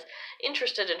nearly as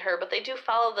interested in her, but they do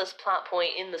follow this plot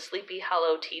point in the Sleepy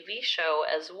Hollow TV show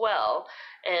as well,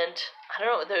 and I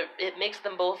don't know, it makes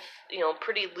them both,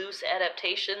 pretty loose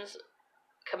adaptations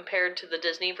compared to the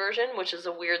Disney version, which is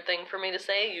a weird thing for me to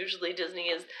say. Usually Disney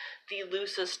is the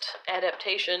loosest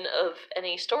adaptation of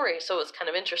any story, so it's kind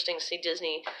of interesting to see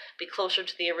Disney be closer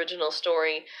to the original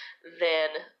story than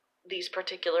these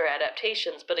particular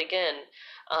adaptations. But again,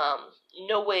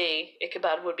 no way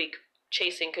Ichabod would be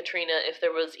chasing Katrina if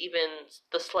there was even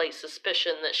the slight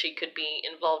suspicion that she could be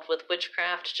involved with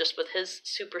witchcraft. Just with his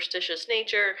superstitious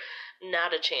nature,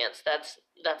 not a chance. That's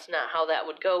not how that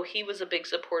would go. He was a big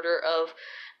supporter of,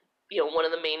 one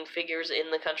of the main figures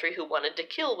in the country who wanted to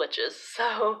kill witches.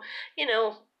 So,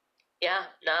 yeah,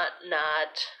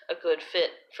 not a good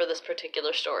fit for this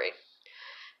particular story.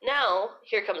 Now,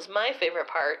 here comes my favorite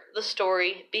part, the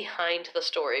story behind the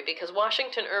story, because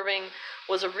Washington Irving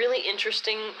was a really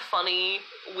interesting, funny,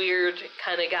 weird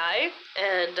kind of guy,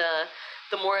 and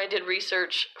the more I did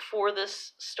research for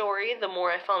this story, the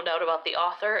more I found out about the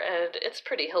author, and it's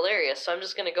pretty hilarious, so I'm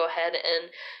just going to go ahead and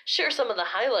share some of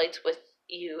the highlights with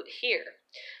you here.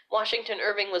 Washington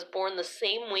Irving was born the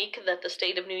same week that the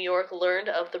state of New York learned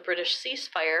of the British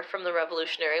ceasefire from the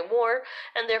Revolutionary War,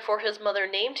 and therefore his mother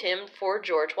named him for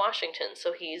George Washington,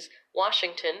 so he's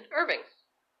Washington Irving.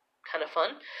 Kind of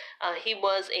fun. He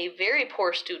was a very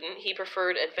poor student. He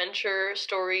preferred adventure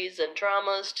stories and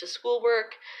dramas to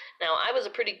schoolwork. Now, I was a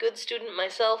pretty good student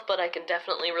myself, but I can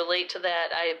definitely relate to that.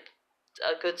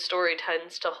 A good story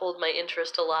tends to hold my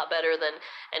interest a lot better than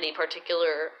any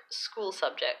particular school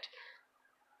subject.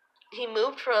 He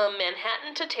moved from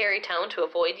Manhattan to Tarrytown to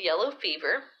avoid yellow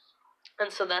fever,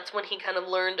 and so that's when he kind of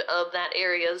learned of that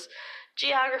area's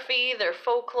geography, their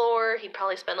folklore. He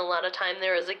probably spent a lot of time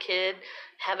there as a kid.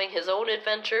 having his own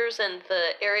adventures, and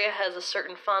the area has a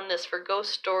certain fondness for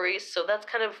ghost stories, so that's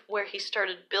kind of where he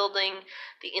started building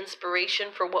the inspiration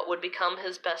for what would become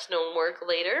his best-known work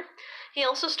later. He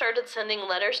also started sending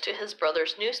letters to his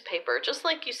brother's newspaper, just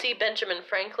like you see Benjamin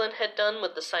Franklin had done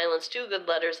with the Silence Dogood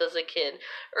letters as a kid.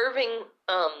 Irving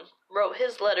wrote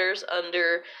his letters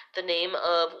under the name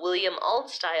of William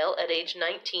Aldstyle at age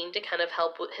 19 to kind of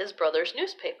help with his brother's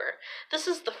newspaper. This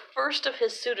is the first of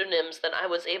his pseudonyms that I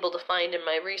was able to find in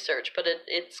my research, but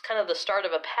it's kind of the start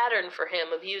of a pattern for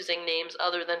him of using names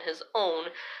other than his own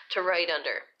to write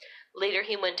under. Later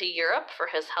he went to Europe for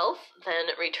his health, then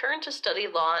returned to study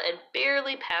law and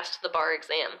barely passed the bar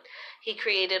exam. He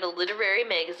created a literary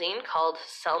magazine called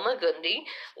Selma Gundy,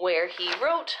 where he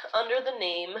wrote under the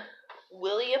name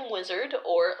William Wizard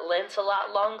or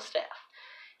Lancelot Longstaff.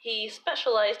 He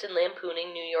specialized in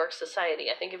lampooning New York society.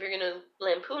 I think if you're going to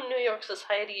lampoon New York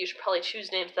society, you should probably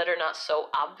choose names that are not so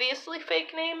obviously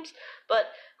fake names, but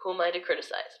who am I to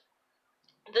criticize?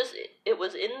 It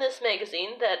was in this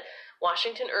magazine that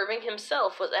Washington Irving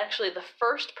himself was actually the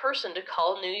first person to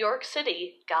call New York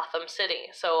City Gotham City.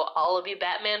 So all of you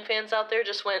Batman fans out there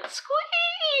just went,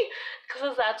 squee!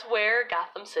 Because that's where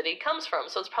Gotham City comes from.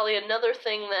 So it's probably another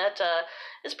thing that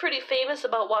is pretty famous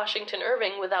about Washington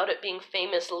Irving without it being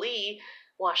famously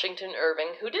Washington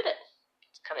Irving who did it.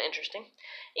 It's kind of interesting.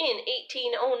 In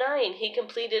 1809, he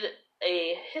completed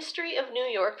A History of New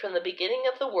York from the beginning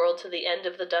of the world to the end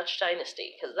of the Dutch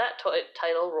dynasty, because that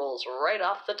title rolls right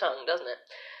off the tongue, doesn't it?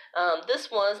 This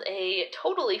was a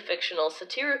totally fictional,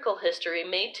 satirical history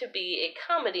made to be a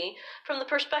comedy from the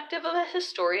perspective of a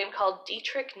historian called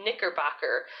Dietrich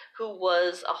Knickerbocker, who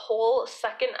was a whole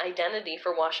second identity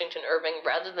for Washington Irving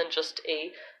rather than just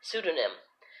a pseudonym.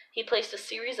 He placed a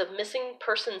series of missing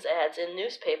persons ads in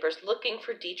newspapers looking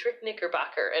for Dietrich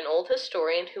Knickerbocker, an old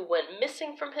historian who went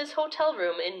missing from his hotel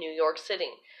room in New York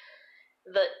City.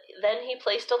 Then he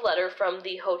placed a letter from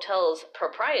the hotel's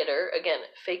proprietor, again,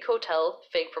 fake hotel,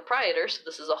 fake proprietor, so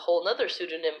this is a whole nother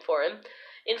pseudonym for him,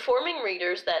 informing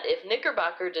readers that if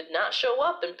Knickerbocker did not show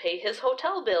up and pay his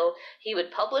hotel bill, he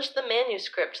would publish the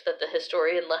manuscript that the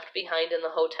historian left behind in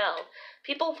the hotel.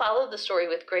 People followed the story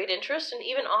with great interest and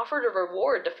even offered a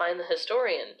reward to find the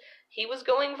historian. He was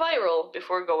going viral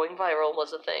before going viral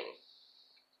was a thing.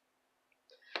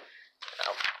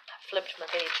 Oh, I flipped my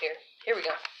page here. Here we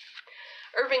go.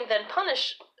 Irving then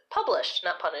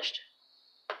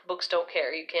books don't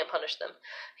care, you can't punish them.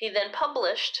 He then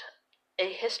published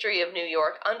A History of New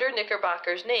York under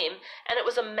Knickerbocker's name, and it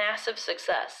was a massive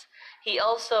success. He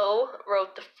also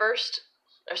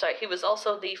he was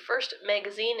also the first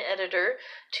magazine editor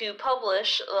to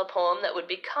publish a poem that would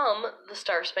become the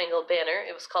Star-Spangled Banner.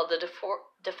 It was called The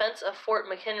Defense of Fort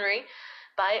McHenry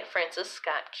by Francis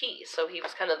Scott Key. So he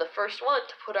was kind of the first one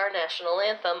to put our national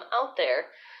anthem out there.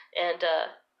 And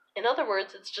in other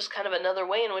words, it's just kind of another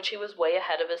way in which he was way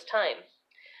ahead of his time.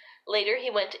 Later, he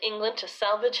went to England to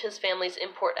salvage his family's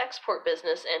import-export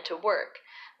business and to work,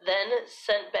 then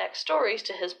sent back stories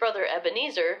to his brother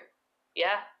Ebenezer.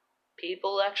 Yeah,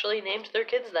 people actually named their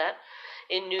kids that,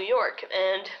 in New York,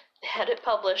 and had it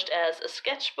published as A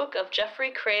Sketchbook of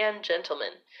Geoffrey Crayon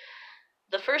Gentleman.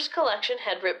 The first collection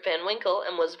had Rip Van Winkle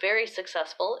and was very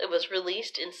successful. It was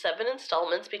released in 7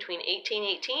 installments between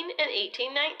 1818 and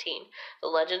 1819. The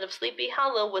Legend of Sleepy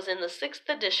Hollow was in the 6th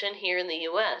edition here in the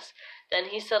U.S. Then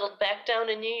he settled back down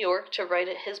in New York to write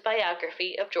his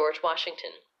biography of George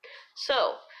Washington.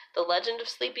 So, The Legend of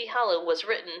Sleepy Hollow was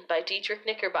written by Dietrich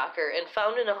Knickerbocker and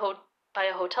found by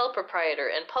a hotel proprietor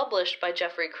and published by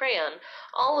Geoffrey Crayon,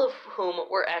 all of whom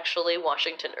were actually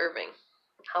Washington Irving.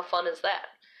 How fun is that?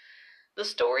 The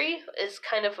story is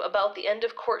kind of about the end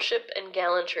of courtship and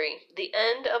gallantry, the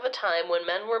end of a time when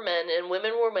men were men and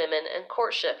women were women, and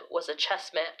courtship was a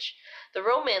chess match. The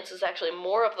romance is actually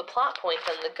more of the plot point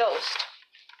than the ghost,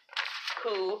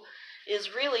 who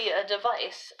is really a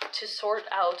device to sort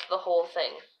out the whole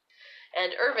thing.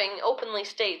 And Irving openly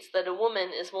states that a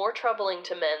woman is more troubling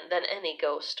to men than any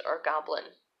ghost or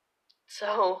goblin.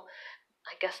 So,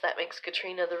 I guess that makes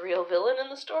Katrina the real villain in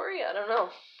the story? I don't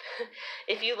know.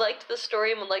 If you liked the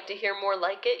story and would like to hear more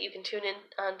like it, you can tune in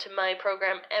onto my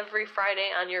program every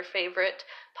Friday on your favorite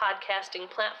podcasting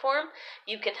platform.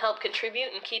 You can help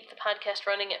contribute and keep the podcast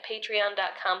running at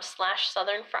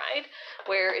patreon.com/southernfried,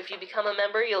 where if you become a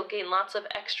member, you'll gain lots of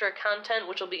extra content,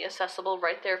 which will be accessible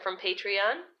right there from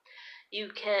Patreon. You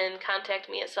can contact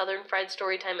me at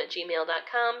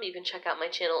southernfriedstorytime@gmail.com. You can check out my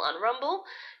channel on Rumble.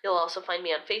 You'll also find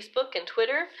me on Facebook and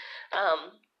Twitter.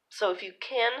 So if you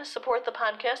can support the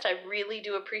podcast, I really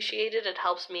do appreciate it. It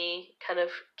helps me kind of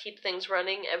keep things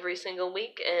running every single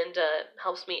week and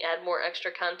helps me add more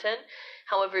extra content.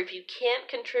 However, if you can't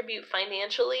contribute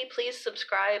financially, please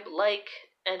subscribe, like,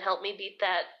 and help me beat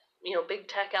that big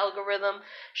tech algorithm.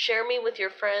 Share me with your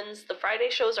friends. The Friday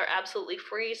shows are absolutely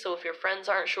free, so if your friends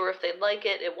aren't sure if they'd like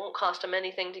it, it won't cost them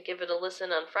anything to give it a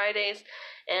listen on Fridays.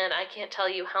 And I can't tell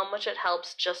you how much it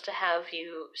helps just to have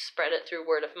you spread it through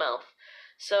word of mouth.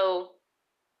 So,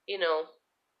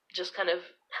 just kind of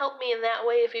help me in that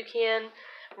way if you can,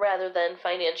 rather than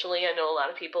financially. I know a lot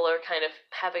of people are kind of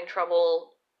having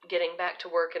trouble getting back to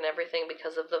work and everything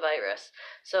because of the virus.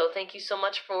 So thank you so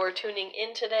much for tuning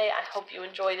in today. I hope you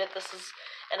enjoyed it. This is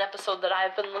an episode that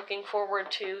I've been looking forward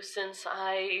to since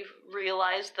I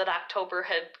realized that October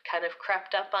had kind of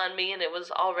crept up on me and it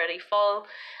was already fall.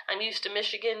 I'm used to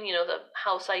Michigan, the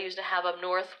house I used to have up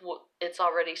north, it's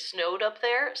already snowed up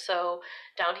there, so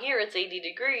down here it's 80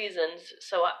 degrees, and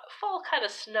so fall kind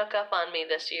of snuck up on me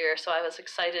this year, so I was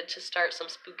excited to start some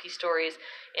spooky stories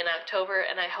in October,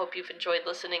 and I hope you've enjoyed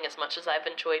listening as much as I've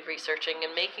enjoyed researching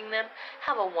and making them.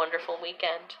 Have a wonderful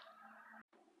weekend.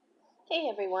 Hey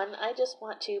everyone, I just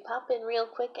want to pop in real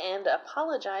quick and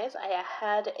apologize. I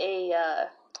had a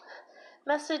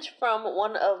message from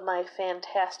one of my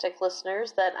fantastic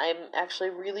listeners that I'm actually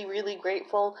really, really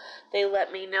grateful. They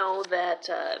let me know that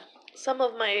some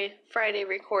of my Friday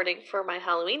recording for my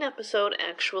Halloween episode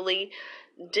actually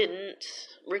didn't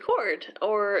record,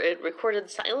 or it recorded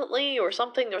silently or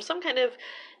something. There was some kind of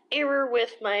error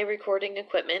with my recording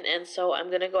equipment, and so I'm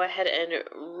going to go ahead and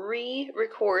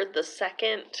re-record the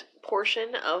second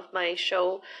portion of my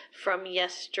show from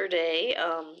yesterday.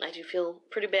 I do feel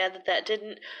pretty bad that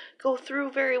didn't go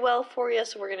through very well for you,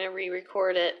 so we're going to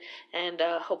re-record it, and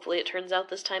hopefully it turns out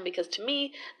this time, because to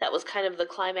me, that was kind of the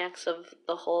climax of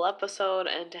the whole episode,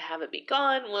 and to have it be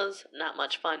gone was not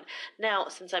much fun. Now,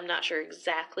 since I'm not sure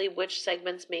exactly which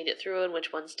segments made it through and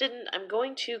which ones didn't, I'm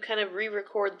going to kind of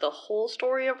re-record the whole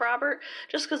story of Robert,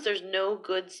 just because there's no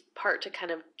good part to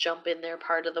kind of jump in there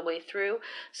part of the way through.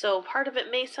 So part of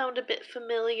it may sound a bit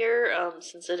familiar,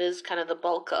 since it is kind of the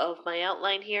bulk of my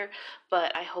outline here,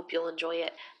 but I hope you'll enjoy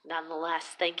it nonetheless.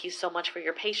 Thank you so much for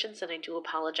your patience, and I do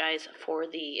apologize for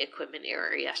the equipment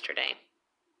error yesterday.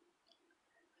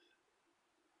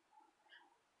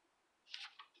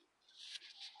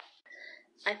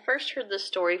 I first heard this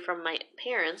story from my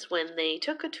parents when they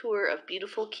took a tour of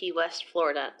beautiful Key West,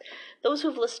 Florida. Those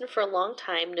who've listened for a long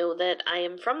time know that I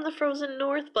am from the frozen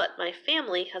north, but my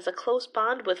family has a close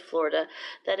bond with Florida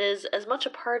that is as much a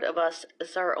part of us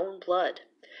as our own blood.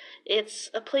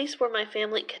 It's a place where my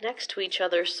family connects to each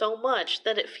other so much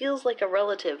that it feels like a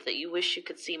relative that you wish you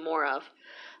could see more of.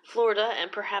 Florida,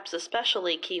 and perhaps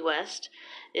especially Key West,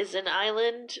 is and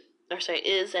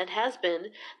has been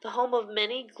the home of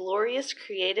many glorious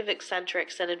creative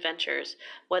eccentrics and adventures,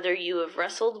 whether you have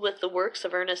wrestled with the works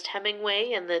of Ernest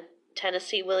Hemingway and the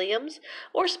Tennessee Williams,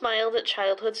 or smiled at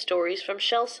childhood stories from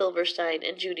Shel Silverstein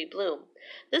and Judy Blume.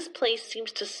 This place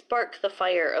seems to spark the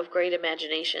fire of great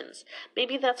imaginations.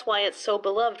 Maybe that's why it's so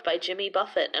beloved by Jimmy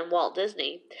Buffett and Walt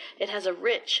Disney. It has a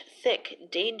rich, thick,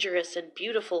 dangerous, and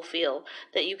beautiful feel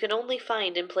that you can only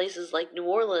find in places like New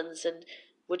Orleans, and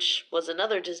which was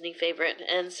another Disney favorite,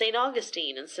 and St.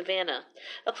 Augustine and Savannah,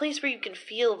 a place where you can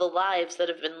feel the lives that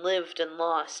have been lived and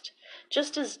lost.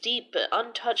 Just as deep,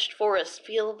 untouched forests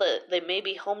feel that they may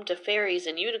be home to fairies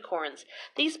and unicorns,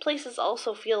 these places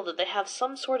also feel that they have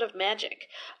some sort of magic,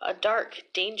 a dark,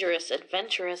 dangerous,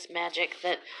 adventurous magic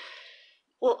that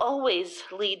will always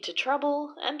lead to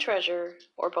trouble and treasure,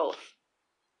 or both.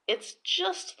 It's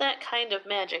just that kind of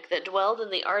magic that dwelled in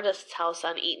the artist's house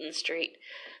on Eaton Street.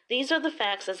 These are the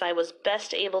facts as I was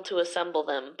best able to assemble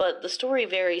them, but the story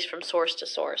varies from source to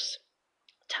source.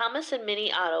 Thomas and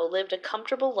Minnie Otto lived a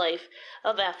comfortable life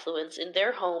of affluence in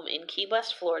their home in Key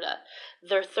West, Florida.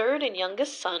 Their third and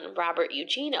youngest son, Robert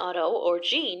Eugene Otto, or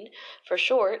Gene for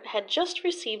short, had just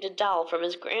received a doll from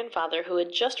his grandfather who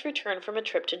had just returned from a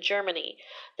trip to Germany.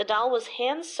 The doll was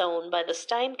hand-sewn by the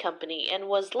Stein Company and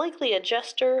was likely a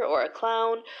jester or a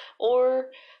clown or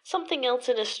something else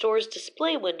in a store's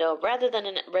display window rather than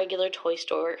a regular toy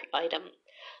store item.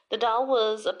 The doll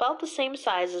was about the same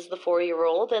size as the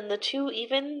 4-year-old, and the two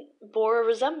even bore a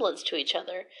resemblance to each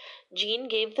other. Gene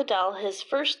gave the doll his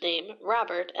first name,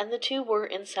 Robert, and the two were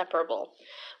inseparable.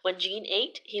 When Gene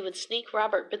ate, he would sneak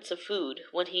Robert bits of food.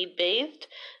 When he bathed,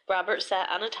 Robert sat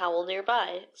on a towel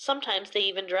nearby. Sometimes they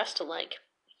even dressed alike.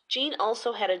 Gene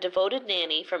also had a devoted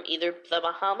nanny from either the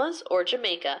Bahamas or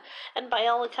Jamaica, and by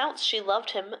all accounts she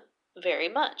loved him very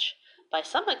much. By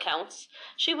some accounts,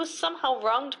 she was somehow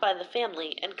wronged by the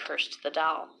family and cursed the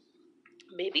doll.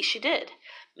 Maybe she did.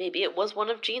 Maybe it was one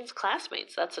of Jean's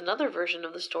classmates. That's another version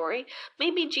of the story.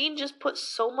 Maybe Jean just put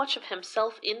so much of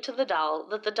himself into the doll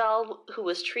that the doll, who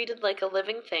was treated like a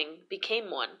living thing, became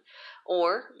one.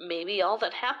 Or maybe all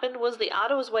that happened was the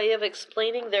Otto's way of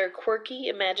explaining their quirky,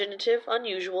 imaginative,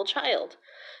 unusual child.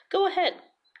 Go ahead.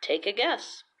 Take a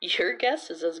guess. Your guess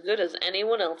is as good as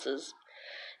anyone else's.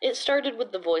 It started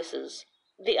with the voices.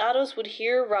 The Ottos would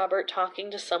hear Robert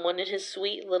talking to someone in his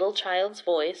sweet little child's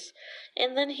voice,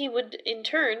 and then he would in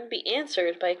turn be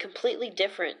answered by a completely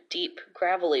different, deep,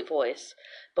 gravelly voice.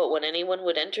 But when anyone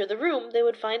would enter the room, they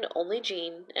would find only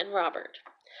Jean and Robert.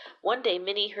 One day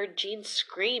Minnie heard Jean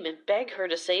scream and beg her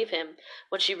to save him.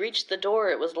 When she reached the door,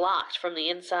 it was locked from the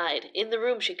inside. In the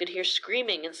room she could hear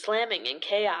screaming and slamming and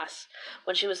chaos.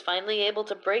 When she was finally able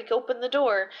to break open the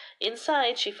door,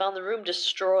 inside she found the room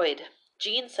destroyed.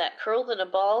 Jean sat curled in a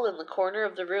ball in the corner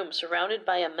of the room, surrounded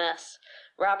by a mess.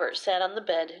 Robert sat on the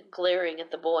bed, glaring at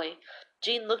the boy.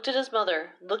 Jean looked at his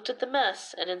mother, looked at the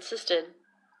mess, and insisted,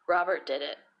 "Robert did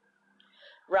it."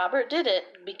 Robert did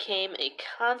it became a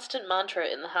constant mantra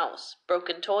in the house.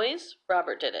 Broken toys?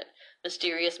 Robert did it.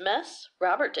 Mysterious mess?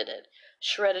 Robert did it.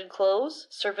 Shredded clothes?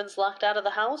 Servants locked out of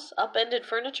the house? Upended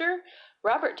furniture?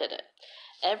 Robert did it.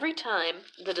 Every time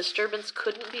the disturbance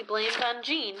couldn't be blamed on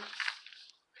Jean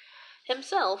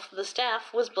himself, the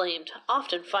staff was blamed,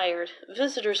 often fired.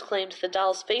 Visitors claimed the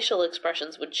doll's facial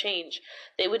expressions would change.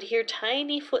 They would hear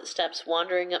tiny footsteps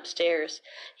wandering upstairs.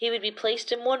 He would be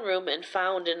placed in one room and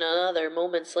found in another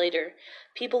moments later.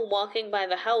 People walking by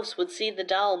the house would see the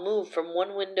doll move from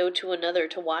one window to another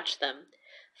to watch them.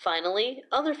 Finally,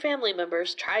 other family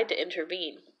members tried to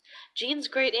intervene. Jean's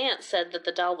great-aunt said that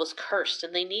the doll was cursed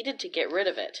and they needed to get rid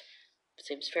of it.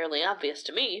 Seems fairly obvious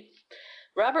to me.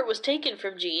 Robert was taken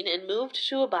from Jean and moved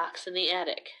to a box in the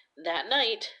attic. That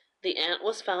night, the aunt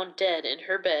was found dead in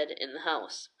her bed in the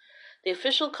house. The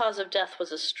official cause of death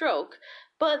was a stroke,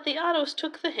 but the Ottos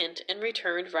took the hint and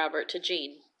returned Robert to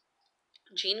Jean.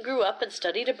 Jean grew up and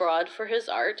studied abroad for his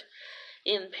art.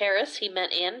 In Paris, he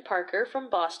met Anne Parker from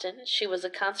Boston. She was a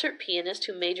concert pianist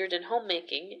who majored in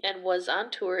homemaking and was on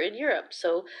tour in Europe,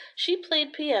 so she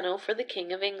played piano for the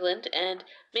King of England and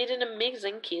made an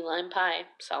amazing key lime pie.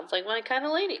 Sounds like my kind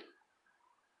of lady.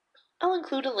 I'll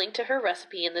include a link to her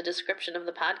recipe in the description of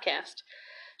the podcast.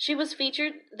 She was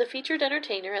the featured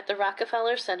entertainer at the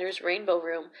Rockefeller Center's Rainbow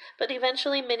Room, but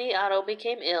eventually Minnie Otto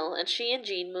became ill, and she and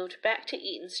Jean moved back to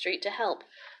Eaton Street to help.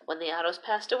 When the Ottos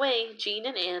passed away, Jean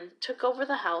and Anne took over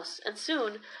the house, and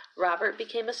soon Robert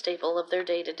became a staple of their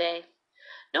day-to-day.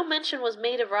 No mention was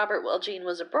made of Robert while Jean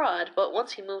was abroad, but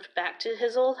once he moved back to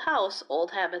his old house,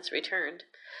 old habits returned.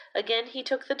 Again he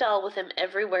took the doll with him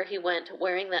everywhere he went,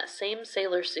 wearing that same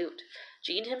sailor suit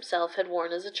Jean himself had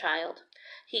worn as a child.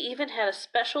 He even had a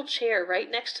special chair right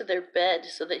next to their bed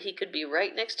so that he could be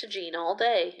right next to Jean all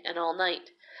day and all night.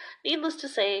 Needless to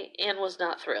say, Anne was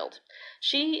not thrilled.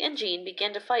 She and Jean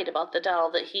began to fight about the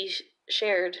doll that he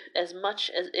shared as much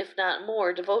as, if not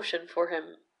more, devotion for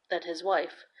him than his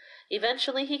wife.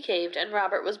 Eventually he caved, and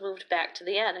Robert was moved back to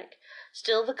the attic.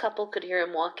 Still the couple could hear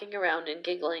him walking around and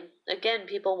giggling. Again,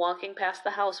 people walking past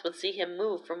the house would see him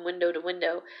move from window to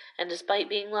window, and despite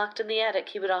being locked in the attic,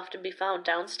 he would often be found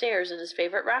downstairs in his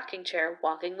favorite rocking chair,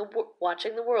 watching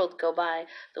the world go by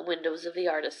the windows of the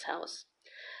artist's house.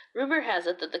 Rumor has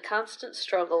it that the constant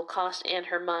struggle cost Anne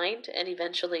her mind and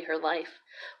eventually her life.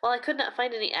 While I could not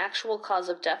find any actual cause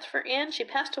of death for Anne, she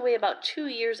passed away about 2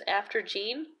 years after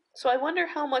Jean, so I wonder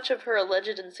how much of her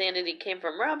alleged insanity came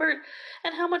from Robert,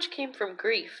 and how much came from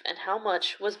grief, and how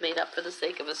much was made up for the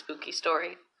sake of a spooky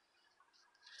story.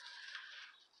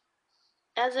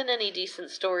 As in any decent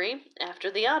story, after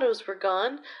the Ottos were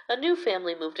gone, a new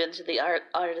family moved into the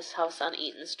artist's house on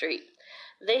Eaton Street.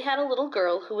 They had a little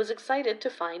girl who was excited to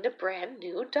find a brand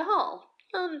new doll.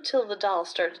 Until the doll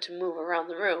started to move around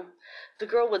the room. The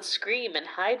girl would scream and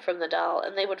hide from the doll,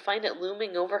 and they would find it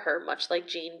looming over her, much like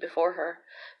Jean before her.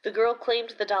 The girl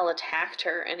claimed the doll attacked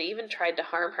her and even tried to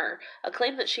harm her, a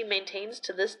claim that she maintains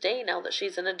to this day now that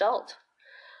she's an adult.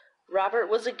 Robert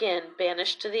was again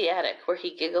banished to the attic, where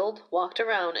he giggled, walked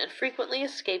around, and frequently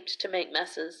escaped to make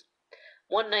messes.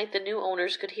 One night the new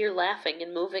owners could hear laughing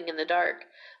and moving in the dark.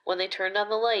 When they turned on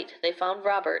the light, they found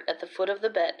Robert at the foot of the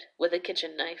bed with a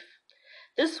kitchen knife.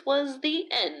 This was the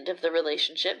end of the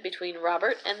relationship between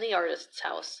Robert and the artist's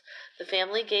house. The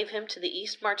family gave him to the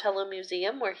East Martello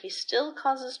Museum, where he still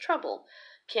causes trouble.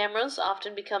 Cameras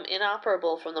often become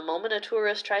inoperable from the moment a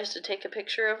tourist tries to take a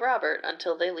picture of Robert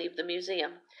until they leave the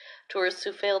museum. Tourists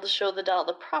who fail to show the doll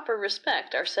the proper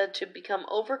respect are said to become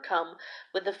overcome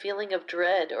with a feeling of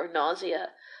dread or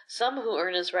nausea. Some who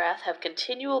earn his wrath have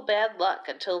continual bad luck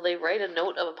until they write a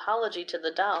note of apology to the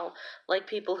doll, like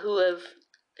people who have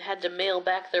had to mail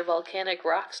back their volcanic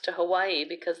rocks to Hawaii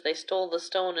because they stole the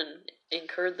stone and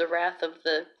incurred the wrath of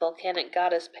the volcanic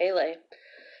goddess Pele.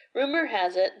 Rumor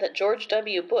has it that George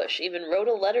W. Bush even wrote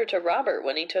a letter to Robert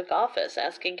when he took office,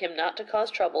 asking him not to cause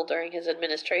trouble during his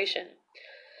administration.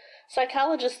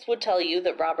 Psychologists would tell you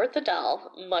that Robert the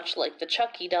doll, much like the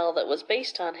Chucky doll that was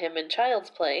based on him in Child's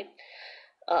Play,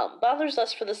 bothers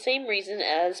us for the same reason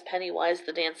as Pennywise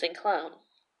the dancing clown.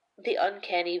 The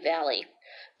uncanny valley.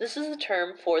 This is a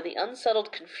term for the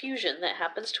unsettled confusion that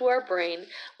happens to our brain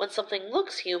when something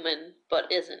looks human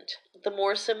but isn't. The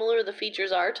more similar the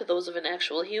features are to those of an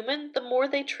actual human, the more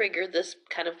they trigger this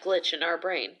kind of glitch in our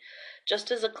brain.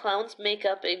 Just as a clown's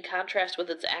makeup in contrast with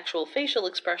its actual facial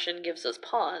expression gives us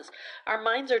pause, our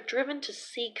minds are driven to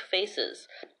seek faces.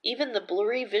 Even the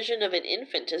blurry vision of an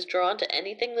infant is drawn to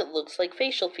anything that looks like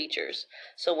facial features.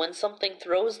 So when something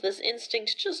throws this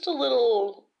instinct just a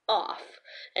little off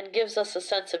and gives us a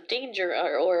sense of danger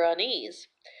or unease,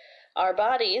 our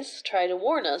bodies try to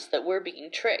warn us that we're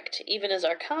being tricked, even as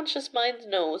our conscious mind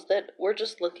knows that we're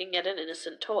just looking at an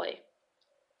innocent toy.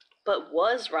 But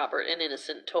was Robert an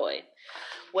innocent toy?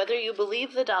 Whether you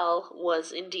believe the doll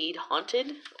was indeed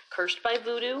haunted, cursed by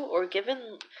voodoo, or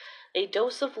given a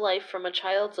dose of life from a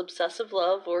child's obsessive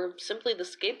love, or simply the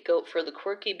scapegoat for the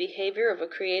quirky behavior of a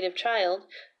creative child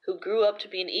who grew up to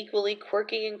be an equally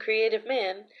quirky and creative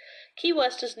man, Key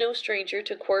West is no stranger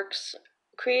to quirks,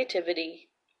 creativity,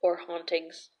 or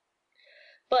hauntings.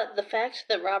 But the fact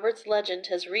that Robert's legend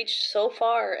has reached so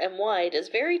far and wide is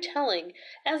very telling,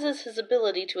 as is his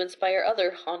ability to inspire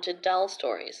other haunted doll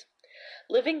stories.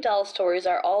 Living doll stories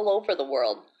are all over the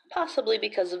world, possibly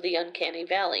because of the uncanny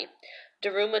valley.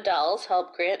 Daruma dolls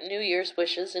help grant New Year's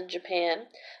wishes in Japan.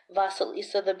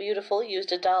 Vasilisa the Beautiful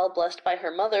used a doll blessed by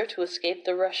her mother to escape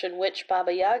the Russian witch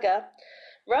Baba Yaga.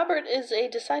 Robert is a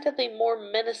decidedly more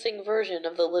menacing version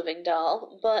of the living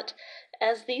doll, but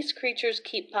as these creatures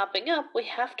keep popping up, we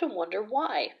have to wonder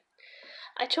why.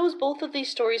 I chose both of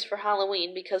these stories for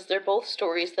Halloween because they're both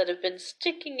stories that have been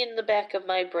sticking in the back of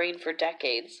my brain for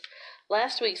decades.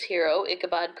 Last week's hero,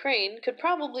 Ichabod Crane, could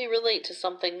probably relate to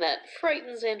something that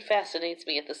frightens and fascinates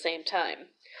me at the same time.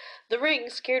 The Ring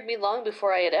scared me long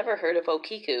before I had ever heard of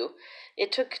Okiku.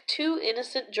 It took two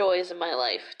innocent joys in my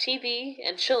life, TV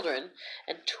and children,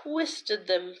 and twisted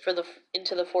them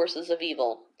into the forces of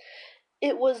evil.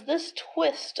 It was this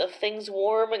twist of things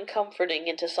warm and comforting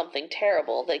into something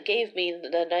terrible that gave me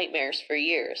the nightmares for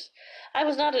years. I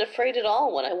was not afraid at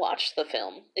all when I watched the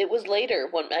film. It was later,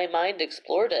 when my mind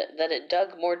explored it, that it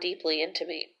dug more deeply into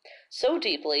me. So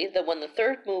deeply that when the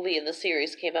third movie in the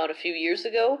series came out a few years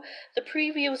ago, the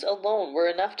previews alone were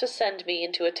enough to send me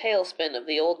into a tailspin of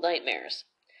the old nightmares,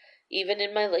 even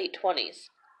in my late 20s.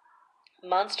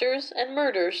 Monsters and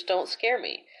murders don't scare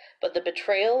me, but the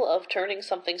betrayal of turning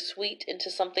something sweet into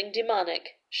something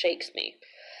demonic shakes me.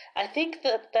 I think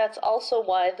that that's also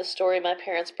why the story my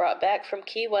parents brought back from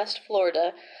Key West,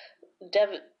 Florida,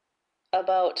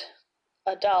 about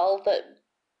a doll that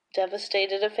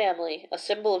devastated a family, a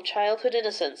symbol of childhood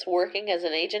innocence working as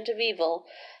an agent of evil,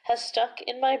 has stuck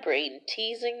in my brain,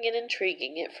 teasing and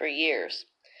intriguing it for years.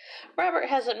 Robert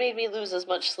hasn't made me lose as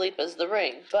much sleep as The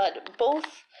Ring, but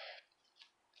both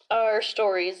are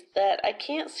stories that I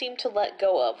can't seem to let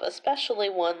go of, especially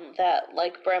one that,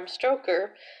 like Bram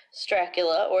Stoker,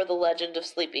 Dracula, or The Legend of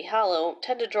Sleepy Hollow,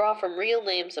 tend to draw from real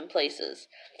names and places.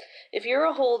 If you're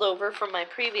a holdover from my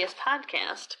previous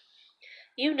podcast,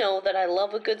 you know that I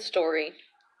love a good story,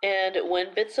 and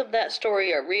when bits of that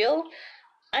story are real,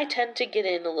 I tend to get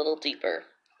in a little deeper.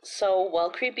 So,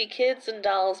 while creepy kids and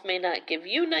dolls may not give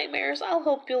you nightmares, I'll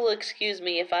hope you'll excuse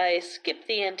me if I skip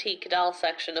the antique doll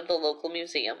section of the local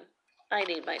museum. I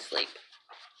need my sleep.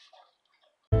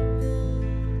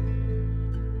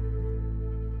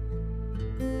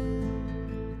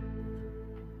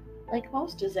 Like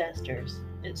most disasters,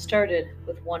 it started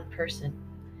with one person.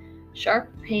 Sharp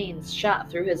pains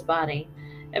shot through his body.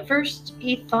 At first,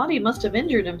 he thought he must have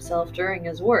injured himself during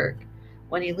his work.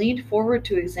 When he leaned forward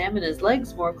to examine his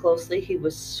legs more closely, he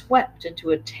was swept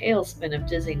into a tailspin of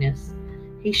dizziness.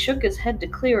 He shook his head to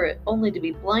clear it, only to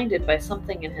be blinded by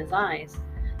something in his eyes.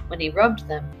 When he rubbed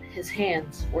them, his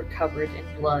hands were covered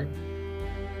in blood.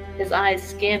 His eyes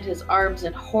scanned his arms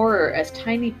in horror as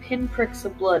tiny pinpricks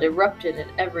of blood erupted at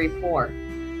every pore.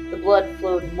 The blood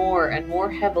flowed more and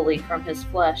more heavily from his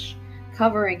flesh,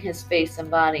 covering his face and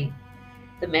body.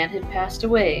 The man had passed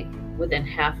away within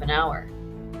half an hour,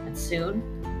 and soon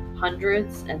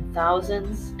Hundreds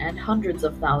and hundreds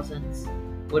of thousands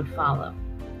would follow.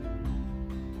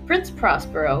 Prince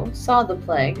Prospero saw the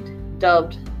plague,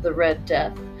 dubbed the Red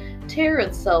Death, tear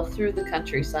itself through the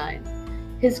countryside.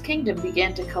 His kingdom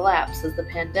began to collapse as the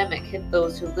pandemic hit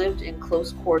those who lived in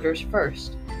close quarters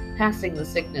first, passing the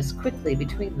sickness quickly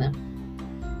between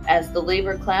them. As the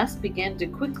labor class began to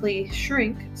quickly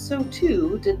shrink, so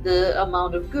too did the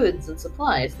amount of goods and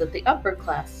supplies that the upper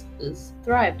classes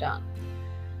thrived on.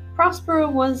 Prospero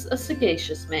was a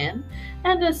sagacious man,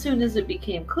 and as soon as it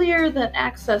became clear that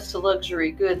access to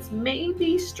luxury goods may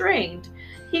be strained,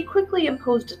 he quickly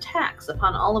imposed a tax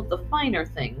upon all of the finer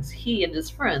things he and his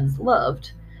friends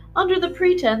loved, under the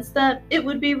pretense that it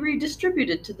would be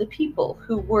redistributed to the people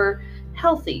who were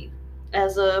healthy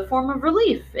as a form of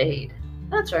relief aid.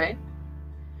 That's right.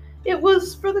 It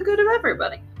was for the good of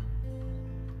everybody.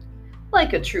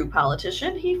 Like a true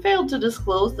politician, he failed to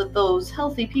disclose that those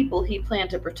healthy people he planned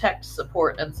to protect,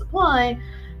 support, and supply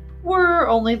were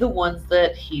only the ones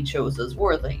that he chose as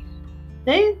worthy.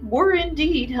 They were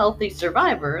indeed healthy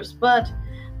survivors, but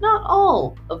not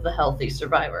all of the healthy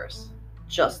survivors,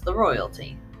 just the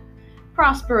royalty.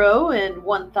 Prospero and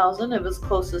 1,000 of his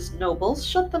closest nobles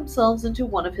shut themselves into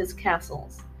one of his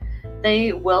castles.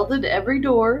 They welded every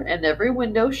door and every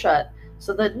window shut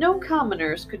so that no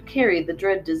commoners could carry the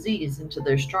dread disease into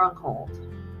their stronghold.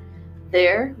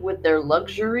 There, with their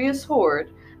luxurious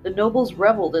hoard, the nobles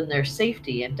reveled in their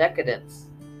safety and decadence.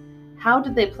 How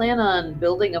did they plan on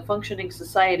building a functioning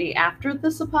society after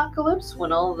this apocalypse,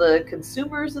 when all the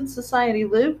consumers in society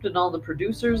lived and all the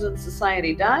producers in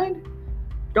society died?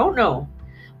 Don't know.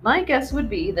 My guess would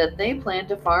be that they planned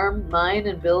to farm, mine,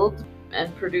 and build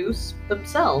and produce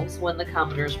themselves when the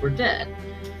commoners were dead.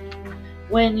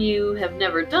 When you have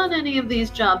never done any of these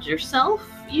jobs yourself,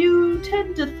 you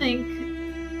tend to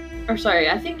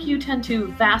I think you tend to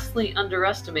vastly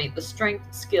underestimate the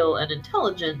strength, skill, and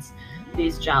intelligence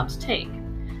these jobs take.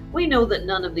 We know that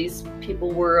none of these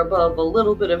people were above a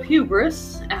little bit of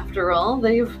hubris. After all,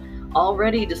 they've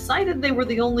already decided they were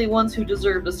the only ones who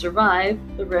deserved to survive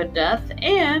the Red Death,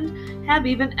 and have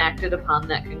even acted upon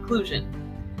that conclusion.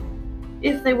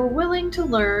 If they were willing to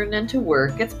learn and to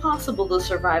work, it's possible the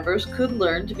survivors could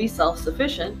learn to be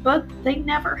self-sufficient, but they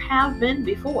never have been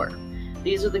before.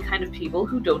 These are the kind of people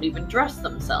who don't even dress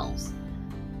themselves.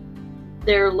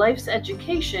 Their life's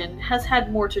education has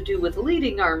had more to do with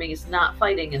leading armies, not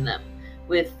fighting in them,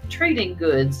 with trading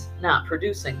goods, not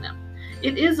producing them.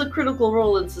 It is a critical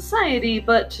role in society,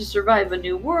 but to survive a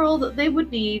new world, they would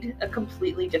need a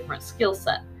completely different skill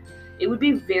set. It would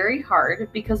be very hard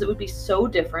because it would be so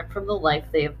different from the life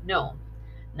they have known.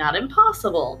 Not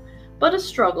impossible, but a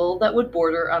struggle that would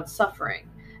border on suffering.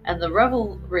 And the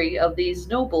revelry of these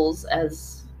nobles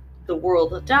as the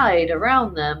world died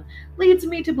around them leads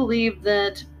me to believe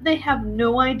that they have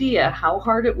no idea how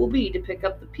hard it will be to pick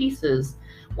up the pieces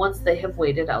once they have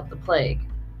waited out the plague.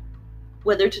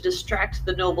 Whether to distract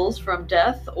the nobles from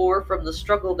death or from the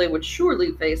struggle they would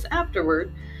surely face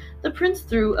afterward, the prince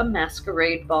threw a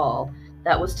masquerade ball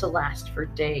that was to last for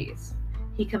days.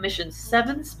 He commissioned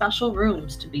 7 special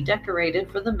rooms to be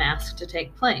decorated for the mask to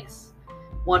take place.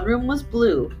 One room was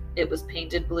blue. It was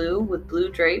painted blue with blue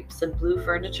drapes and blue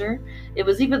furniture. It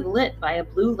was even lit by a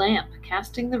blue lamp,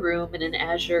 casting the room in an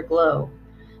azure glow.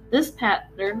 This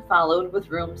pattern followed with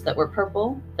rooms that were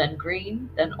purple, then green,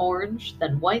 then orange,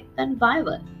 then white, then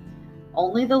violet.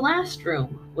 Only the last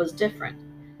room was different.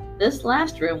 This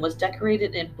last room was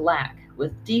decorated in black,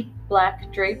 with deep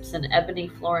black drapes and ebony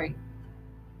flooring.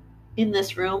 In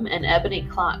this room, an ebony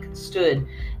clock stood,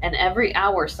 and every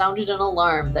hour sounded an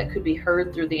alarm that could be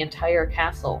heard through the entire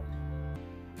castle.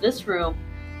 This room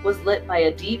was lit by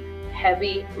a deep,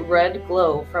 heavy red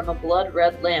glow from a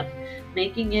blood-red lamp,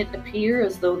 making it appear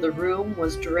as though the room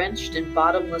was drenched in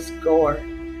bottomless gore.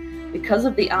 Because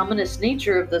of the ominous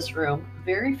nature of this room,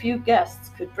 very few guests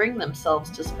could bring themselves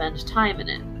to spend time in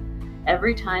it.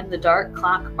 Every time the dark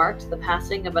clock marked the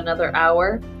passing of another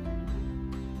hour,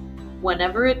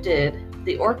 whenever it did,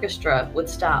 the orchestra would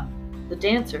stop, the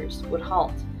dancers would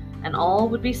halt, and all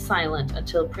would be silent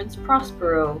until Prince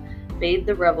Prospero bade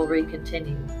the revelry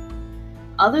continue.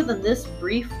 Other than this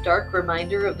brief, dark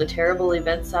reminder of the terrible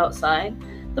events outside,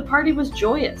 the party was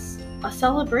joyous, a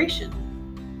celebration,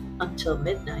 until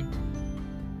midnight.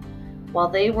 While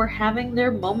they were having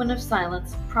their moment of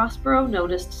silence, Prospero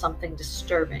noticed something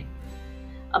disturbing.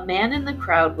 A man in the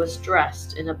crowd was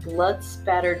dressed in a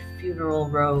blood-spattered funeral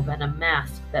robe and a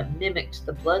mask that mimicked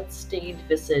the blood-stained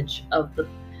visage of the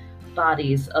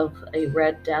bodies of a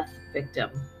Red Death victim.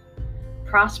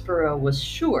 Prospero was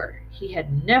sure he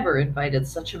had never invited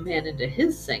such a man into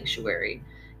his sanctuary,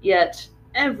 yet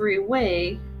every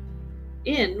way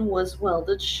inn was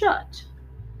welded shut.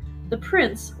 The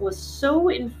prince was so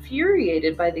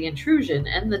infuriated by the intrusion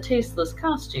and the tasteless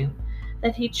costume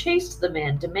that he chased the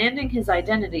man, demanding his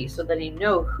identity so that he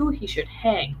know who he should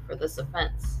hang for this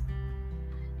offense.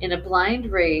 In a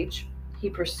blind rage, he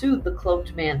pursued the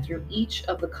cloaked man through each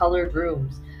of the colored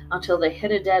rooms until they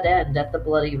hit a dead end at the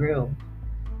bloody room.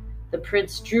 The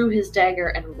prince drew his dagger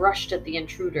and rushed at the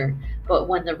intruder, but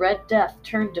when the Red Death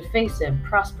turned to face him,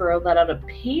 Prospero let out a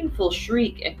painful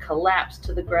shriek and collapsed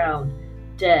to the ground,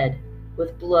 dead,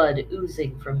 with blood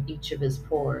oozing from each of his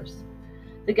pores.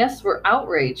 The guests were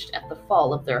outraged at the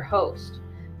fall of their host.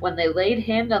 When they laid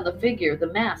hand on the figure,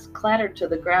 the mask clattered to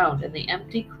the ground and the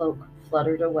empty cloak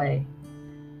fluttered away.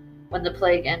 When the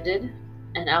plague ended,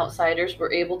 and outsiders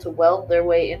were able to weld their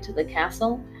way into the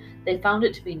castle, they found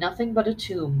it to be nothing but a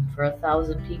tomb for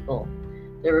 1,000 people.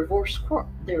 Their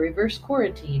reverse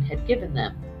quarantine had given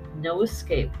them no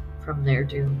escape from their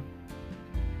doom.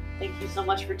 Thank you so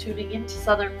much for tuning in to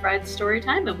Southern Fried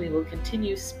Storytime, and we will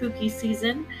continue spooky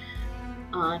season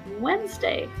on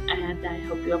Wednesday. And I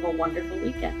hope you have a wonderful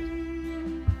weekend.